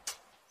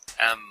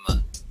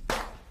am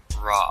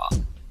Ra.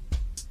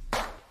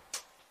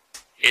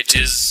 It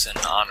is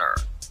an honor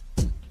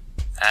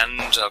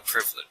and a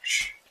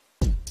privilege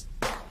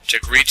to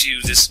greet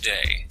you this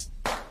day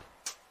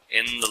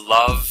in the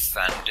love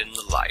and in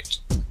the light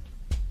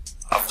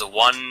of the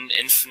one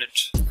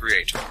infinite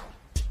Creator.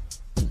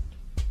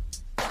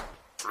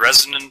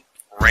 Resonant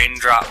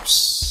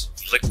raindrops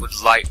of liquid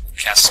light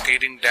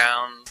cascading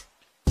down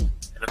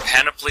in a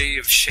panoply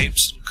of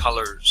shapes and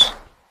colors,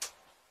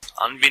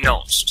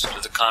 unbeknownst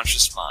to the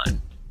conscious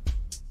mind.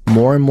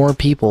 More and more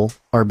people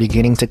are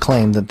beginning to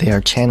claim that they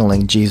are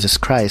channeling Jesus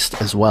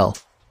Christ as well.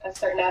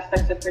 Certain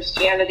aspects of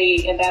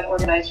Christianity in that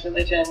organized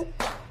religion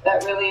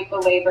that really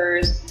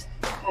belabors,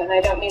 and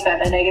I don't mean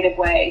that in a negative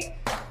way,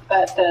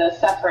 but the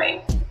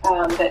suffering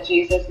that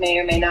Jesus may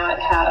or may not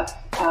have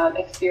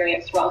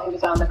experienced while he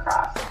was on the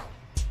cross.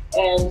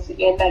 And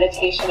in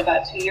meditation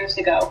about 2 years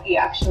ago, he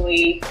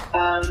actually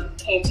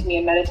came to me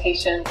in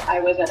meditation.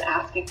 I wasn't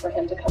asking for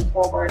him to come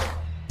forward.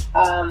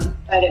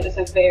 But it was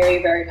a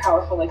very, very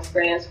powerful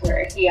experience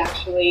where he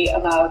actually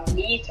allowed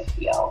me to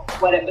feel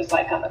what it was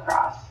like on the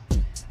cross.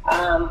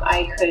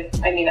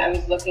 I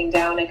was looking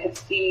down, I could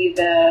see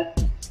the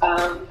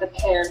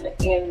pin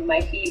in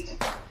my feet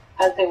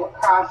as they were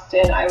crossed,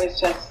 and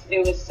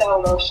it was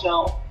so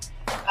emotional.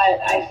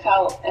 I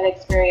felt and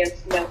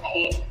experienced no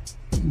pain.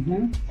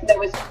 There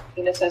was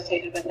pain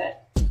associated with it.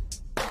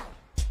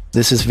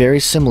 This is very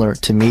similar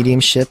to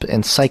mediumship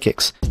and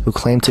psychics who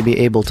claim to be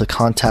able to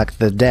contact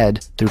the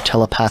dead through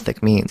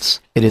telepathic means.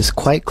 It is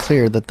quite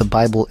clear that the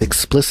Bible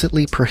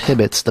explicitly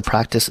prohibits the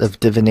practice of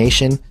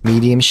divination,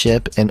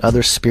 mediumship, and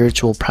other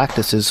spiritual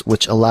practices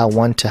which allow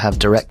one to have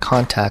direct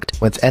contact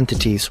with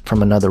entities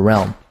from another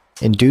realm.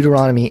 In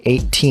Deuteronomy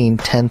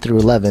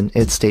 18:10-11,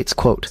 it states,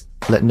 quote,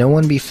 "Let no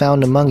one be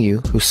found among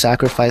you who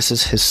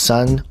sacrifices his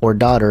son or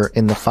daughter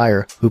in the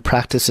fire, who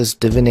practices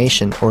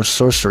divination or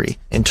sorcery,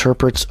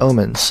 interprets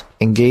omens,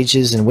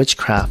 engages in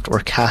witchcraft or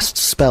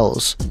casts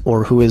spells,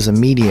 or who is a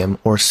medium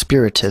or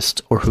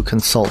spiritist, or who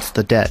consults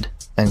the dead."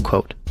 End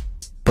quote.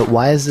 But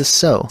why is this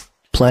so?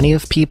 Plenty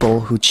of people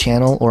who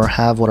channel or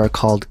have what are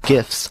called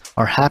gifts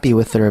are happy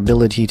with their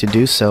ability to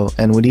do so,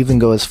 and would even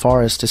go as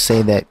far as to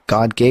say that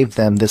God gave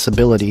them this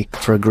ability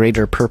for a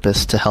greater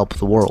purpose to help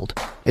the world.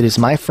 It is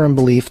my firm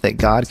belief that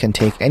God can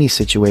take any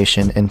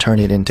situation and turn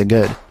it into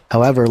good.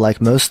 However, like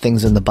most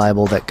things in the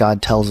Bible that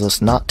God tells us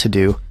not to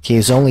do, he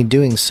is only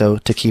doing so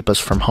to keep us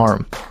from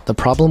harm. The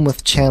problem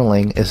with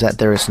channeling is that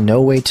there is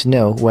no way to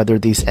know whether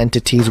these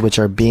entities which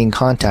are being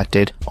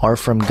contacted are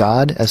from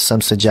God, as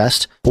some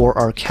suggest, or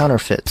are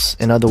counterfeits,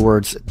 in other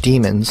words,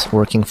 demons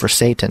working for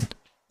Satan.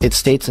 It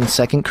states in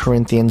 2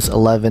 Corinthians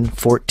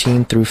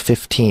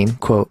 11:14-15,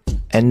 quote,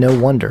 "And no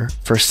wonder,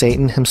 for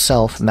Satan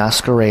himself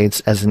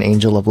masquerades as an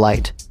angel of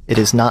light. It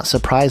is not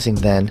surprising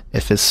then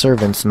if his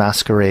servants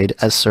masquerade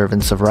as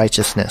servants of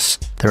righteousness.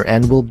 Their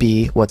end will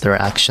be what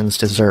their actions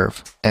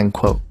deserve." End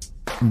quote.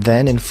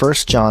 Then in 1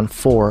 John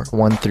 4,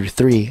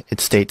 1-3,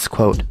 it states,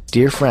 quote,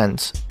 "Dear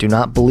friends, do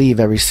not believe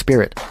every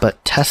spirit,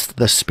 but test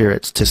the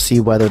spirits to see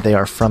whether they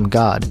are from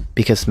God,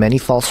 because many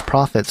false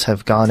prophets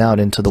have gone out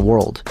into the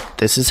world.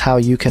 This is how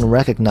you can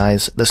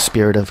recognize the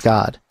Spirit of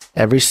God.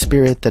 Every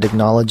spirit that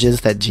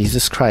acknowledges that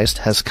Jesus Christ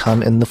has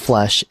come in the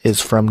flesh is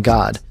from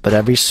God, but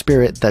every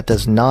spirit that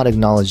does not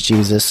acknowledge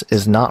Jesus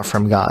is not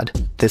from God.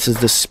 This is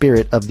the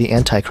spirit of the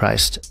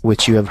Antichrist,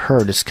 which you have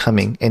heard is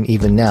coming and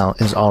even now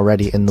is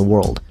already in the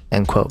world."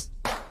 End quote.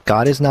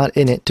 God is not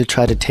in it to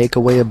try to take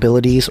away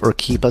abilities or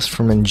keep us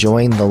from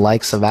enjoying the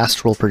likes of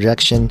astral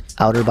projection,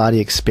 outer body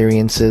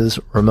experiences,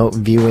 remote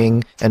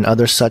viewing, and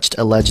other such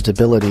alleged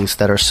abilities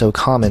that are so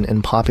common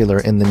and popular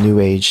in the New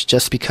Age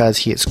just because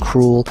he is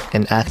cruel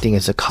and acting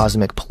as a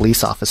cosmic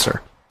police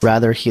officer.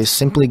 Rather, he is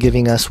simply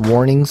giving us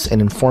warnings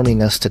and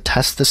informing us to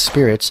test the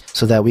spirits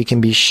so that we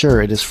can be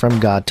sure it is from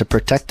God to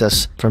protect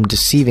us from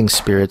deceiving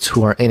spirits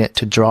who are in it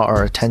to draw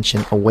our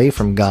attention away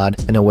from God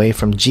and away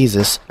from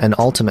Jesus and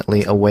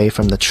ultimately away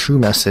from the true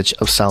message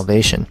of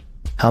salvation.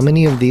 How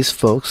many of these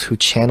folks who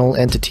channel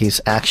entities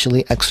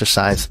actually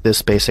exercise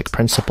this basic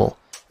principle?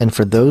 And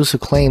for those who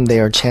claim they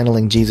are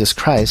channeling Jesus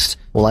Christ,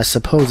 well, I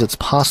suppose it's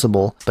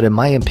possible, but in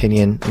my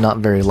opinion, not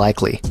very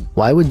likely.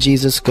 Why would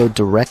Jesus go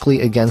directly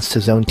against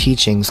his own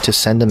teachings to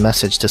send a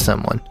message to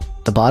someone?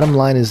 The bottom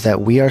line is that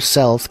we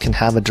ourselves can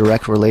have a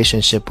direct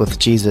relationship with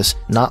Jesus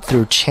not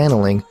through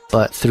channeling,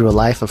 but through a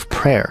life of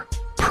prayer.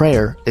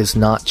 Prayer is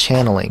not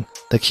channeling.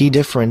 The key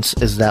difference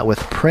is that with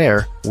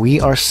prayer,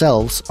 we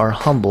ourselves are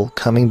humble,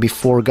 coming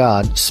before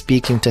God,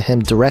 speaking to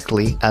him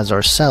directly as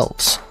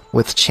ourselves.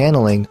 With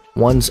channeling,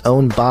 one's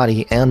own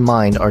body and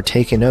mind are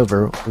taken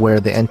over, where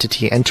the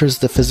entity enters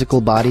the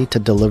physical body to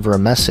deliver a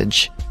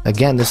message.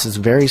 Again, this is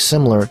very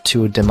similar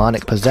to a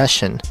demonic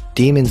possession.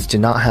 Demons do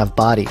not have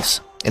bodies.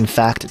 In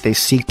fact, they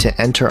seek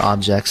to enter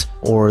objects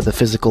or the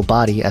physical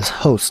body as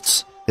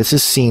hosts. This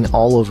is seen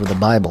all over the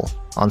Bible.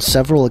 On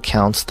several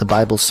accounts, the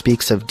Bible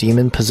speaks of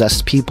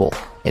demon-possessed people.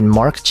 In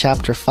Mark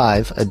chapter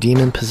 5, a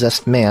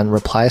demon-possessed man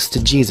replies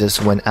to Jesus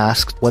when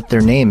asked what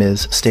their name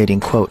is, stating,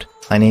 quote,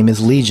 "My name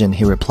is Legion,"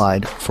 he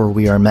replied, "for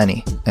we are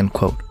many." End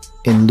quote.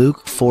 In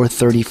Luke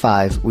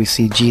 4:35, we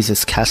see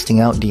Jesus casting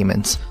out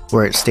demons,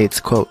 where it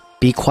states, quote,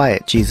 "Be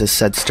quiet," Jesus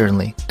said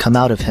sternly, "come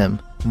out of him."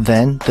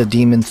 Then the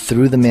demon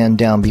threw the man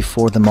down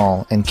before them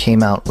all and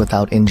came out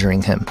without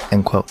injuring him.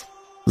 End quote.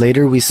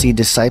 Later we see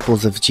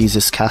disciples of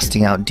Jesus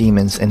casting out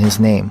demons in his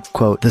name.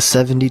 Quote, "The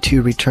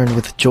 72 returned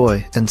with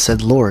joy and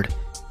said, 'Lord,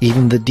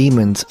 even the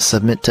demons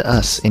submit to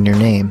us in your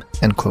name,'"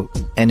 end quote.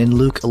 And in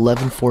Luke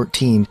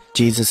 11:14,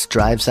 Jesus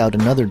drives out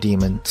another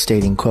demon,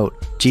 stating, quote,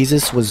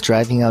 "Jesus was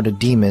driving out a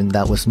demon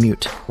that was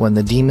mute. When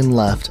the demon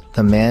left,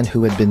 the man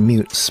who had been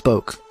mute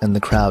spoke, and the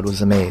crowd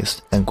was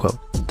amazed," end quote.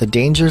 The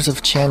dangers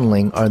of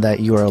channeling are that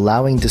you are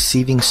allowing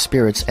deceiving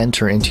spirits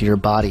enter into your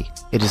body.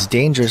 It is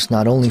dangerous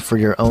not only for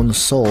your own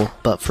soul,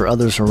 but for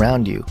others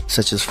around you,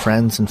 such as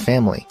friends and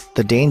family.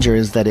 The danger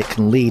is that it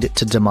can lead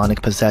to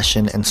demonic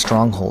possession and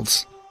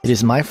strongholds. It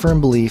is my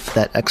firm belief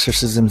that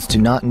exorcisms do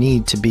not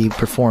need to be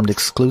performed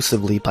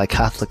exclusively by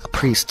Catholic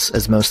priests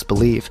as most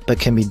believe,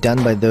 but can be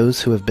done by those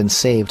who have been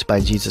saved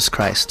by Jesus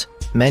Christ.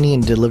 Many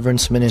in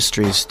deliverance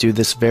ministries do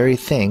this very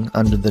thing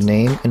under the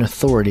name and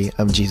authority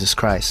of Jesus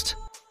Christ.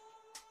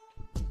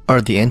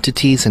 Are the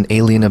entities and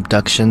alien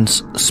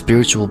abductions,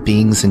 spiritual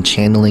beings in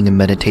channeling and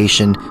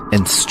meditation,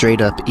 and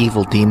straight-up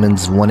evil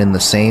demons one and the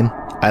same?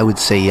 I would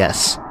say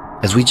yes.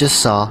 As we just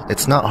saw,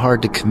 it's not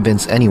hard to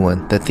convince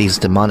anyone that these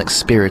demonic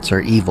spirits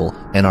are evil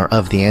and are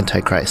of the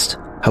Antichrist.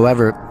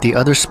 However, the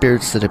other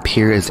spirits that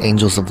appear as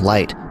angels of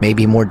light may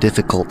be more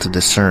difficult to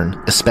discern,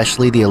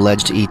 especially the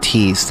alleged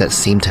ETs that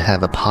seem to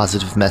have a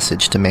positive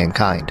message to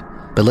mankind.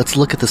 But let's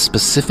look at the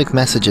specific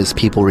messages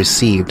people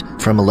received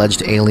from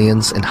alleged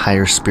aliens and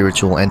higher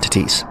spiritual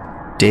entities.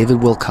 David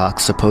Wilcock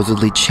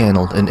supposedly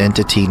channeled an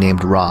entity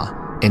named Ra.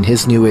 In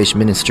his New Age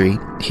ministry,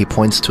 he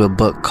points to a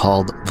book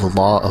called The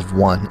Law of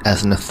One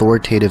as an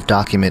authoritative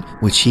document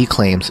which he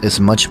claims is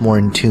much more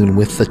in tune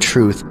with the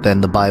truth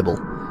than the Bible.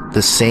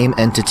 The same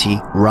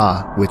entity,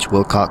 Ra, which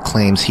Wilcock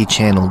claims he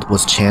channeled,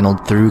 was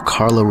channeled through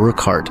Carla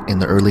Urquhart in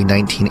the early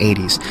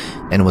 1980s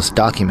and was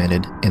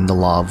documented in The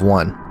Law of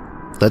One.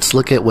 Let's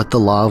look at what The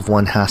Law of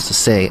One has to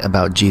say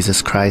about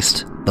Jesus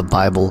Christ, the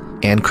Bible,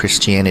 and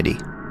Christianity.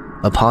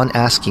 Upon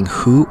asking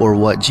who or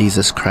what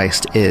Jesus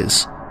Christ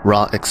is,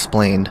 Ra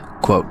explained,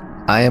 quote,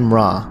 "I am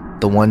Ra,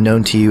 the one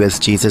known to you as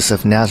Jesus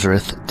of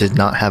Nazareth did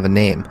not have a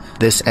name.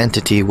 This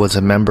entity was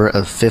a member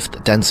of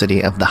fifth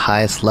density of the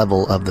highest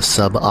level of the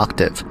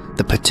sub-octave.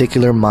 The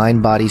particular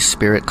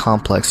mind-body-spirit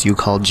complex you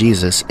call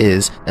Jesus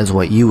is, as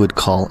what you would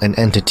call an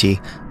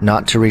entity,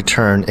 not to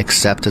return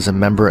except as a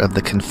member of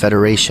the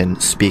Confederation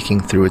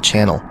speaking through a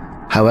channel.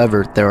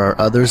 However, there are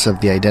others of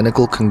the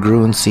identical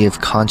congruency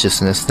of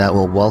consciousness that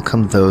will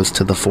welcome those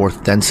to the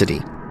fourth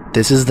density.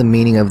 This is the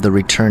meaning of the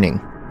returning.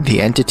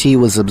 The entity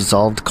was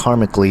absolved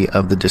karmically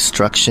of the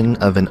destruction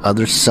of an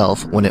other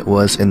self when it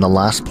was in the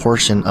last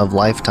portion of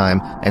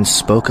lifetime and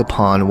spoke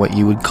upon what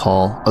you would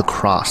call a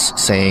cross,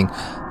 saying,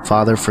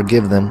 Father,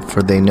 forgive them,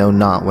 for they know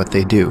not what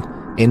they do.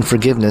 In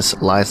forgiveness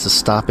lies the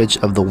stoppage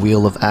of the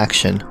wheel of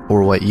action,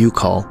 or what you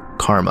call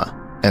karma."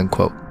 End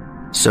quote.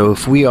 So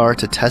if we are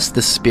to test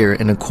the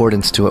spirit in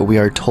accordance to what we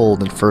are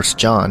told in 1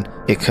 John,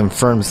 it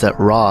confirms that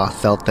Ra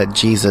felt that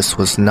Jesus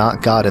was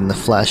not God in the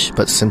flesh,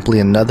 but simply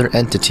another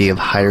entity of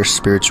higher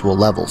spiritual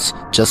levels,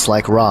 just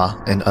like Ra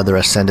and other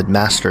ascended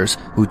masters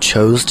who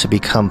chose to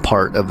become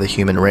part of the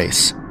human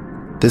race.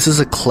 This is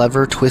a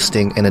clever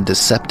twisting and a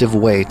deceptive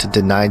way to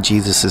deny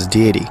Jesus'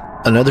 deity.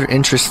 Another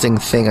interesting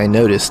thing I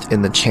noticed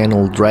in the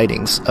channeled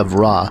writings of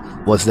Ra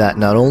was that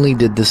not only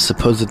did this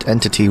supposed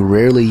entity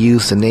rarely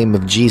use the name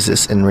of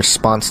Jesus in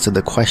response to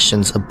the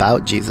questions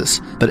about Jesus,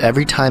 but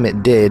every time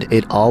it did,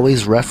 it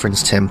always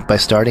referenced him by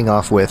starting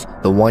off with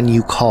 "the one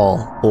you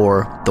call,"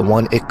 or "the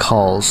one it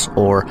calls,"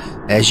 or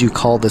 "as you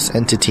call this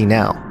entity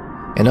now."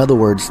 In other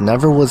words,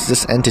 never was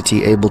this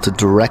entity able to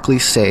directly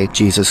say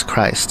Jesus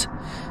Christ.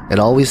 It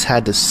always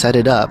had to set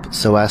it up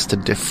so as to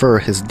defer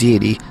his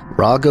deity.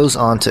 Ra goes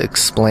on to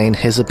explain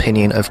his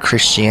opinion of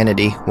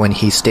Christianity when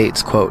he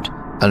states, quote,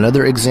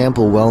 "Another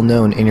example well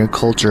known in your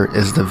culture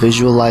is the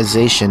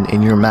visualization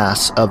in your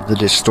mass of the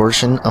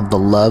distortion of the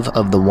love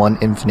of the one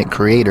infinite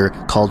creator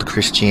called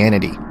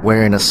Christianity,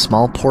 wherein a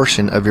small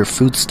portion of your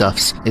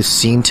foodstuffs is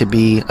seen to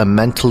be a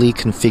mentally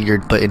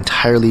configured but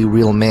entirely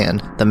real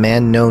man, the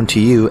man known to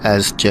you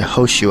as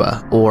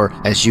Jehoshua, or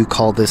as you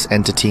call this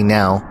entity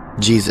now,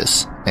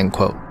 Jesus." End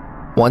quote.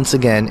 Once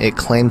again, it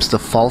claims the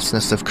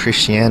falseness of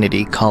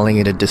Christianity, calling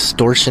it a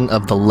distortion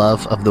of the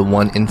love of the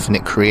one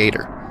infinite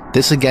creator.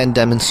 This again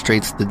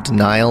demonstrates the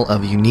denial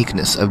of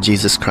uniqueness of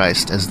Jesus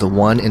Christ as the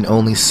one and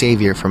only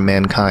savior for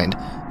mankind,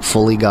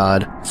 fully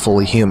God,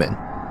 fully human.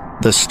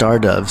 The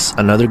Stardoves,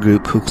 another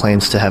group who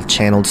claims to have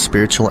channeled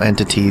spiritual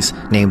entities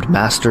named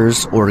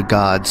masters or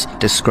gods,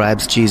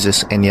 describes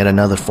Jesus in yet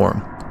another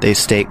form. They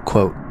state,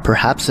 quote,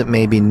 "Perhaps it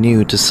may be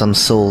new to some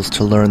souls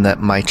to learn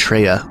that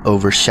Maitreya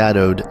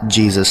overshadowed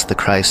Jesus the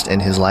Christ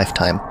in his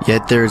lifetime.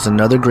 Yet there is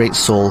another great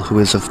soul who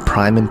is of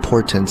prime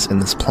importance in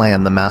this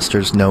plan the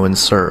masters know and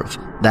serve.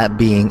 That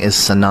being is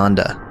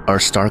Sananda, our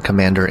star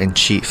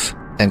commander-in-chief."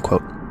 End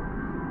quote.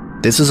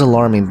 This is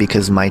alarming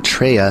because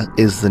Maitreya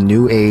is the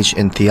New Age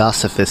and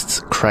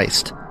Theosophists'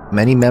 Christ.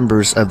 Many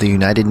members of the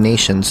United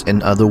Nations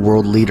and other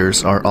world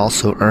leaders are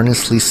also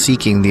earnestly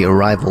seeking the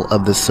arrival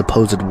of this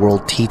supposed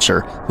world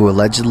teacher who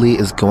allegedly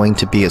is going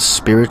to be a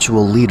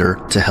spiritual leader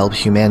to help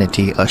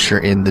humanity usher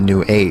in the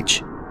New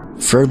Age.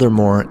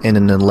 Furthermore, in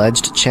an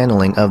alleged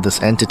channeling of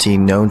this entity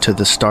known to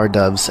the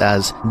Stardoves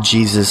as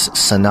Jesus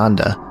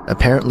Sananda,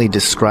 apparently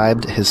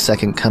described his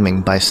second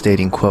coming by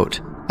stating, quote,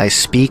 "I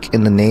speak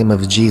in the name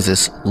of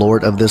Jesus,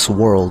 Lord of this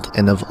world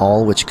and of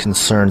all which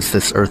concerns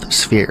this earth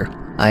sphere.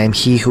 I am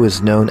he who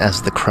is known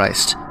as the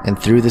Christ, and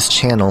through this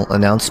channel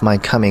announce my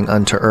coming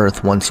unto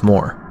earth once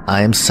more.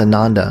 I am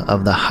Sananda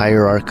of the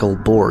hierarchical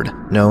board,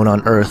 known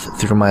on earth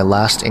through my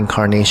last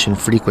incarnation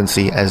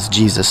frequency as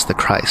Jesus the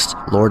Christ,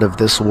 Lord of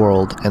this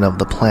world and of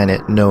the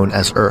planet known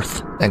as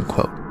Earth." End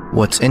quote.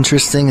 What's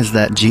interesting is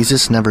that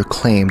Jesus never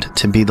claimed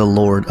to be the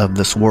Lord of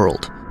this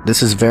world.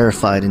 This is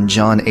verified in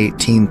John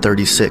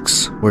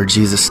 18:36, where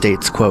Jesus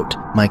states, quote,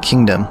 "My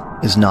kingdom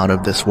is not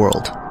of this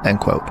world." End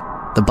quote.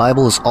 The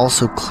Bible is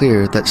also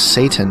clear that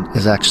Satan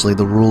is actually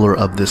the ruler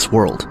of this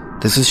world.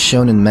 This is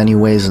shown in many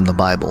ways in the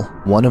Bible,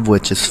 one of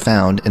which is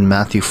found in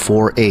Matthew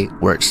 4:8,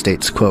 where it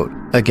states, quote,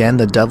 "Again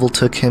the devil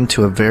took him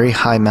to a very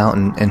high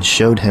mountain and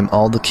showed him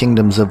all the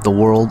kingdoms of the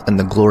world and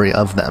the glory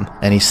of them.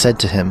 And he said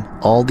to him,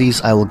 All these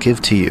I will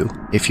give to you,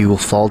 if you will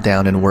fall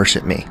down and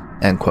worship me."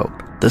 End quote.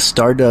 The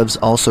Stardoves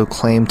also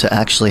claim to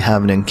actually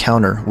have an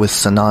encounter with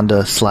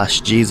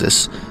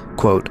Sananda/Jesus.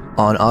 Quote,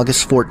 "On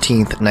August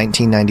 14th,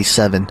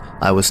 1997,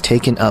 I was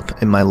taken up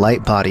in my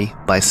light body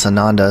by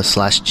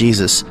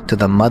Sananda/Jesus to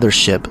the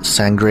mothership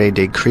Sangre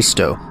de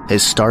Cristo,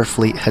 his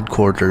Starfleet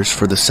headquarters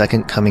for the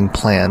second coming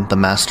plan the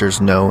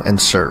masters know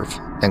and serve."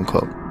 End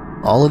quote.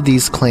 All of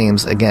these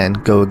claims, again,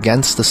 go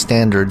against the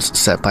standards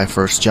set by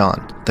 1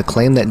 John. The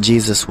claim that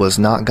Jesus was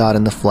not God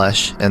in the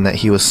flesh and that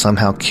he was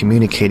somehow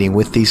communicating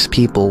with these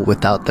people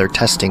without their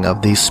testing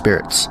of these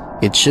spirits.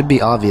 It should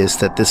be obvious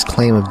that this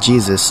claim of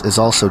Jesus is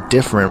also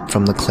different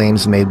from the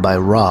claims made by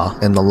Ra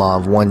in the Law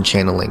of One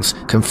channelings,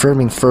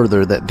 confirming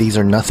further that these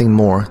are nothing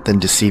more than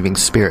deceiving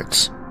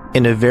spirits.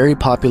 In a very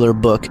popular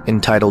book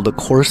entitled A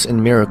Course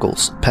in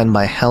Miracles, penned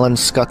by Helen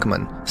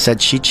Schuckman,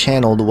 said she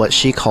channeled what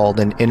she called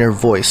an inner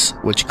voice,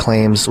 which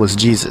claims was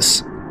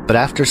Jesus. But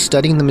after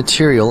studying the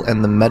material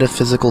and the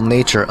metaphysical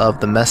nature of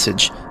the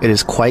message, it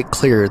is quite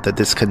clear that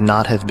this could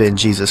not have been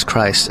Jesus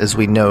Christ as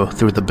we know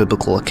through the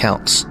biblical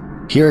accounts.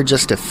 Here are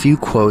just a few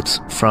quotes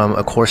from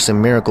A Course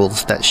in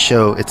Miracles that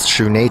show its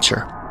true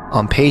nature.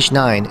 On page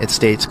 9, it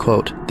states,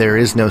 quote, "There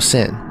is no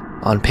sin."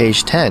 On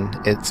page 10,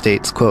 it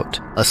states,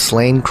 quote, "A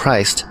slain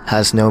Christ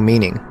has no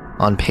meaning."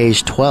 On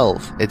page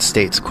 12, it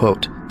states,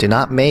 quote, "Do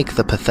not make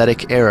the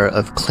pathetic error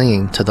of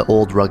clinging to the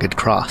old rugged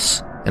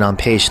cross." And on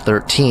page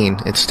 13,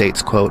 it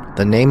states, quote,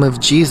 "The name of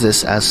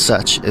Jesus as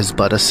such is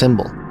but a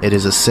symbol. It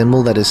is a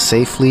symbol that is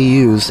safely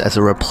used as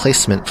a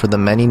replacement for the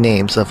many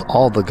names of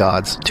all the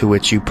gods to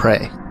which you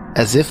pray."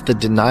 As if the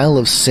denial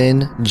of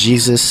sin,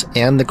 Jesus,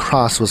 and the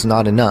cross was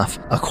not enough,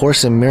 A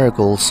Course in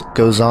Miracles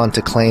goes on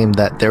to claim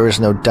that there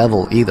is no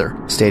devil either,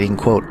 stating,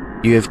 quote,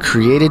 "You have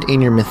created in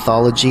your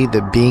mythology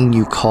the being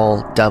you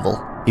call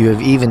devil. You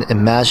have even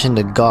imagined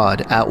a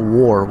god at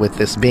war with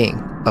this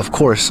being. Of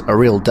course, a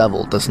real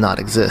devil does not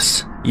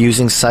exist.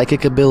 Using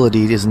psychic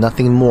ability is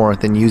nothing more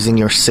than using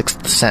your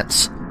sixth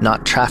sense,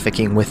 not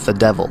trafficking with the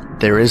devil.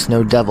 There is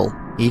no devil,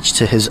 each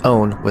to his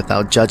own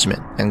without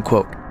judgment," end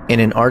quote. In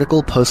an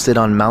article posted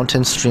on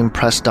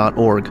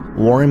mountainstreampress.org,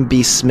 Warren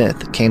B.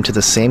 Smith came to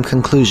the same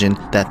conclusion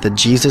that the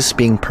Jesus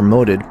being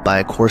promoted by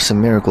A Course in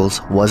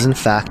Miracles was in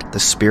fact the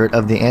spirit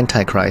of the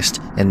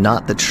Antichrist and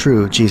not the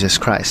true Jesus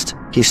Christ.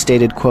 He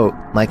stated, quote,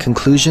 "My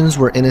conclusions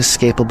were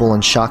inescapable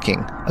and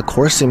shocking. A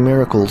Course in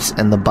Miracles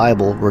and the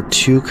Bible were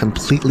two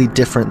completely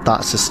different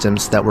thought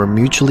systems that were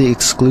mutually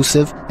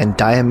exclusive and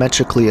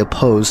diametrically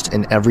opposed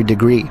in every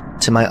degree.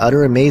 To my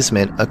utter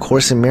amazement, A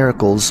Course in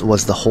Miracles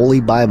was the Holy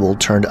Bible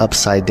turned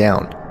upside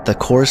down. The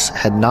Course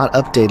had not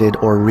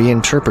updated or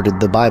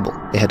reinterpreted the Bible.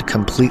 It had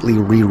completely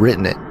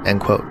rewritten it," end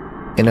quote.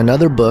 In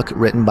another book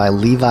written by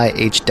Levi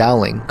H.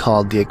 Dowling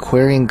called The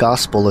Aquarian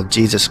Gospel of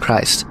Jesus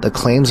Christ, the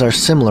claims are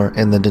similar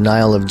in the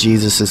denial of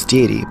Jesus'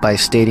 deity by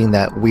stating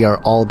that we are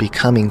all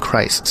becoming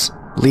Christs.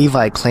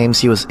 Levi claims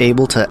he was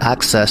able to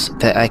access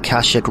the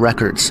Akashic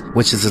Records,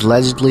 which is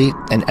allegedly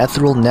an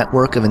ethereal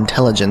network of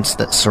intelligence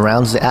that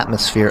surrounds the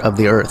atmosphere of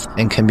the earth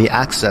and can be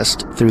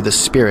accessed through the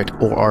spirit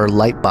or our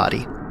light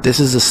body. This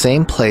is the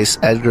same place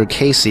Edgar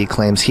Cayce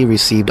claims he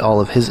received all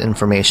of his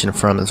information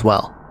from as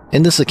well.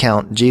 In this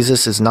account,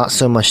 Jesus is not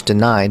so much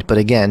denied, but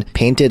again,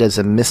 painted as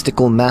a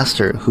mystical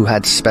master who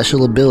had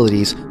special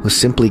abilities who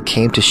simply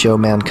came to show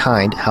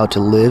mankind how to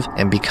live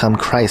and become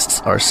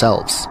Christs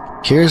ourselves.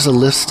 Here's a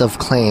list of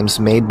claims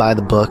made by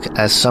the book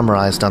as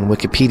summarized on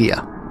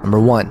Wikipedia. Number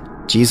 1.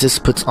 Jesus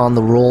puts on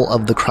the role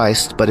of the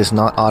Christ but is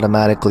not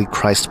automatically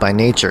Christ by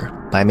nature.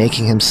 By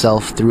making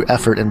himself through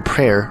effort and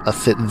prayer a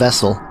fit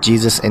vessel,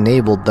 Jesus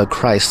enabled the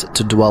Christ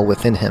to dwell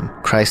within him.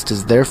 Christ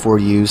is therefore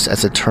used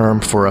as a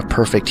term for a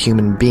perfect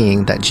human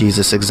being that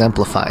Jesus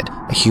exemplified,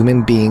 a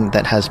human being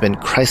that has been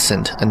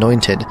christened,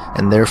 anointed,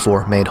 and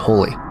therefore made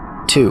holy.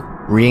 2.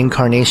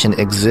 Reincarnation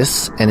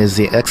exists and is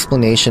the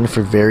explanation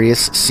for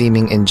various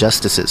seeming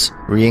injustices.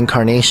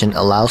 Reincarnation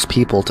allows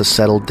people to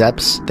settle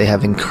debts they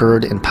have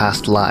incurred in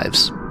past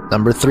lives.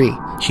 Number 3.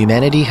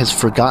 Humanity has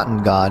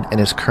forgotten God and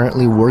is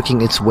currently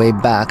working its way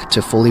back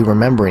to fully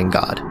remembering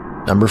God.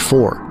 Number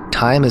 4.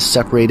 Time is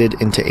separated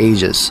into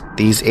ages.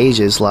 These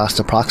ages last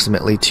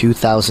approximately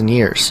 2,000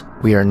 years.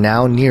 We are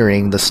now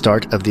nearing the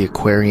start of the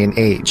Aquarian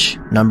Age.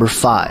 Number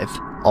 5.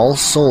 All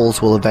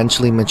souls will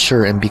eventually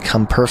mature and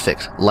become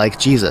perfect, like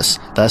Jesus,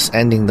 thus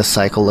ending the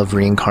cycle of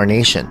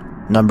reincarnation.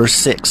 Number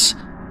 6.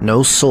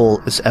 No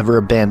soul is ever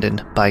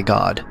abandoned by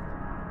God.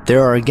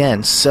 There are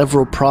again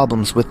several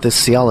problems with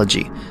this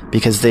theology,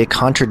 because they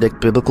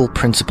contradict biblical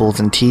principles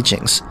and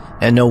teachings,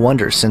 and no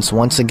wonder, since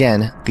once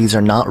again, these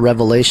are not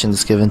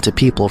revelations given to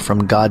people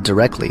from God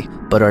directly,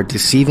 but are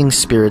deceiving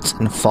spirits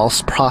and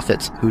false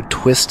prophets who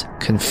twist,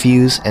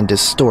 confuse, and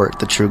distort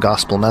the true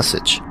gospel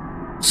message.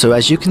 So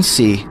as you can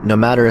see, no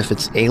matter if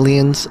it's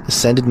aliens,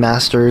 ascended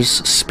masters,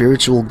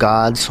 spiritual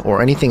gods,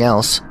 or anything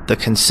else, the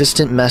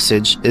consistent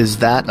message is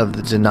that of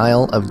the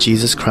denial of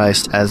Jesus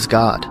Christ as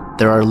God.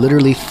 There are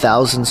literally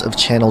thousands of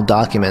channel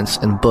documents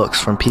and books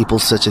from people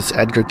such as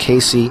Edgar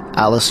Cayce,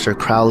 Aleister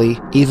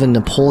Crowley, even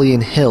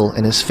Napoleon Hill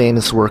in his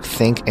famous work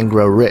Think and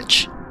Grow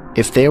Rich.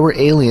 If they were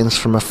aliens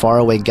from a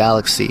faraway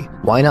galaxy,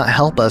 why not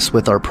help us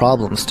with our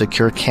problems to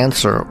cure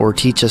cancer or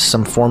teach us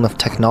some form of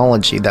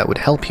technology that would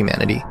help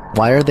humanity?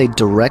 Why are they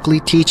directly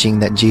teaching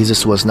that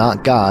Jesus was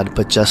not God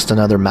but just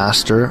another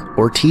master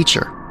or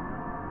teacher?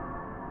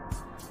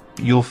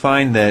 You'll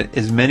find that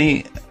as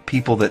many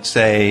people that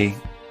say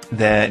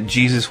that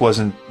Jesus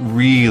wasn't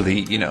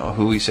really,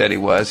 who he said he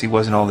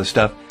wasn't all this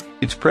stuff,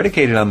 it's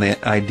predicated on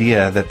the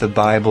idea that the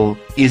Bible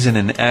isn't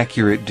an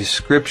accurate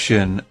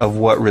description of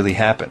what really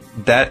happened.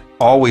 That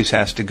always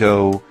has to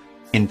go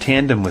in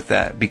tandem with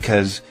that,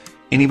 because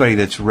anybody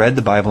that's read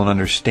the Bible and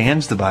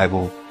understands the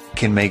Bible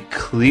can make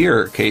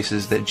clear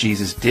cases that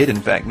Jesus did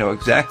in fact know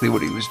exactly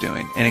what he was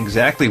doing and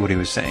exactly what he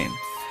was saying.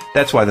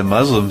 That's why the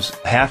Muslims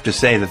have to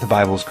say that the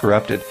Bible is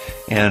corrupted.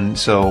 And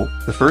so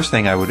the first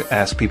thing I would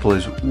ask people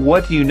is,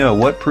 what do you know?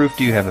 What proof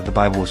do you have that the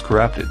Bible was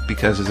corrupted?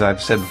 Because as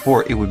I've said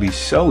before, it would be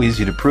so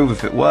easy to prove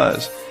if it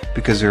was,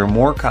 because there are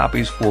more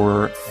copies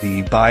for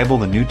the Bible,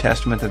 the New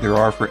Testament, than there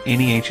are for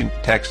any ancient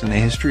text in the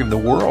history of the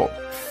world.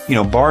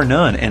 Bar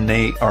none. And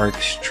they are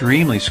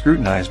extremely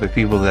scrutinized by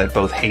people that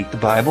both hate the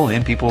Bible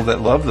and people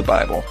that love the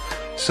Bible.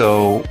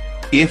 So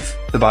if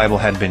the Bible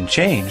had been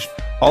changed,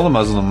 all the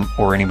Muslim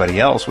or anybody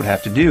else would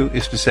have to do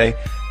is to say,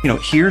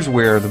 here's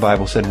where the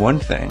Bible said one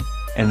thing,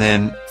 and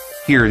then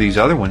here these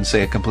other ones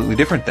say a completely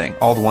different thing.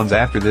 All the ones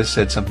after this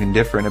said something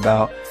different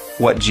about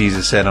what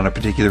Jesus said on a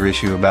particular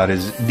issue about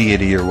his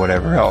deity or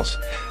whatever else.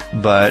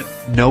 But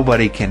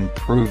nobody can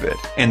prove it.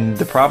 And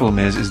the problem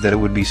is that it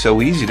would be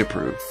so easy to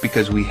prove,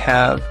 because we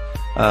have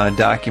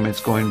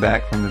documents going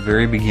back from the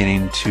very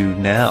beginning to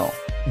now.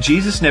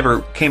 Jesus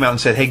never came out and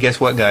said, hey, guess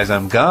what, guys,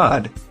 I'm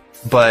God.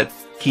 But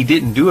he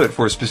didn't do it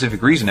for a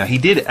specific reason. Now, he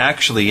did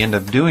actually end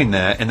up doing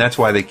that, and that's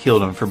why they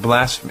killed him, for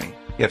blasphemy.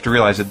 You have to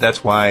realize that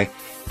that's why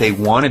they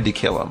wanted to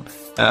kill him.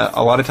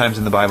 A lot of times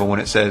in the Bible when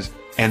it says,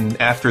 and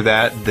after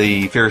that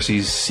the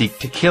Pharisees seek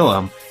to kill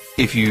him,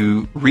 if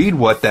you read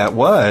what that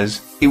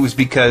was, it was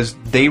because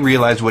they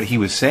realized what he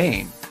was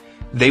saying.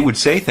 They would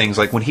say things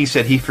like, when he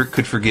said he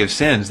could forgive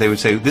sins, they would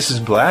say, this is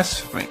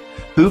blasphemy.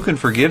 Who can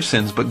forgive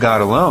sins but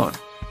God alone?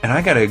 And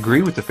I got to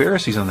agree with the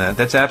Pharisees on that.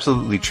 That's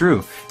absolutely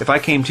true. If I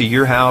came to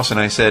your house and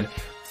I said,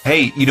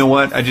 hey, you know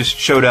what? I just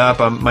showed up.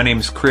 My name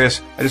is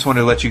Chris. I just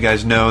wanted to let you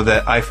guys know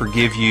that I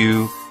forgive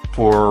you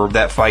for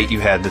that fight you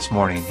had this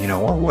morning, you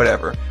know, or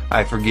whatever.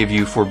 I forgive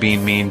you for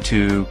being mean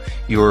to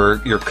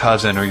your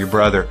cousin or your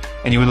brother.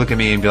 And you would look at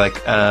me and be like,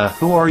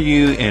 who are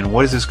you and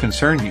what does this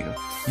concern you?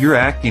 You're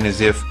acting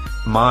as if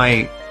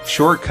my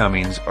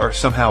shortcomings are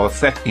somehow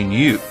affecting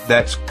you.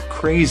 That's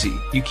crazy.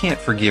 You can't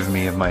forgive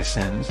me of my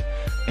sins.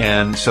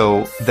 And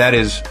so that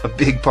is a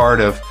big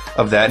part of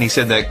that. And he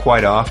said that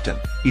quite often.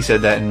 He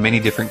said that in many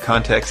different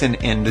contexts.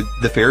 And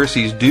the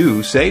Pharisees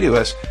do say to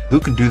us, who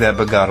can do that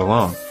but God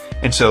alone?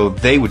 And so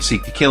they would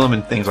seek to kill him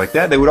and things like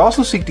that. They would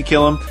also seek to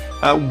kill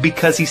him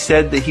because he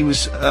said that he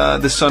was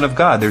the Son of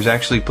God. There's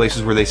actually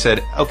places where they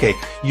said, okay,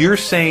 you're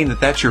saying that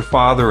that's your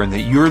Father and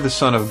that you're the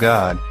Son of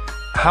God.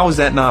 How is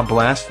that not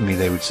blasphemy,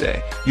 they would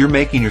say. You're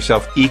making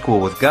yourself equal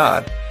with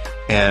God.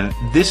 And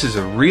this is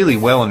a really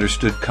well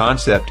understood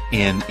concept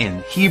in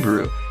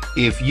Hebrew.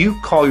 If you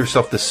call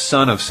yourself the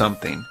son of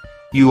something,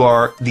 you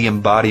are the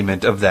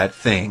embodiment of that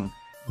thing.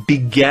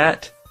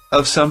 Begat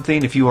of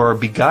something, if you are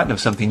begotten of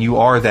something, you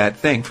are that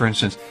thing. For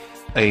instance,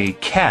 a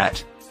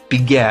cat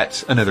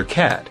begats another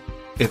cat.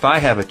 If I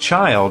have a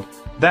child,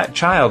 that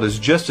child is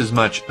just as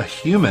much a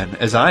human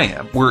as I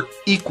am. We're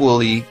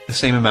equally the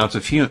same amounts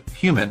of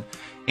human.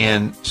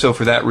 And so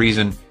for that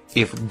reason,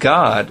 if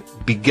God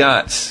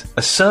begots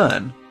a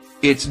son,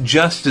 it's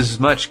just as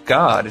much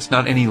God. It's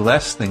not any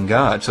less than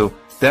God. So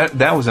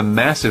that was a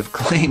massive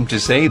claim to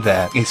say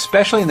that,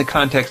 especially in the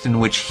context in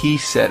which he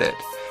said it.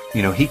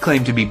 You know, he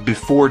claimed to be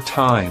before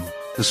time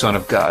the Son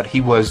of God.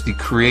 He was the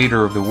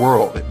creator of the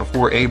world.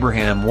 Before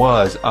Abraham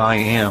was, I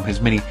am.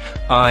 His many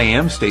I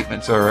am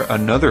statements are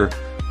another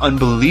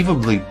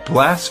unbelievably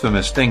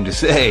blasphemous thing to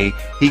say.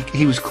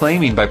 He was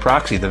claiming by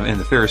proxy, and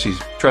the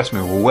Pharisees, trust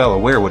me, were well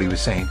aware what he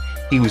was saying.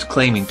 He was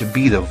claiming to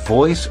be the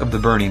voice of the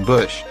burning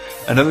bush.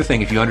 Another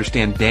thing, if you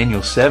understand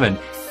Daniel 7,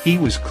 he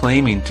was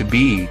claiming to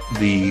be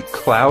the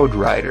cloud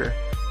rider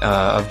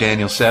of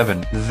Daniel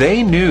 7.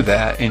 They knew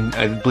that, and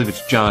I believe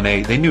it's John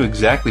 8, they knew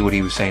exactly what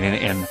he was saying,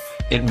 and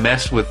it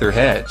messed with their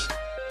heads.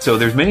 So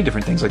there's many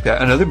different things like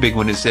that. Another big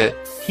one is that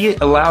he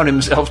allowed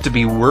himself to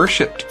be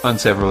worshipped on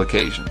several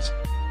occasions.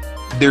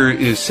 There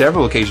is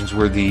several occasions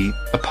where the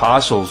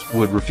apostles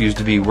would refuse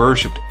to be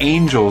worshipped.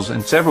 Angels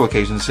on several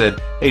occasions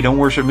said, hey, don't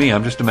worship me,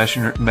 I'm just a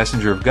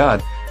messenger of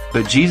God.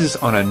 But Jesus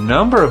on a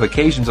number of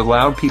occasions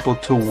allowed people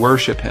to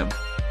worship him.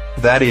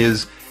 That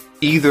is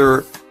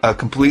either a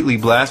completely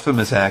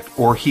blasphemous act,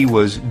 or he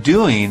was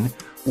doing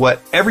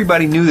what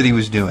everybody knew that he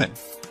was doing.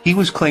 He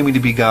was claiming to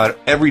be God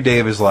every day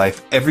of his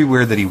life,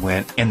 everywhere that he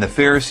went, and the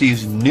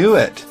Pharisees knew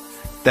it.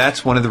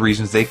 That's one of the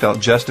reasons they felt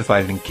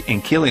justified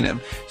in killing him.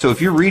 So if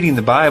you're reading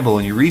the Bible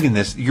and you're reading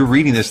this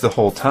the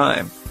whole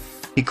time.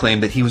 He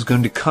claimed that he was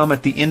going to come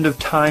at the end of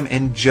time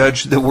and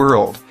judge the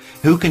world.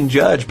 Who can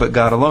judge but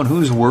God alone?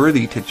 Who is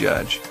worthy to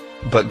judge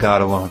but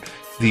God alone?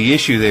 The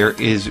issue there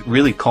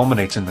really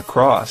culminates in the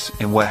cross,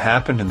 and what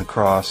happened in the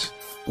cross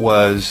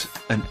was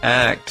an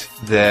act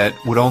that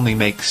would only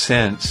make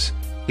sense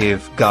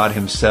if God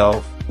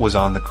himself was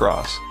on the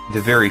cross.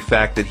 The very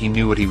fact that he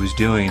knew what he was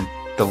doing,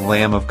 the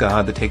Lamb of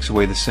God that takes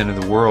away the sin of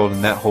the world,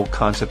 and that whole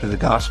concept of the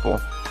gospel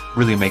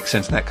really makes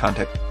sense in that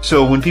context.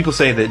 So when people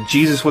say that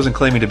Jesus wasn't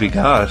claiming to be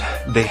God,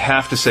 they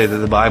have to say that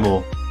the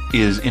Bible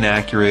is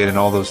inaccurate and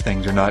all those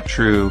things are not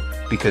true,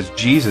 because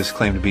Jesus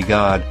claimed to be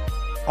God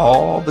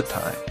all the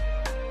time.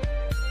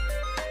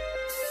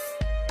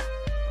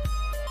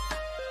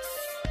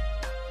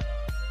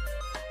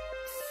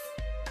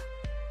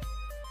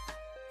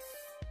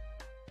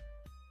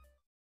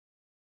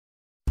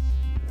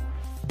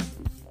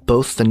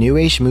 Both the New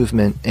Age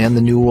movement and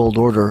the New World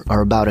Order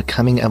are about a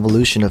coming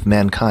evolution of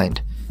mankind,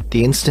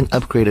 the instant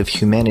upgrade of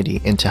humanity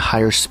into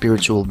higher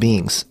spiritual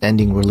beings,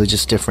 ending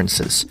religious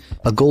differences,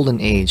 a golden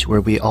age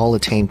where we all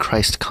attain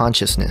Christ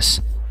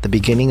consciousness, the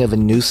beginning of a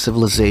new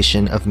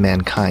civilization of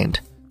mankind.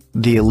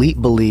 The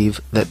elite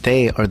believe that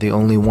they are the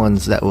only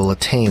ones that will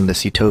attain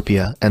this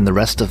utopia, and the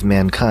rest of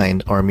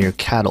mankind are mere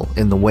cattle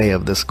in the way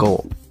of this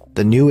goal.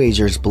 The New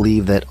Agers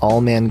believe that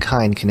all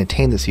mankind can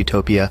attain this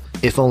utopia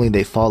if only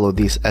they follow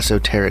these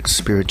esoteric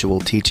spiritual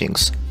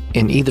teachings.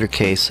 In either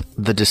case,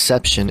 the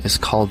deception is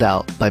called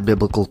out by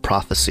biblical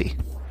prophecy.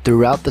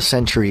 Throughout the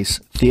centuries,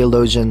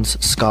 theologians,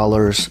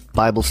 scholars,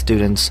 Bible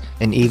students,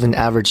 and even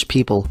average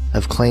people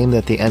have claimed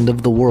that the end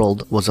of the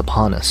world was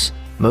upon us.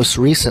 Most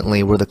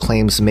recently were the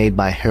claims made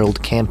by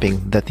Harold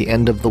Camping that the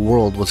end of the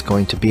world was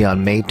going to be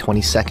on May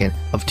 22nd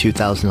of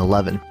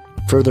 2011.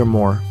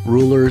 Furthermore,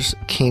 rulers,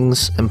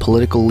 kings, and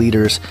political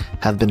leaders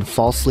have been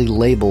falsely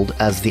labeled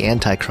as the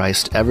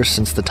Antichrist ever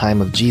since the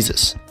time of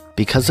Jesus.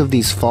 Because of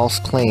these false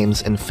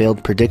claims and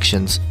failed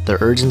predictions, the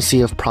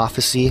urgency of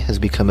prophecy has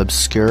become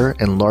obscure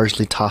and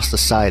largely tossed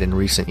aside in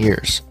recent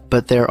years.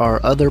 But there are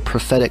other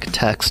prophetic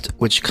texts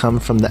which come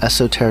from the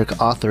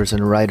esoteric authors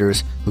and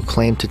writers who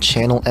claim to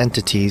channel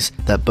entities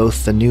that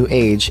both the New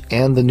Age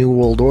and the New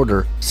World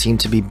Order seem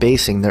to be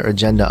basing their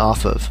agenda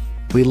off of.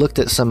 We looked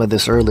at some of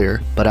this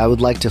earlier, but I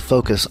would like to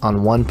focus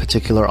on one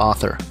particular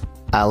author,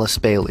 Alice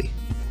Bailey.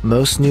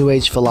 Most New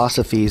Age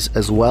philosophies,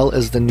 as well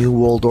as the New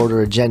World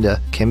Order agenda,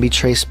 can be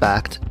traced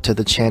back to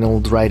the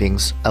channeled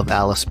writings of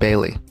Alice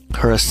Bailey.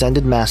 Her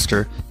ascended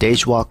master,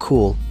 Dejwa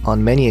Kul,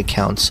 on many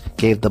accounts,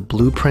 gave the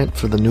blueprint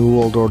for the New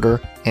World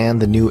Order and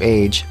the New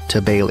Age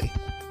to Bailey.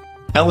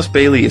 Alice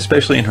Bailey,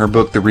 especially in her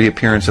book The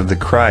Reappearance of the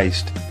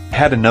Christ,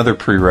 had another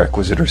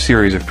prerequisite or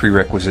series of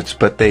prerequisites,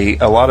 but a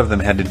lot of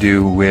them had to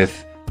do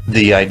with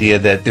the idea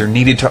that there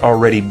needed to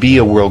already be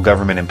a world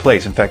government in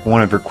place. In fact,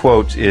 one of her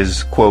quotes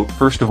is, quote,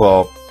 "First of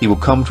all, he will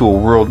come to a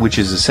world which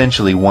is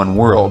essentially one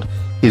world.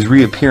 His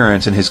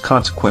reappearance and his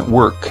consequent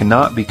work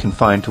cannot be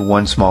confined to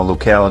one small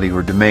locality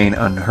or domain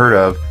unheard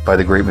of by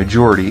the great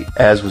majority,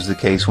 as was the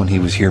case when he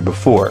was here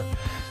before."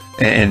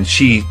 And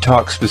she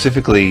talks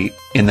specifically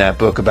in that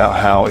book about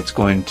how it's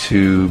going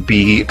to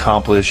be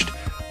accomplished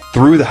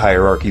through the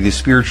hierarchy, the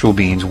spiritual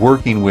beings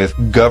working with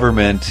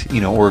government,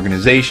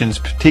 organizations,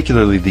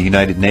 particularly the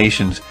United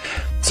Nations.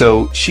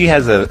 So she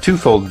has a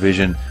twofold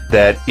vision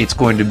that it's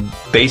going to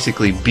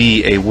basically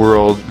be a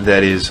world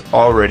that is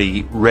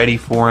already ready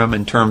for him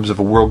in terms of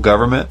a world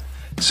government.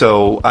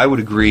 So I would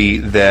agree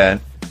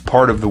that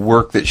part of the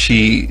work that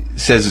she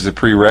says is a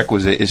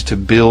prerequisite is to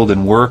build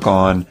and work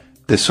on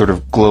this sort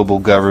of global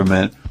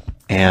government.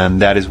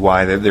 And that is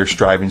why they're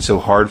striving so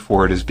hard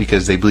for it, is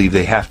because they believe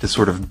they have to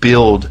sort of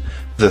build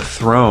the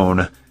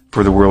throne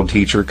for the world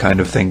teacher kind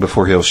of thing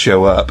before he'll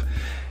show up.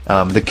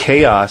 The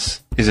chaos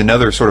is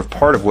another sort of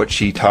part of what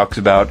she talks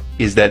about,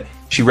 is that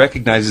she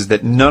recognizes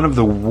that none of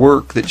the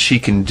work that she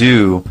can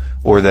do,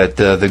 or that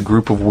the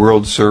group of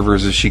world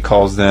servers, as she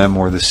calls them,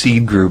 or the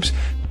seed groups,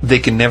 they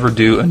can never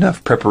do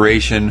enough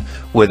preparation,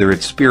 whether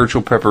it's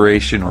spiritual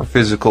preparation or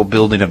physical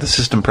building of the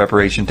system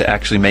preparation, to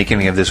actually make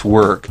any of this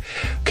work.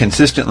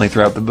 Consistently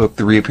throughout the book,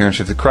 The Reappearance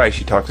of the Christ,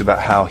 she talks about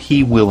how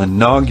he will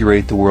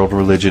inaugurate the world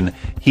religion.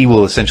 He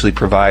will essentially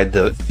provide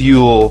the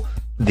fuel,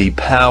 the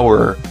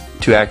power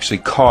to actually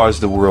cause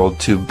the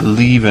world to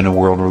believe in a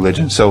world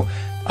religion. So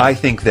I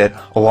think that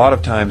a lot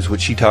of times what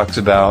she talks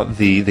about,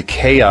 the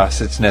chaos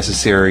that's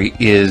necessary,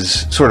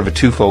 is sort of a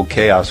twofold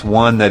chaos.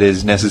 One that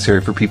is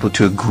necessary for people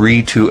to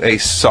agree to a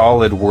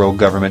solid world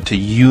government, to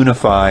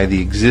unify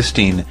the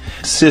existing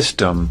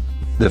system,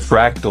 the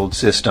fractaled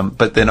system,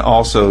 but then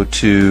also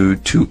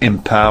to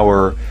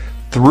empower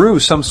through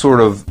some sort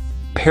of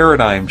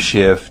paradigm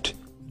shift,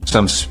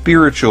 some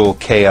spiritual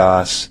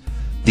chaos,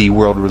 the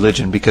world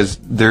religion, because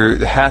there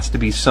has to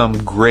be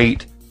some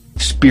great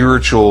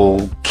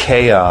spiritual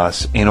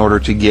chaos in order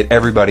to get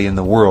everybody in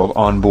the world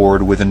on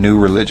board with a new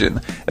religion,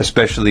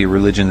 especially a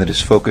religion that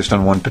is focused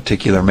on one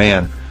particular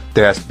man.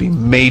 There has to be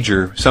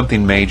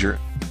something major.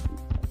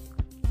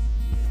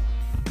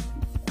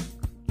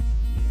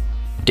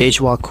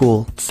 Dejwa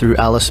Kul, through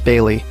Alice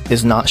Bailey,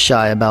 is not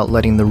shy about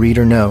letting the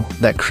reader know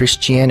that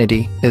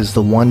Christianity is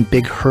the one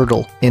big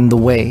hurdle in the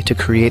way to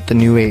create the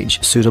New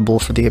Age suitable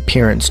for the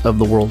appearance of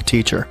the world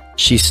teacher.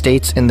 She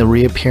states in The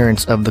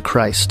Reappearance of the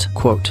Christ,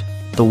 quote,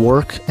 "The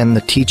work and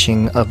the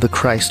teaching of the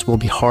Christ will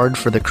be hard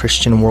for the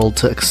Christian world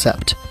to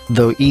accept,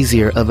 though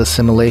easier of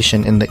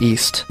assimilation in the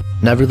East.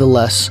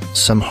 Nevertheless,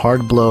 some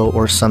hard blow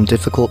or some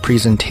difficult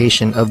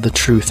presentation of the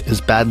truth is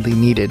badly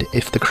needed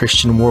if the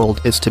Christian world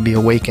is to be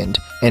awakened,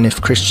 and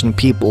if Christian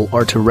people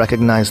are to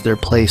recognize their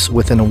place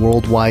within a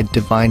worldwide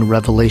divine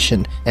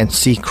revelation and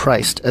see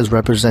Christ as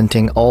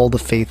representing all the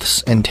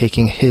faiths and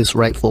taking his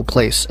rightful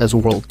place as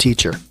world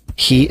teacher.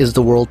 He is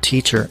the world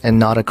teacher and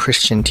not a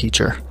Christian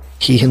teacher.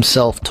 He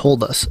himself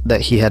told us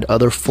that he had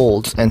other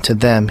folds, and to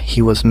them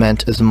he was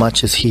meant as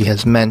much as he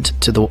has meant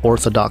to the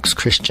Orthodox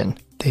Christian.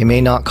 They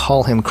may not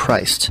call him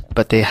Christ,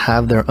 but they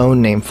have their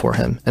own name for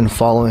him and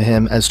follow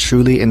him as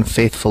truly and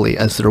faithfully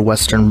as their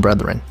Western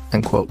brethren."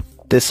 End quote.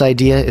 This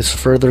idea is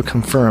further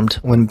confirmed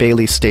when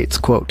Bailey states,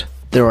 quote,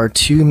 "There are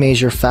two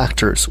major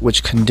factors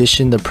which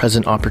condition the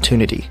present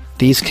opportunity.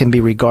 These can be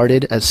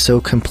regarded as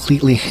so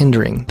completely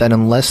hindering that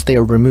unless they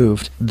are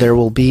removed, there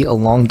will be a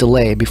long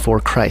delay before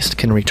Christ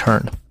can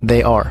return.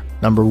 They are,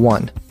 number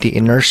one, the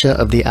inertia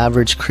of the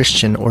average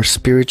Christian or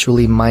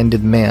spiritually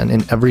minded man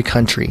in every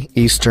country,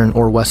 Eastern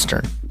or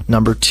Western.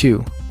 Number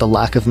two, the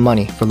lack of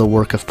money for the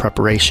work of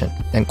preparation."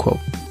 End quote.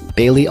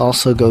 Bailey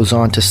also goes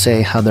on to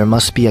say how there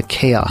must be a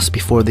chaos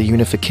before the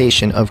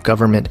unification of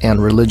government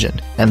and religion,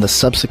 and the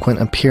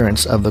subsequent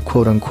appearance of the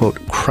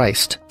quote-unquote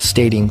Christ,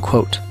 stating,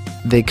 quote,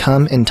 "They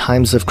come in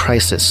times of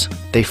crisis.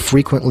 They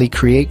frequently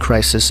create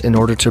crisis in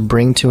order to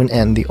bring to an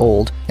end the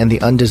old and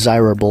the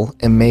undesirable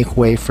and make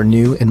way for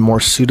new and more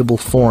suitable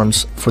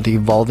forms for the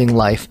evolving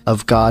life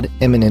of God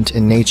immanent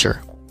in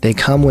nature. They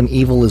come when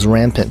evil is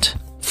rampant.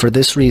 For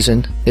this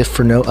reason, if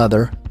for no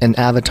other, an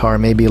avatar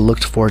may be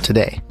looked for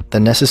today. The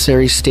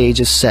necessary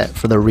stage is set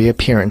for the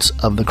reappearance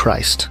of the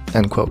Christ."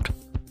 End quote.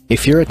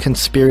 If you're a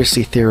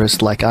conspiracy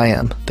theorist like I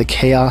am, the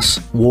chaos,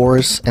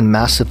 wars, and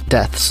massive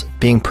deaths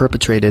being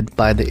perpetrated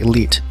by the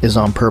elite is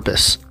on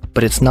purpose.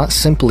 But it's not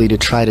simply to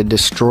try to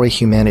destroy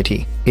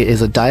humanity. It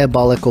is a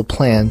diabolical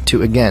plan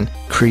to, again,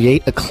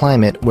 create a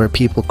climate where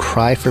people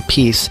cry for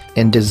peace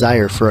and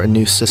desire for a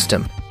new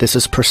system. This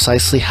is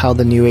precisely how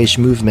the New Age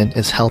movement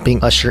is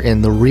helping usher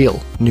in the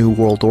real New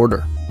World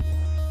Order.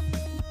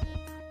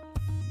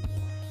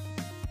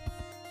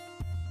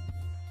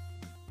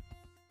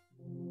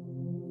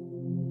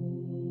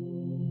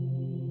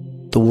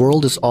 The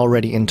world is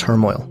already in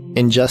turmoil.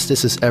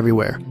 Injustice is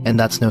everywhere, and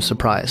that's no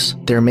surprise.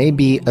 There may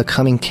be a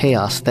coming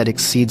chaos that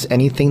exceeds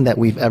anything that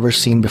we've ever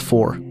seen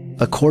before.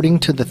 According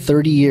to the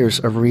 30 years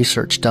of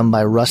research done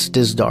by Russ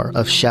Dizdar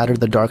of Shatter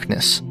the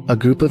Darkness, a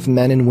group of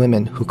men and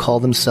women who call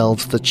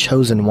themselves the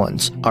Chosen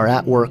Ones are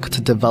at work to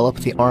develop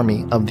the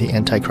army of the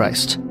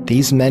Antichrist.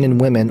 These men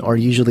and women are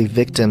usually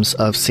victims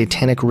of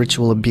satanic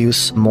ritual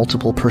abuse,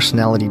 multiple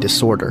personality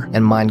disorder,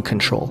 and mind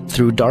control.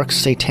 Through dark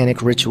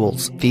satanic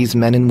rituals, these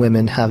men and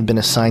women have been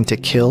assigned to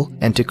kill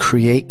and to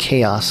create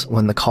chaos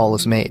when the call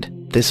is made.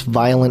 This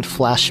violent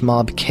flash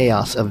mob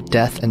chaos of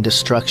death and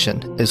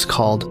destruction is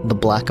called the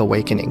Black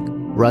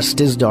Awakening. Russ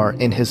Dizdar,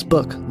 in his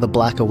book, The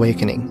Black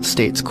Awakening,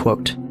 states,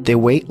 quote, "They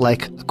wait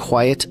like a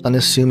quiet,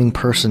 unassuming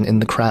person in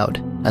the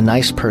crowd, a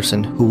nice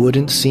person who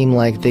wouldn't seem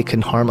like they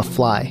can harm a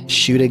fly,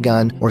 shoot a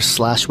gun, or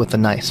slash with a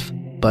knife.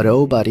 But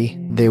oh buddy,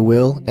 they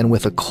will, and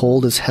with a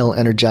cold as hell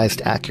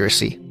energized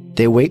accuracy.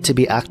 They wait to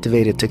be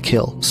activated to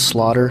kill,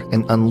 slaughter,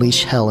 and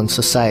unleash hell in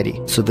society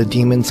so the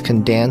demons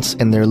can dance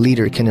and their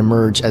leader can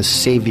emerge as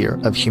savior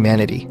of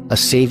humanity. A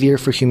savior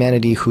for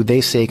humanity who they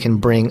say can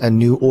bring a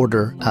new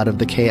order out of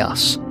the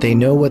chaos. They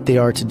know what they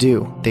are to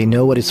do, they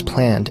know what is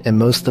planned, and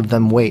most of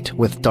them wait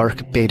with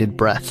dark bated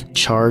breath,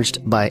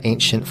 charged by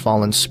ancient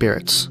fallen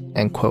spirits."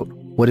 End quote.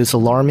 What is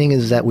alarming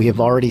is that we have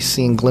already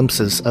seen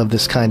glimpses of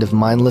this kind of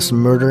mindless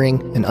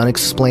murdering and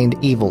unexplained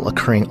evil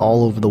occurring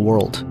all over the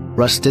world.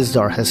 Russ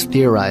Dizdar has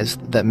theorized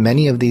that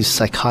many of these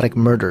psychotic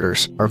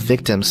murderers are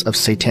victims of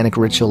satanic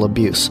ritual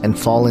abuse and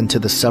fall into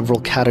the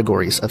several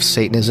categories of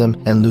Satanism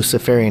and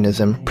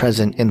Luciferianism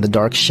present in the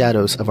dark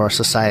shadows of our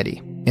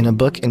society. In a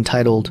book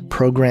entitled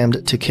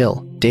Programmed to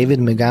Kill, David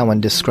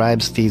McGowan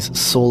describes these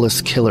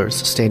soulless killers,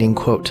 stating,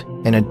 quote,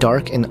 "In a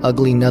dark and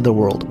ugly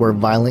netherworld where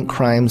violent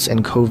crimes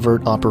and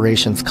covert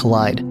operations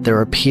collide,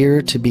 there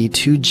appear to be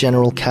two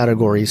general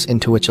categories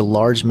into which a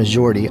large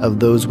majority of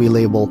those we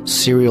label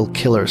serial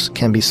killers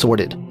can be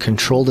sorted: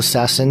 controlled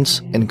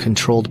assassins and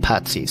controlled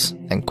patsies."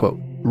 End quote.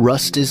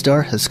 Russ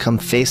Dizdar has come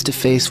face to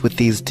face with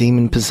these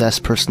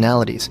demon-possessed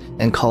personalities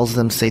and calls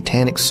them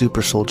satanic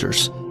super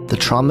soldiers. The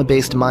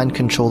trauma-based mind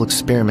control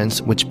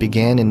experiments, which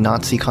began in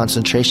Nazi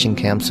concentration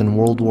camps in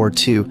World War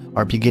II,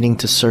 are beginning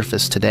to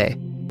surface today.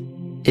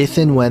 If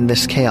and when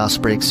this chaos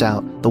breaks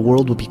out, the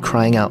world will be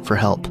crying out for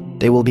help.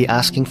 They will be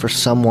asking for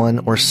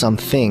someone or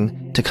something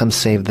to come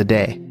save the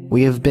day.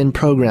 We have been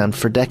programmed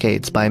for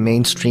decades by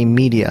mainstream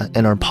media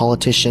and our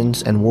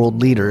politicians and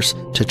world leaders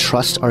to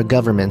trust our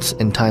governments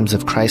in times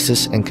of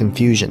crisis and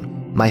confusion.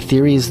 My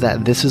theory is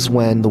that this is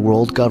when the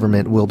world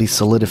government will be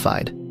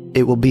solidified.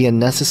 It will be a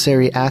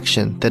necessary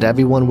action that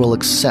everyone will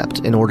accept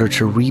in order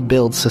to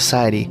rebuild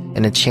society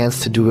and a chance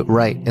to do it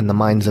right in the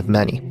minds of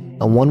many.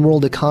 A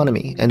one-world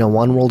economy and a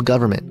one-world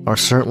government are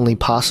certainly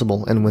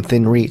possible and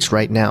within reach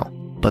right now.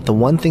 But the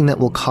one thing that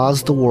will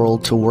cause the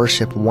world to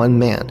worship one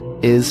man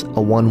is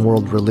a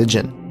one-world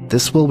religion.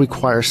 This will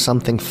require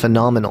something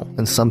phenomenal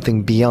and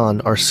something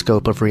beyond our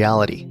scope of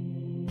reality.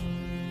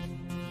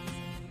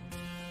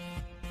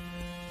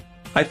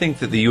 I think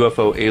that the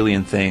UFO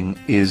alien thing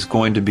is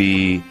going to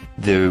be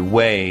the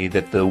way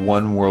that the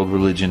one world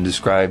religion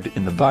described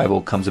in the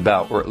Bible comes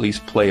about, or at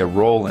least play a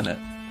role in it.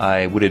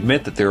 I would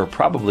admit that there are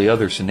probably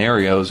other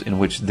scenarios in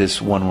which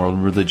this one world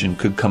religion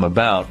could come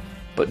about,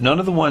 but none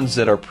of the ones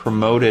that are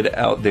promoted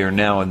out there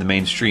now in the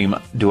mainstream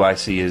do I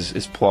see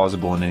as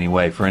plausible in any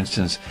way. For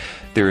instance,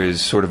 there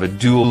is sort of a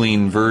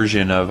dueling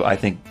version of, I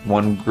think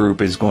one group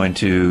is going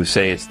to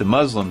say it's the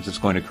Muslims that's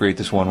going to create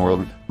this one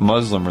world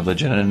Muslim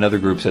religion, and another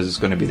group says it's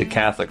going to be the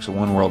Catholics, a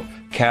one world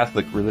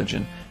Catholic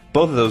religion.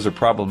 Both of those are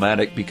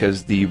problematic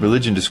because the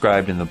religion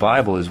described in the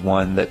Bible is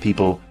one that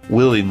people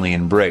willingly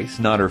embrace,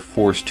 not are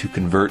forced to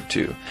convert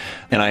to.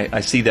 And I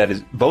see that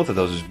as both of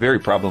those as very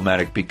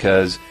problematic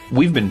because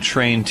we've been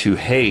trained to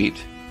hate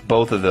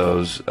both of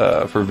those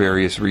for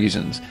various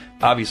reasons.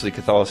 Obviously,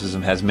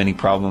 Catholicism has many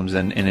problems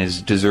and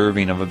is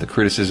deserving of the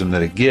criticism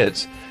that it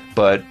gets,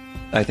 but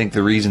I think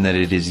the reason that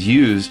it is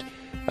used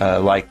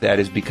like that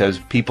is because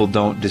people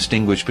don't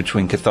distinguish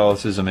between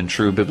Catholicism and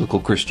true biblical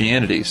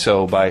Christianity.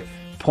 So by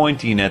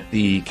pointing at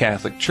the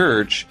Catholic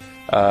Church,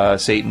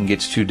 Satan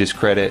gets to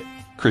discredit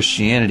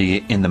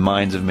Christianity in the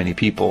minds of many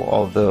people,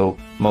 although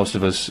most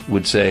of us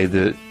would say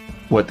that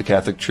what the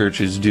Catholic Church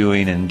is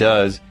doing and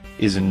does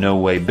is in no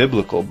way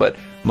biblical, but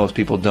most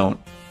people don't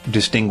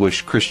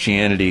distinguish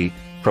Christianity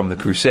from the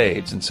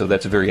Crusades, and so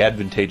that's a very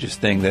advantageous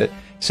thing that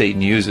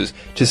Satan uses.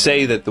 To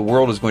say that the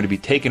world is going to be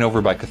taken over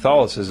by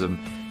Catholicism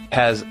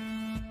has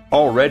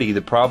already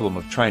the problem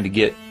of trying to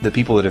get the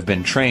people that have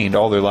been trained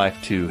all their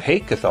life to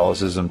hate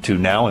Catholicism to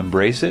now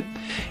embrace it.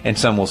 And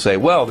some will say,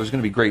 well, there's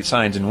going to be great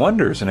signs and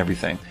wonders and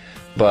everything.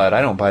 But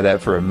I don't buy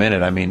that for a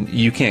minute. I mean,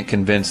 you can't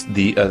convince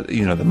the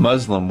the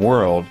Muslim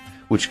world,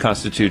 which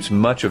constitutes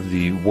much of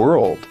the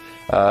world,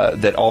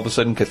 that all of a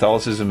sudden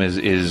Catholicism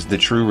is the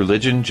true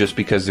religion just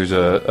because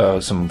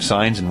there's some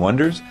signs and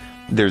wonders.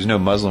 There's no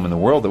Muslim in the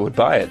world that would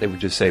buy it. They would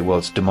just say, well,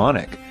 it's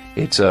demonic.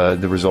 It's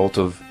the result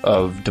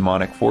of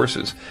demonic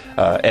forces.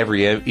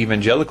 Every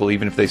evangelical,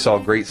 even if they saw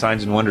great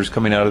signs and wonders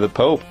coming out of the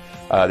Pope,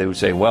 they would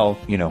say, well,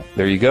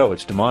 there you go,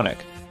 it's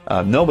demonic.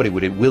 Nobody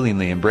would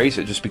willingly embrace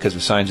it just because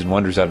of signs and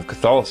wonders out of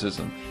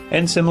Catholicism.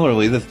 And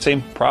similarly, the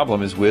same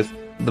problem is with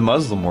the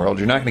Muslim world.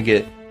 You're not going to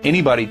get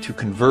anybody to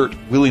convert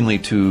willingly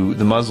to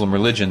the Muslim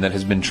religion that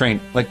has been trained.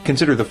 Like,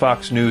 consider the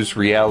Fox News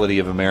reality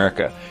of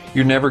America.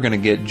 You're never going to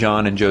get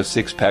John and Joe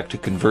Sixpack to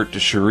convert to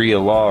Sharia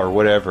law or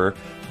whatever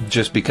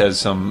just because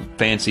some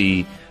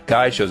fancy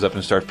guy shows up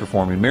and starts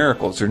performing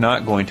miracles. They're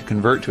not going to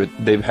convert to it.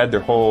 They've had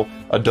their whole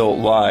adult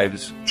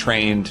lives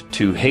trained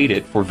to hate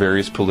it for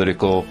various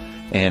political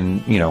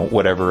and,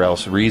 whatever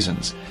else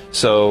reasons.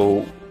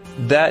 So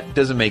that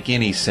doesn't make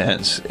any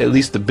sense. At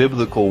least the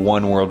biblical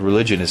one world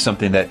religion is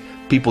something that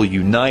people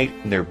unite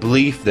in their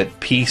belief that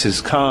peace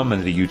has come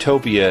and the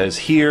utopia is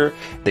here.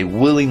 They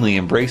willingly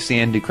embrace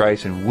the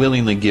Antichrist and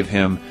willingly give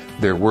him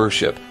their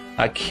worship.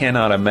 I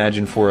cannot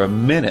imagine for a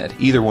minute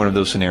either one of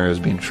those scenarios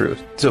being true.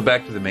 So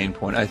back to the main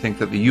point, I think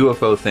that the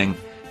UFO thing,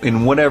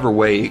 in whatever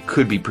way it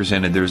could be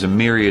presented, there's a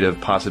myriad of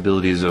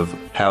possibilities of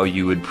how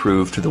you would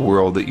prove to the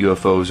world that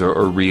UFOs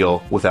are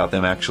real without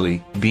them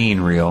actually being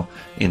real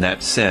in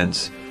that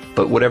sense.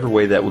 But whatever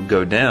way that would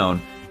go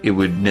down, it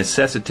would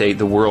necessitate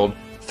the world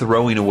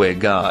throwing away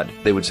God.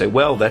 They would say,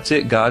 well, that's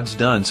it, God's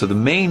done. So the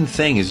main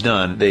thing is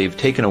done. They've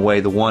taken away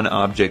the one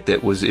object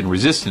that was in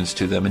resistance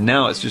to them, and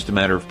now it's just a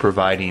matter of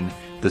providing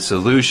the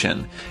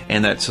solution.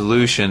 And that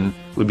solution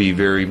would be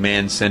very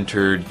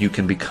man-centered. You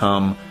can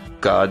become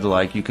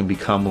God-like. You can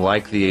become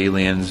like the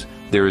aliens.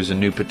 There is a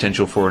new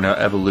potential for an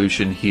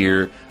evolution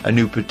here, a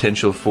new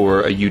potential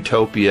for a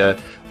utopia.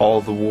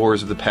 All the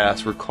wars of the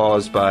past were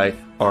caused by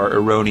our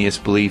erroneous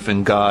belief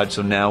in God,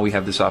 so now we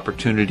have this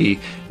opportunity,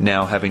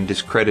 now having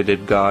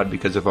discredited God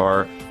because of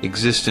our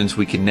existence,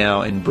 we can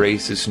now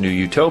embrace this new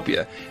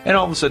utopia. And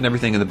all of a sudden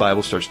everything in the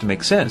Bible starts to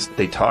make sense.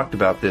 They talked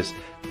about this,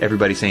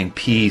 everybody saying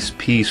peace,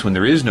 peace, when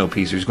there is no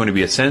peace. There's going to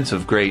be a sense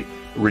of great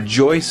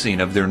rejoicing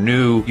of their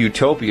new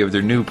utopia, of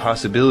their new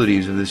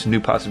possibilities, of this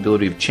new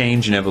possibility of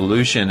change and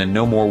evolution and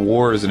no more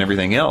wars and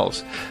everything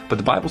else. But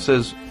the Bible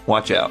says,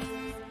 watch out.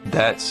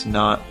 That's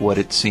not what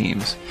it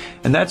seems.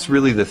 And that's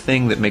really the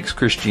thing that makes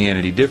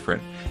Christianity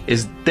different,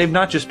 is they've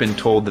not just been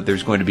told that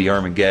there's going to be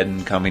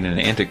Armageddon coming and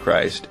an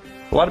Antichrist.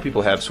 A lot of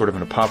people have sort of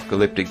an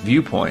apocalyptic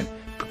viewpoint,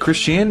 but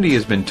Christianity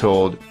has been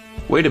told,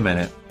 wait a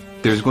minute,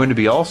 there's going to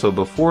be also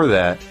before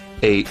that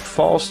a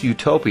false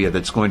utopia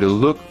that's going to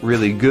look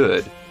really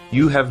good.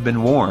 You have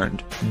been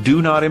warned.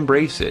 Do not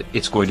embrace it.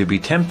 It's going to be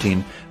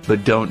tempting,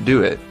 but don't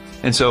do it.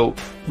 And so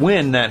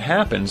when that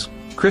happens,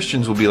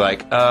 Christians will be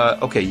like,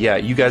 okay, yeah,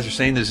 you guys are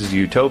saying this is a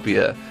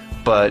utopia,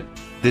 but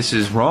this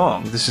is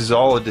wrong. This is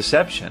all a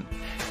deception.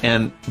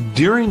 And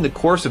during the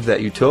course of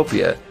that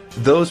utopia,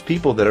 those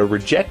people that are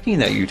rejecting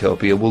that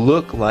utopia will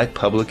look like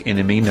public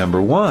enemy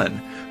number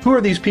one. Who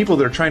are these people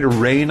that are trying to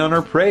rain on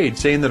our parade,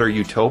 saying that our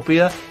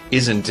utopia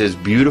isn't as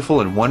beautiful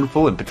and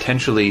wonderful and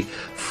potentially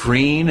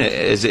freeing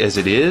as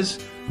it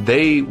is?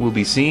 They will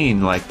be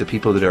seen like the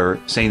people that are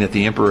saying that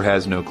the emperor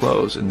has no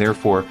clothes, and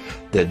therefore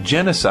the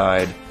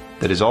genocide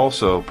that is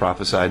also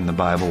prophesied in the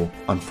Bible,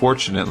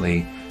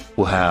 unfortunately,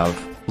 will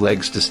have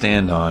legs to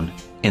stand on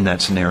in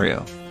that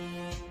scenario.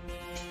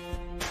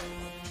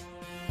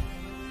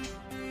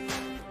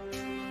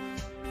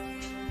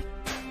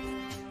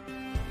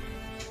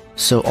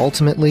 So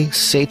ultimately,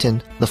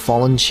 Satan, the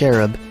fallen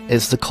cherub,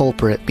 is the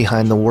culprit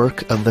behind the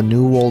work of the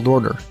New World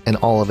Order in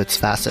all of its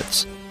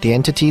facets. The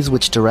entities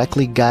which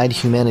directly guide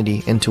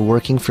humanity into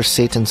working for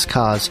Satan's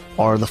cause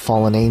are the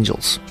fallen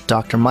angels.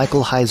 Dr.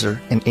 Michael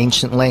Heiser, an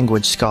ancient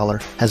language scholar,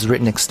 has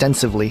written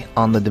extensively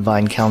on the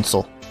Divine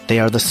Council. They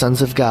are the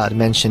sons of God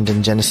mentioned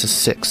in Genesis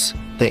 6,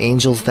 the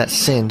angels that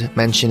sinned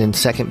mentioned in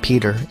 2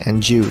 Peter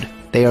and Jude,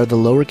 They are the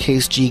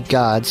lowercase g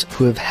gods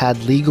who have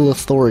had legal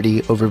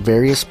authority over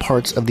various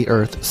parts of the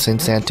earth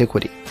since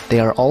antiquity. They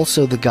are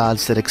also the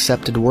gods that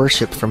accepted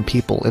worship from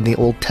people in the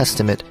Old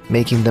Testament,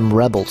 making them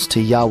rebels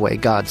to Yahweh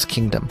God's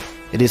kingdom.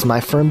 It is my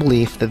firm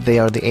belief that they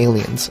are the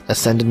aliens,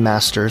 ascended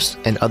masters,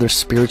 and other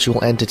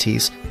spiritual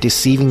entities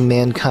deceiving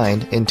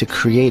mankind into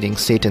creating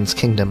Satan's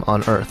kingdom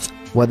on earth.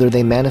 Whether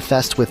they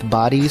manifest with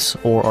bodies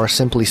or are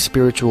simply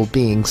spiritual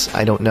beings,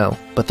 I don't know.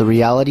 But the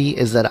reality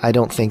is that I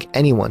don't think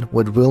anyone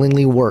would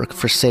willingly work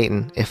for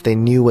Satan if they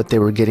knew what they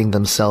were getting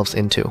themselves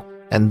into.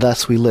 And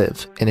thus we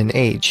live in an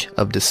age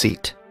of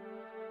deceit.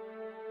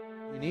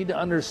 You need to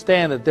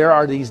understand that there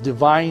are these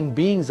divine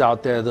beings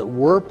out there that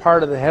were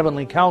part of the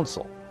heavenly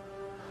council,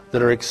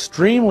 that are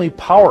extremely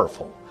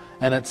powerful,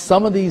 and that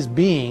some of these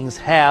beings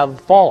have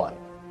fallen.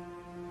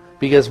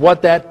 Because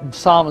what that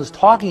psalm is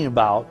talking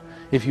about,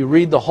 if you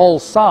read the whole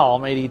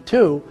Psalm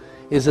 82,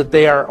 is that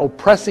they are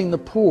oppressing the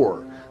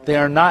poor. They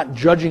are not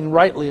judging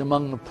rightly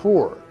among the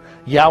poor.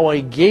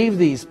 Yahweh gave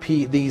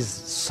these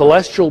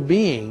celestial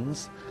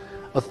beings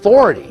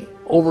authority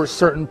over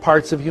certain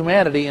parts of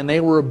humanity, and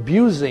they were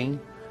abusing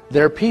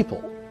their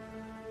people.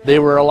 They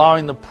were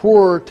allowing the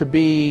poor to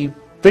be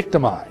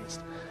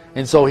victimized.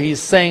 And so he's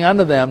saying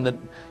unto them that,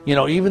 you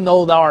know, even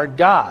though thou art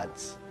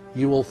gods,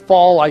 you will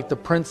fall like the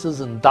princes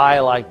and die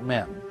like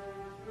men.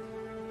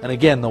 And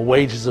again, the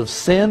wages of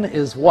sin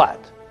is what?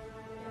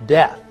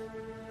 Death.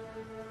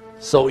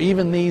 So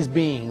even these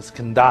beings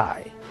can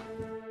die.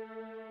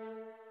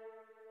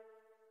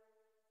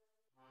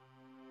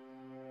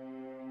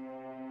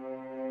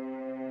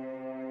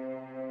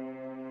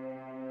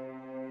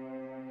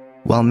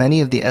 While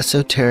many of the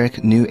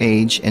esoteric New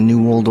Age and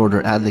New World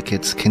Order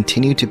advocates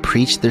continue to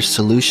preach their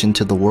solution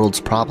to the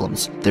world's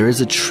problems, there is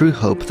a true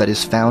hope that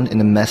is found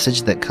in a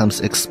message that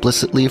comes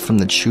explicitly from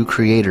the true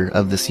creator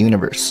of this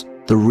universe.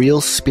 The real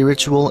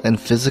spiritual and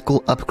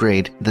physical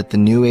upgrade that the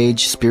New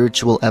Age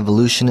spiritual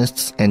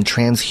evolutionists and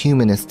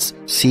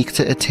transhumanists seek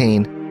to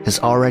attain has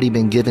already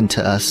been given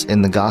to us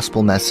in the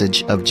gospel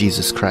message of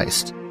Jesus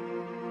Christ.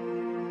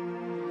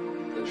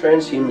 The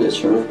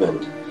transhumanist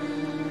movement,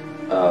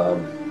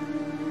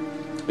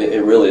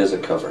 it really is a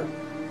cover.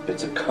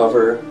 It's a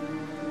cover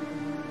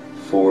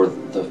for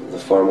the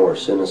far more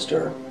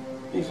sinister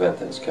event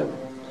that is coming.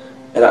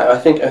 And I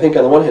think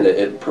on the one hand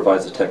it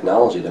provides the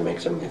technology to make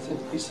some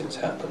of these things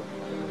happen.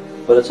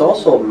 But it's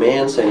also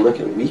man saying, look,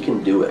 we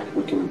can do it.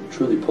 We can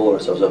truly pull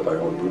ourselves up by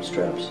our own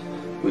bootstraps.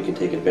 We can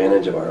take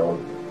advantage of our own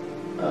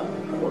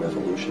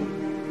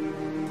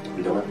evolution.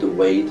 We don't have to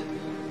wait.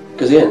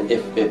 Because again,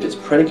 if it's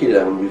predicated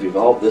on we've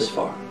evolved this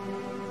far,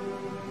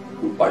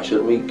 why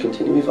shouldn't we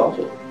continue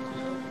evolving?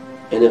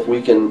 And if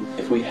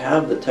we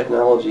have the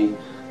technology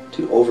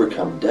to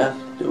overcome death,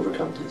 to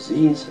overcome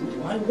disease,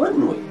 why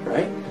wouldn't we,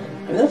 right?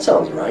 I mean, that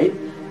sounds right.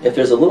 If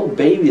there's a little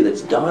baby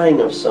that's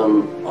dying of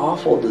some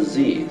awful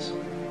disease,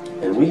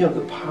 and we have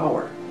the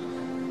power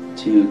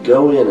to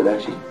go in and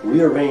actually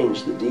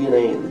rearrange the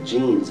DNA and the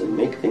genes and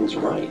make things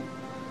right,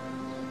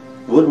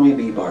 wouldn't we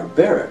be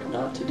barbaric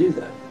not to do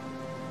that?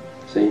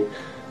 See?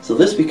 So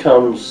this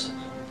becomes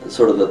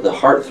sort of the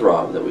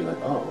heartthrob that we like,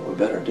 oh, we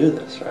better do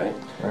this, right?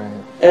 Right.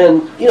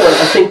 And, you know,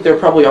 I think there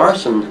probably are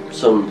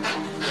some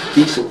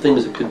decent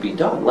things that could be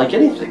done. Like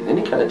anything,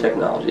 any kind of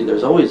technology,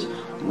 there's always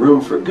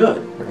room for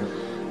good.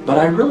 Right. But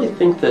I really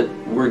think that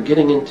we're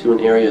getting into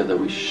an area that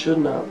we should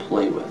not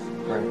play with.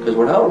 Because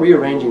we're now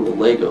rearranging the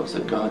Legos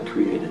that God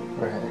created.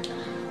 Right.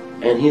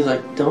 And he's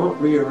like, don't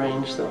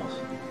rearrange those.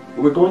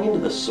 We're going into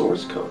the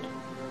source code.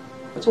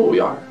 That's what we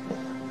are.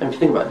 And if you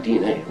think about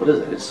DNA, what is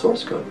it? It's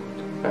source code,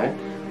 right?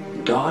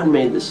 God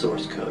made the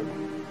source code.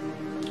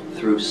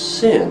 Through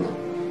sin,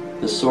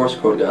 the source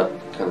code got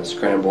kind of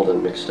scrambled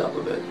and mixed up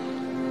a bit.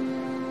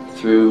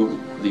 Through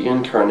the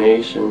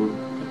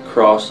incarnation, the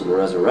cross, and the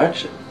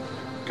resurrection,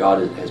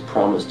 God has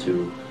promised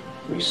to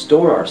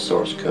restore our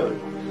source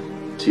code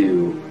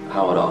to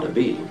how it ought to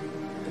be,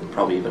 and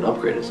probably even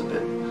upgrade us a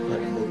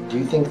bit. Do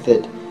you think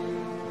that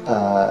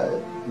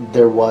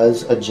there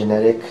was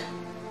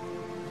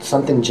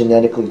something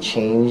genetically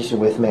changed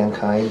with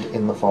mankind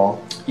in the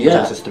fall? Yeah,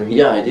 Genesis 3?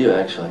 yeah, I do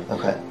actually.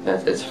 Okay.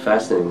 It's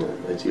fascinating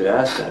that you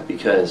ask that,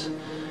 because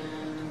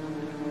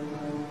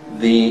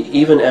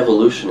even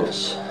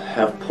evolutionists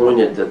have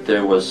pointed that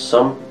there was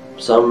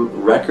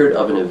some record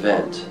of an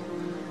event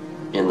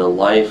in the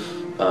life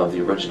of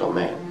the original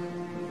man.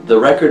 The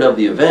record of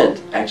the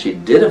event actually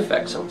did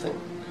affect something.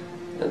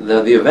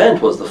 The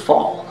event was the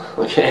fall,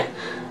 okay?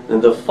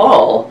 And the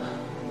fall,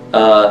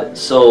 at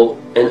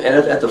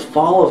the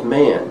fall of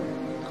man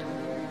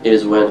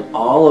is when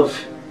all of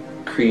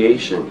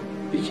creation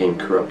became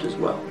corrupt as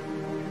well.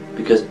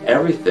 Because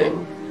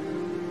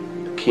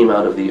everything came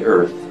out of the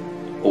earth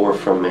or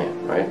from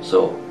man, right?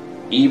 So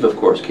Eve, of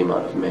course, came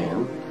out of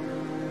man.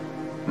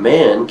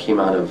 Man came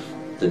out of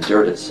the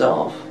dirt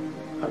itself,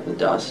 out of the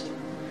dust.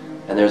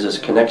 And there's this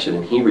connection.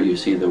 In Hebrew, you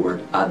see the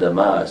word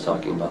Adamah is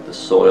talking about the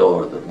soil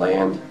or the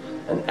land,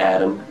 and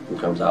Adam, who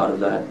comes out of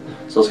that.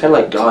 So it's kind of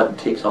like God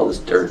takes all this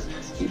dirt,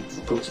 he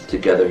puts it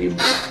together, he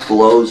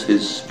blows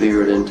his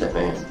spirit into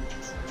man.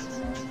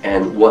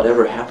 And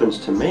whatever happens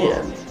to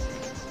man,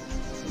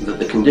 that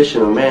the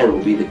condition of man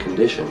will be the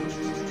condition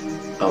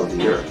of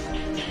the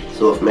earth.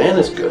 So if man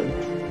is good,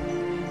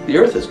 the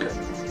earth is good.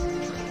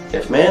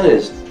 If man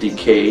is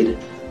decayed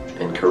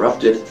and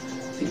corrupted,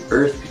 the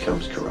earth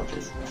becomes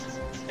corrupted.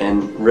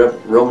 And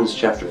Romans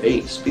chapter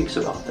 8 speaks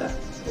about that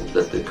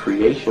the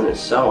creation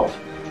itself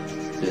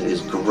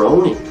is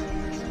groaning,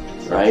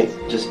 right?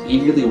 Just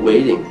eagerly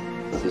waiting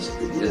with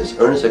this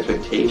earnest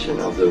expectation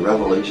of the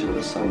revelation of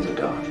the sons of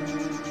God.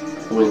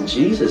 When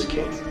Jesus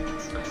came,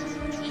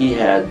 he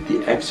had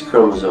the X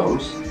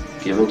chromosomes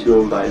given to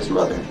him by his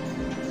mother,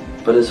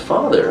 but his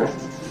father,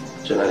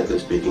 genetically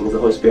speaking, was the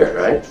Holy Spirit,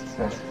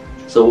 right?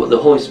 So the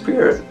Holy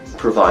Spirit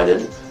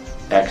provided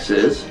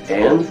X's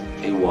and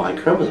a Y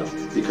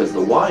chromosome, because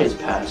the Y is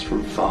passed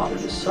from father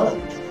to son.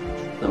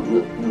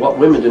 What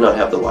women do not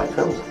have the Y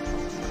chromosome.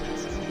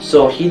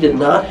 So he did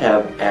not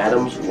have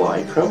Adam's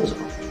Y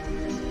chromosome.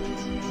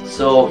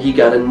 So he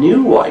got a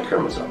new Y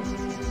chromosome.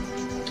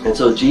 And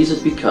so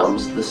Jesus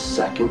becomes the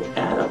second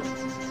Adam.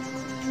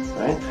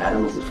 Right?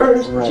 Adam is the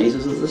first,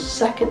 Jesus is the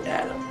second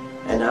Adam.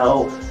 And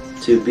now,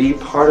 to be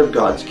part of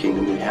God's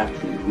kingdom, we have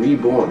to be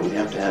reborn. We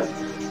have to have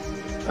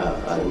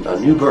a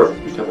new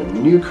birth, become a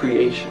new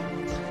creation.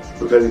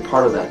 We're going to be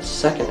part of that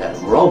second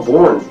Adam. We're all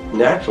born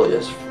naturally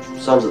as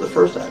sons of the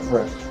first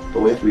Adam,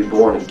 but we have to be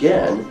born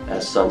again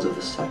as sons of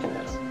the second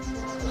Adam.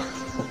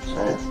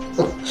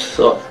 Right?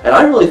 So, and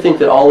I really think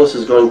that all this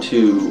is going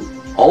to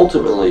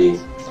ultimately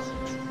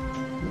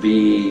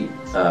be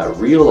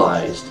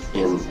realized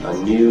in a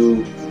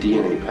new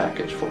DNA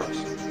package for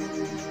us.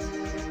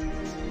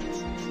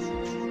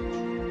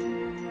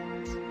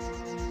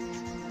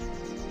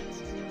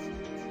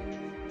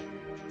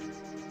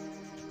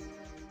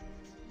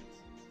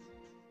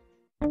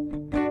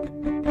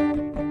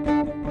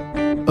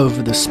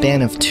 Over the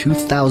span of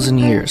 2,000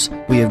 years,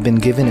 we have been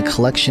given a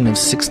collection of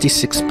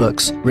 66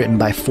 books written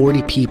by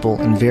 40 people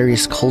in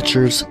various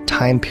cultures,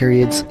 time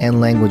periods,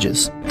 and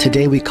languages.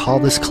 Today we call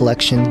this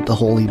collection the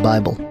Holy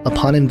Bible.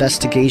 Upon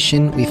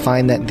investigation, we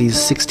find that these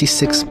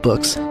 66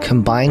 books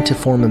combine to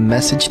form a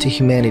message to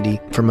humanity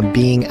from a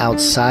being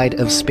outside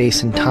of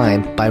space and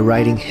time by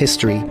writing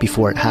history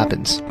before it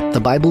happens.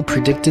 The Bible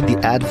predicted the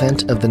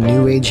advent of the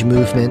New Age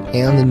movement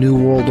and the New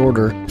World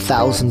Order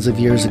thousands of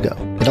years ago.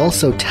 It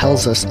also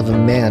tells us of a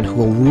man who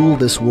will rule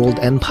this world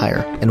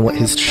empire and what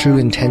his true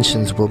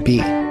intentions will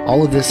be.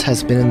 All of this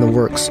has been in the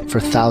works for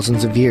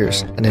thousands of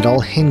years, and it all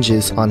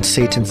hinges on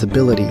Satan's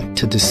ability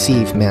to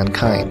deceive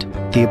mankind.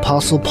 The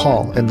Apostle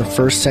Paul in the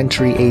 1st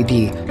century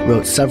AD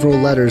wrote several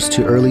letters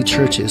to early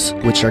churches,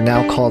 which are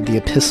now called the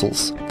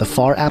epistles. The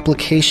far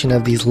application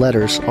of these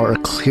letters are a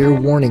clear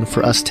warning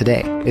for us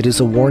today. It is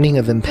a warning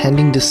of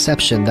impending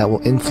deception that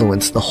will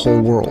influence the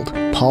whole world.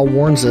 Paul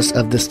warns us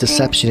of this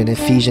deception in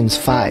Ephesians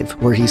 5,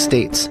 where he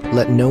states,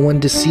 "Let no one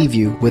deceive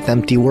you with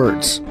empty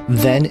words."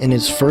 Then in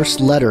his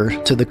first letter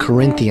to the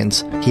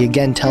Corinthians, he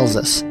again tells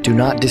us, "Do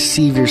not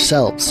deceive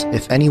yourselves.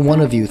 If any one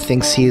of you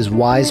thinks he is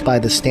wise by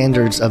the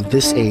standards of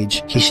this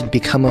age, he should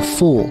become a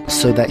fool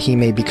so that he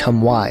may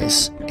become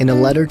wise." In a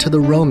letter to the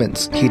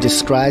Romans, he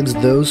describes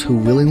those who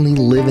willingly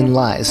live in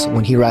lies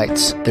when he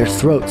writes, "Their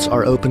throats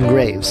are open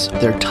graves,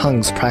 their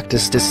tongues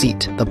practice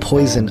deceit, the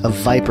poison of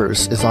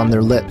vipers is on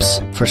their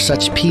lips. For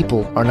such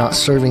people are not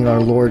serving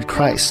our Lord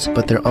Christ,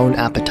 but their own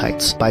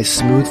appetites. By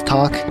smooth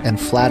talk and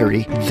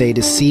flattery, they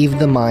deceive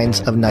the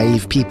minds of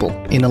naive people."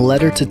 In a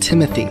letter to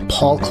Timothy,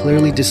 Paul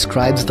clearly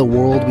describes the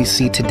world we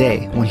see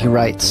today when he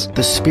writes,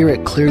 "The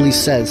Spirit clearly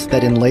says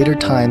that in later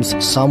times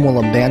some will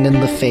abandon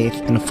the faith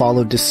and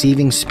follow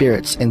deceiving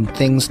spirits and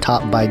things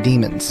taught by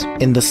demons."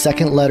 In the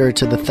second letter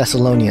to the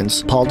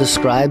Thessalonians, Paul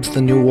describes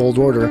the New World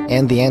Order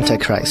and the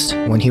Antichrist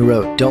when he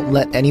wrote, "Don't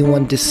let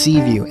anyone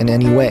deceive you in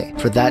any way,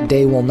 for that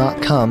day will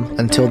not come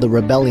until the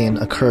rebellion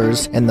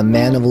occurs and the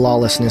man of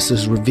lawlessness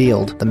is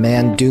revealed, the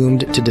man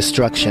doomed to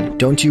destruction.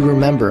 Don't you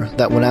remember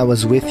that when I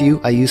was with you,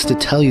 I used to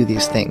tell you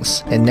these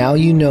things, and now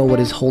you know what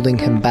is holding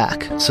him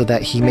back, so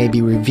that he may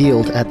be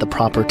revealed at the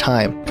proper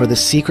time. For the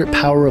secret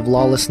power of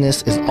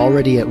lawlessness is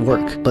already at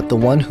work, but the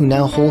one who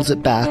now holds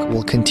it back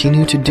will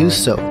continue to do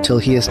so till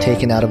he is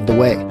taken out of the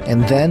way.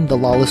 And then the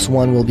lawless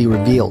one will be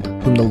revealed,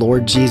 whom the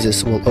Lord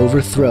Jesus will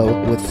overthrow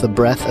with the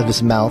breath of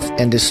his mouth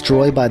and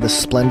destroy by the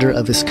splendor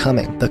of his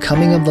coming. The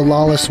coming of the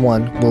lawless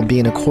one will be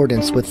in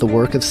accordance with the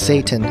work of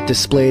Satan,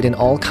 displayed in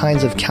all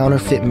kinds of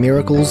counterfeit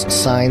miracles,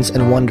 signs,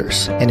 and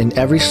wonders, and in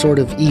every sort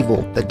of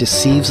evil that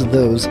deceives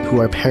those who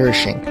are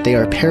perishing. They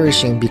are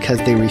perishing because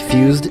they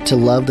refused to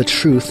love the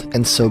truth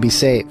and so be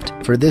saved.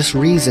 For this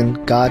reason,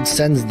 God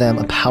sends them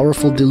a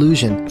powerful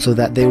delusion so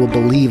that they will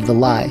believe the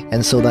lie,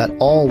 and so that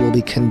all will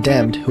be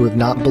condemned who have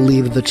not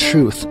believed the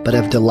truth but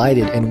have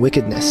delighted in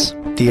wickedness.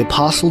 The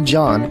Apostle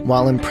John,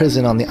 while in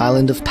prison on the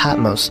island of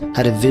Patmos,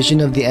 had a vision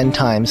of the end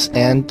times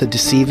and the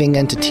deceiving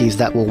entities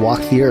that will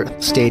walk the earth,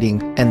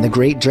 stating, "And the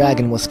great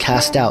dragon was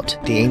cast out,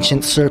 the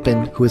ancient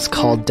serpent who is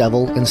called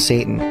Devil and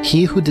Satan.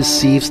 He who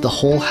deceives the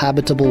whole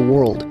habitable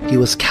world. He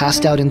was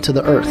cast out into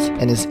the earth,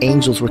 and his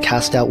angels were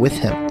cast out with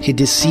him. He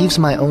deceives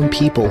my own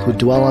people who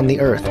dwell on the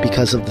earth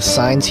because of the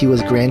signs he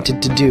was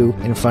granted to do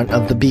in front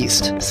of the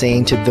beast,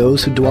 saying to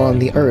those who dwell on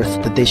the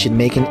earth that they should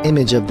make an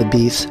image of the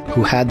beast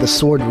who had the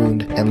sword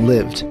wound and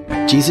lived."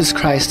 Jesus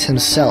Christ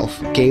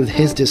himself gave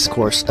his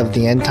discourse of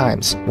the end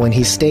times when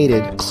he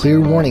stated clear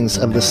warnings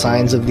of the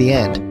signs of the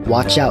end.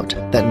 Watch out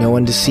that no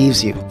one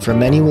deceives you, for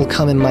many will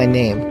come in my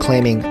name,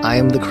 claiming I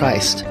am the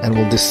Christ, and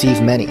will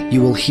deceive many.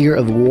 You will hear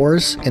of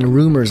wars and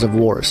rumors of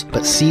wars,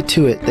 but see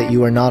to it that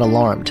you are not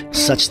alarmed.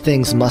 Such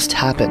things must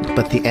happen,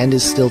 but the end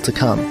is still to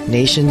come.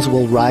 Nations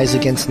will rise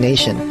against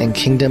nation, and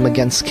kingdom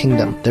against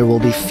kingdom. There will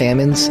be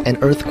famines and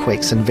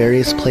earthquakes in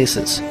various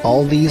places.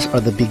 All these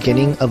are the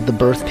beginning of the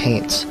birth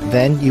pains.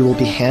 Then you will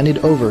be handed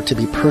over to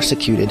be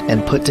persecuted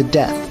and put to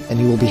death, and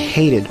you will be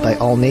hated by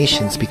all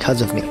nations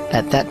because of me.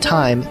 At that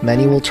time,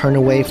 many will turn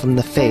away from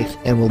the faith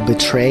and will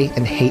betray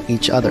and hate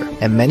each other,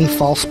 and many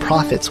false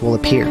prophets will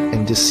appear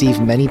and deceive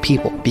many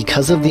people.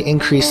 Because of the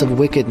increase of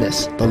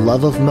wickedness, the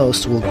love of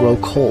most will grow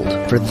cold,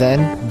 for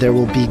then there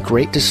will be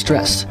great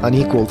distress,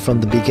 unequaled from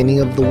the beginning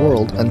of the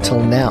world until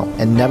now,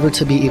 and never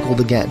to be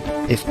equaled again.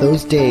 If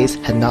those days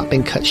had not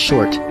been cut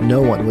short,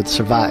 no one would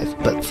survive.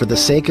 But for the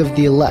sake of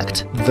the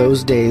elect,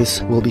 those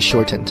days will be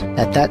shortened.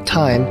 At that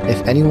time,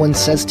 if anyone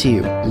says to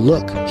you,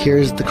 "Look, here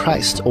is the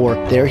Christ," or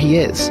 "There he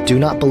is," do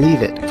not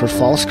believe it, for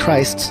false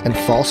Christs and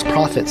false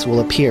prophets will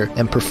appear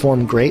and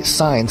perform great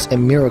signs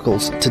and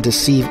miracles to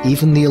deceive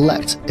even the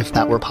elect, if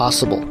that were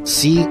possible.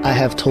 See, I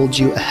have told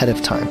you ahead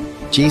of time.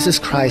 Jesus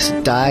Christ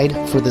died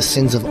for the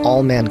sins of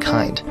all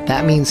mankind.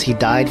 That means he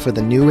died for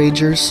the New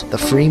Agers, the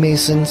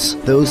Freemasons,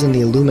 those in the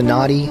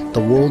Illuminati,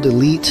 the world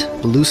elite,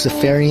 the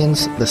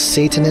Luciferians, the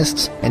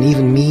Satanists, and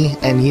even me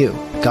and you.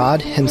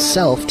 God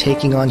himself,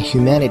 taking on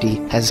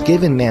humanity, has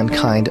given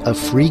mankind a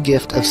free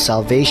gift of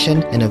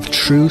salvation and of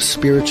true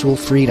spiritual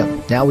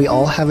freedom. Now we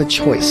all have a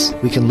choice.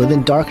 We can live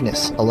in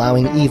darkness,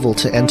 allowing evil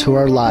to enter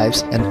our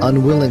lives and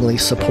unwillingly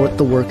support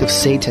the work of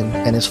Satan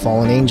and his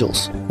fallen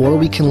angels. Or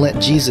we can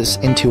let Jesus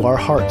into our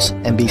hearts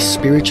and be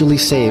spiritually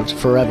saved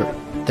forever.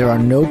 There are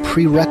no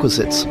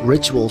prerequisites,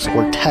 rituals,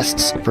 or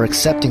tests for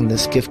accepting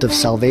this gift of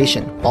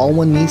salvation. All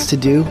one needs to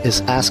do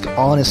is ask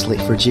honestly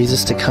for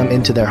Jesus to come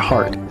into their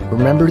heart.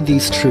 Remember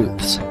these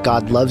truths.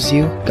 God loves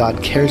you, God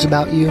cares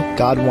about you,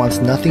 God wants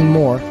nothing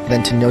more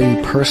than to know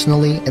you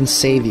personally and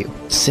save you.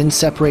 Sin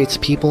separates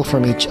people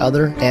from each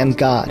other and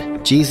God.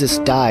 Jesus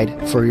died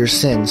for your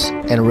sins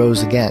and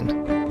rose again.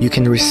 You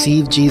can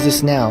receive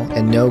Jesus now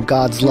and know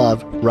God's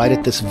love right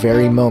at this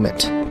very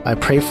moment. I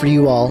pray for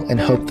you all and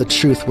hope the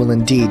truth will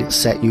indeed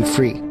set you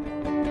free.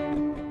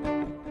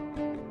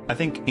 I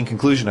think, in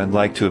conclusion, I'd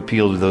like to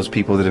appeal to those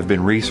people that have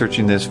been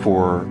researching this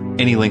for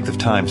any length of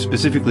time,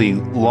 specifically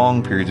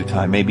long periods of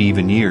time, maybe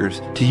even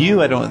years. To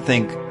you, I don't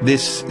think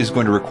this is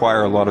going to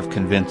require a lot of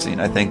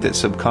convincing. I think that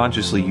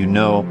subconsciously you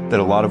know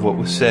that a lot of what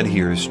was said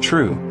here is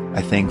true.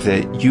 I think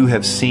that you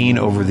have seen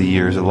over the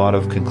years a lot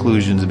of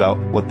conclusions about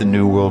what the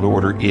New World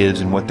Order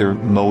is and what their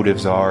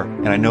motives are,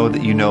 and I know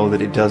that you know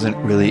that it doesn't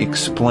really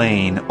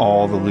explain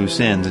all the loose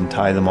ends and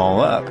tie them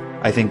all up.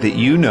 I think that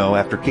you know,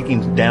 after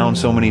kicking down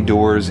so many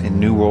doors in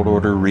New World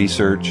Order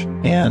research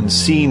and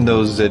seeing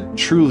those that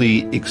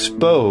truly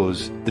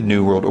expose the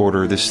New World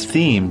Order, this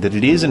theme, that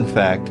it is in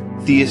fact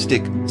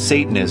theistic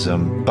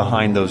Satanism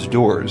behind those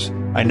doors.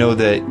 I know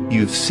that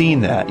you've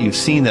seen that. You've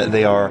seen that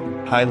they are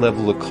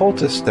high-level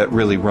occultists that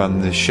really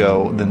run this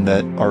show than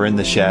that are in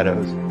the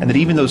shadows. And that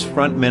even those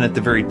front men at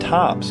the very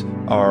tops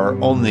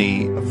are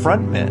only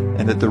front men,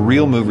 and that the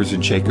real movers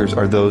and shakers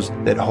are those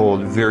that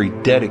hold very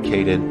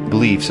dedicated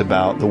beliefs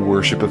about the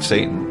worship of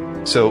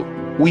Satan. So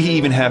we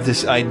even have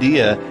this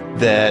idea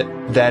that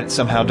that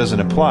somehow doesn't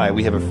apply.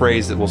 We have a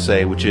phrase that we'll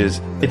say, which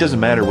is, it doesn't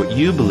matter what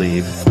you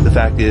believe, the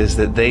fact is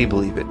that they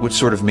believe it, which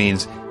sort of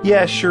means,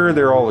 yeah, sure,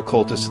 they're all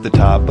occultists at the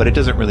top, but it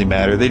doesn't really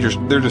matter.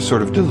 They're just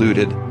sort of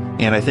deluded.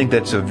 And I think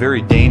that's a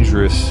very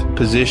dangerous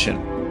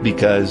position,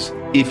 because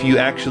if you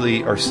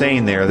actually are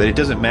saying there that it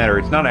doesn't matter,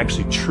 it's not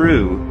actually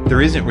true,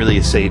 there isn't really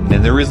a Satan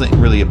and there isn't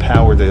really a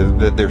power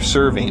that they're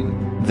serving,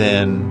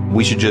 then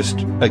we should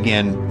just,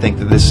 again, think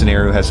that this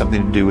scenario has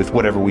something to do with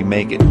whatever we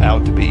make it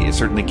out to be. It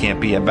certainly can't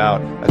be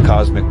about a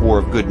cosmic war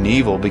of good and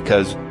evil,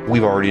 because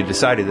we've already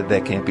decided that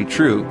that can't be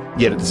true.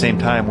 Yet at the same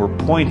time, we're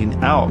pointing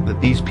out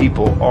that these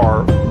people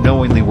are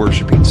knowingly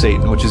worshiping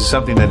Satan, which is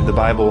something that the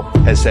Bible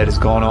has said has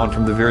gone on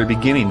from the very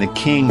beginning. The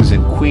kings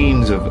and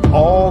queens of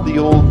all the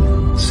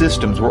old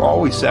systems were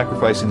always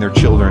sacrificing their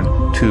children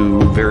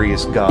to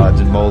various gods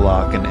and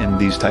Moloch and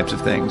these types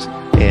of things.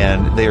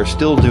 And they are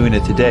still doing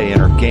it today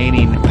and are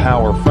gaining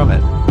power from it.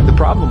 The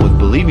problem with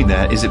believing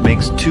that is it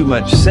makes too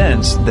much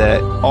sense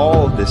that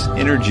all of this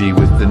energy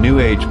with the New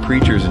Age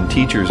preachers and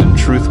teachers and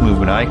truth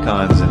movement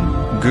icons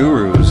and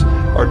gurus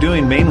are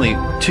doing mainly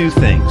two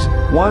things.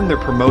 One, they're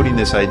promoting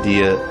this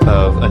idea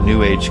of a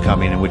new age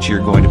coming in which you're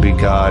going to be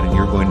God and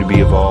you're going to be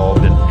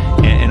evolved and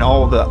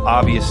all the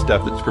obvious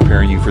stuff that's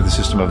preparing you for the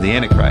system of the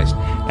Antichrist.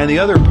 And the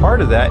other part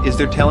of that is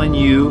they're telling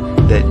you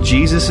that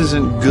Jesus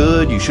isn't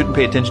good, you shouldn't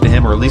pay attention to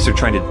him, or at least they're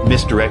trying to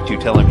misdirect you,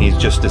 tell him he's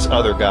just this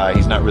other guy,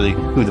 he's not really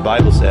who the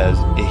Bible says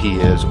he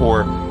is,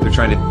 or they're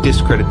trying to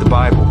discredit the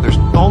Bible. There's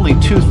only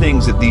two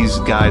things that these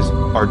guys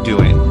are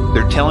doing.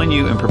 They're telling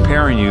you and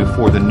preparing you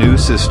for the new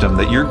system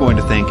that you're going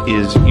to think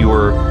is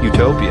your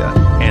utopia,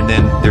 and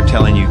then they're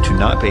telling you to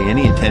not pay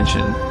any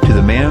attention to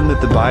the man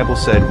that the Bible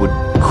said would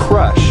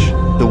crush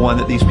the one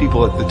that these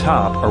people at the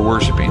top are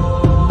worshiping.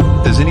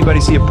 Does anybody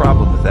see a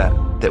problem with that?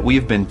 That we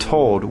have been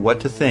told what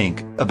to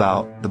think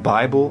about the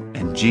Bible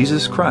and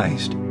Jesus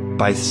Christ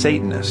by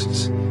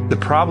Satanists. The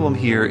problem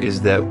here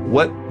is that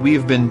what we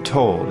have been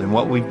told and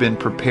what we've been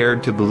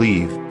prepared to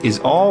believe is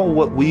all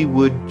what we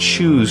would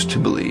choose to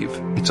believe.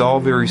 It's all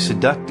very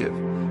seductive.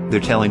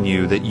 They're telling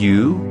you that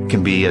you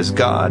can be as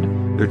God.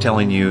 They're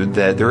telling you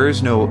that there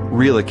is no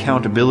real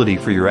accountability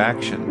for your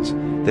actions,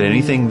 that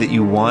anything that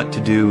you want to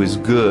do is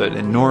good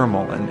and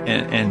normal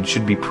and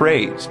should be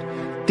praised.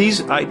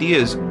 These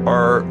ideas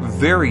are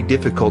very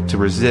difficult to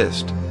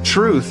resist.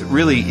 Truth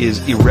really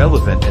is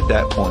irrelevant at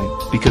that point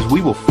because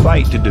we will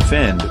fight to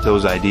defend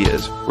those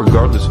ideas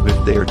regardless of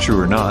if they are true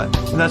or not.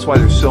 And that's why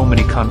there's so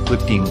many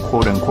conflicting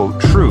quote-unquote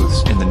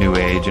truths in the New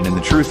Age and in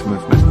the truth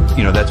movement.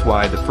 You know, that's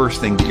why the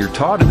first thing that you're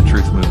taught in the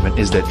truth movement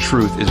is that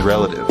truth is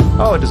relative.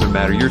 Oh, it doesn't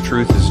matter. Your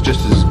truth is just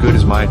as good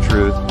as my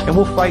truth. And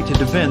we'll fight to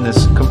defend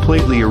this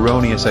completely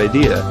erroneous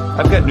idea.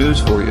 I've got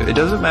news for you. It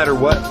doesn't matter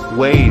what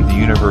way the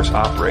universe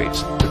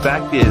operates. The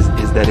fact is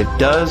that it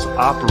does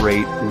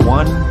operate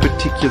one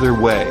particular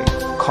way.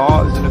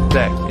 Cause and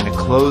effect in a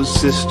closed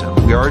system.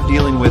 We are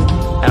dealing with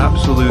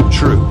absolute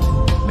truth.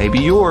 Maybe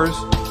yours,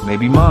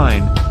 maybe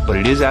mine, but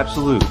it is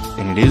absolute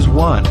and it is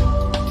one.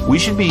 We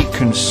should be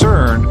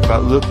concerned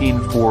about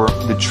looking for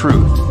the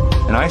truth.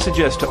 And I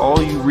suggest to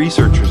all you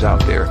researchers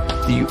out there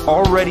that you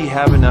already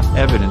have enough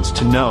evidence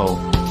to know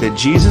that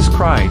Jesus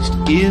Christ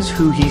is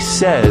who he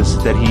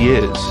says that he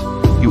is.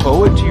 You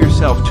owe it to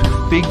yourself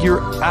to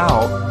figure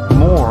out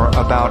more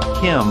about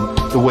him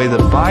the way the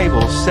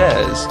Bible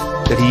says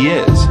that he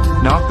is.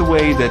 Not the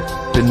way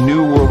that the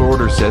New World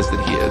Order says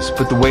that he is,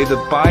 but the way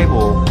the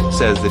Bible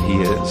says that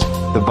he is.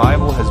 The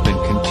Bible has been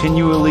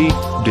continually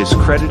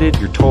discredited.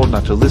 You're told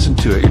not to listen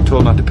to it. You're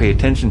told not to pay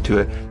attention to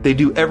it. They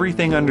do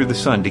everything under the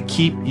sun to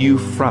keep you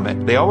from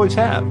it. They always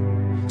have.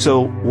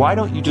 So why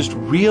don't you just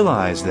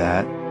realize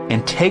that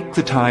and take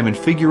the time and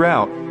figure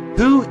out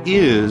who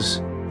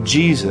is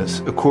Jesus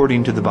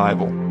according to the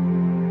Bible?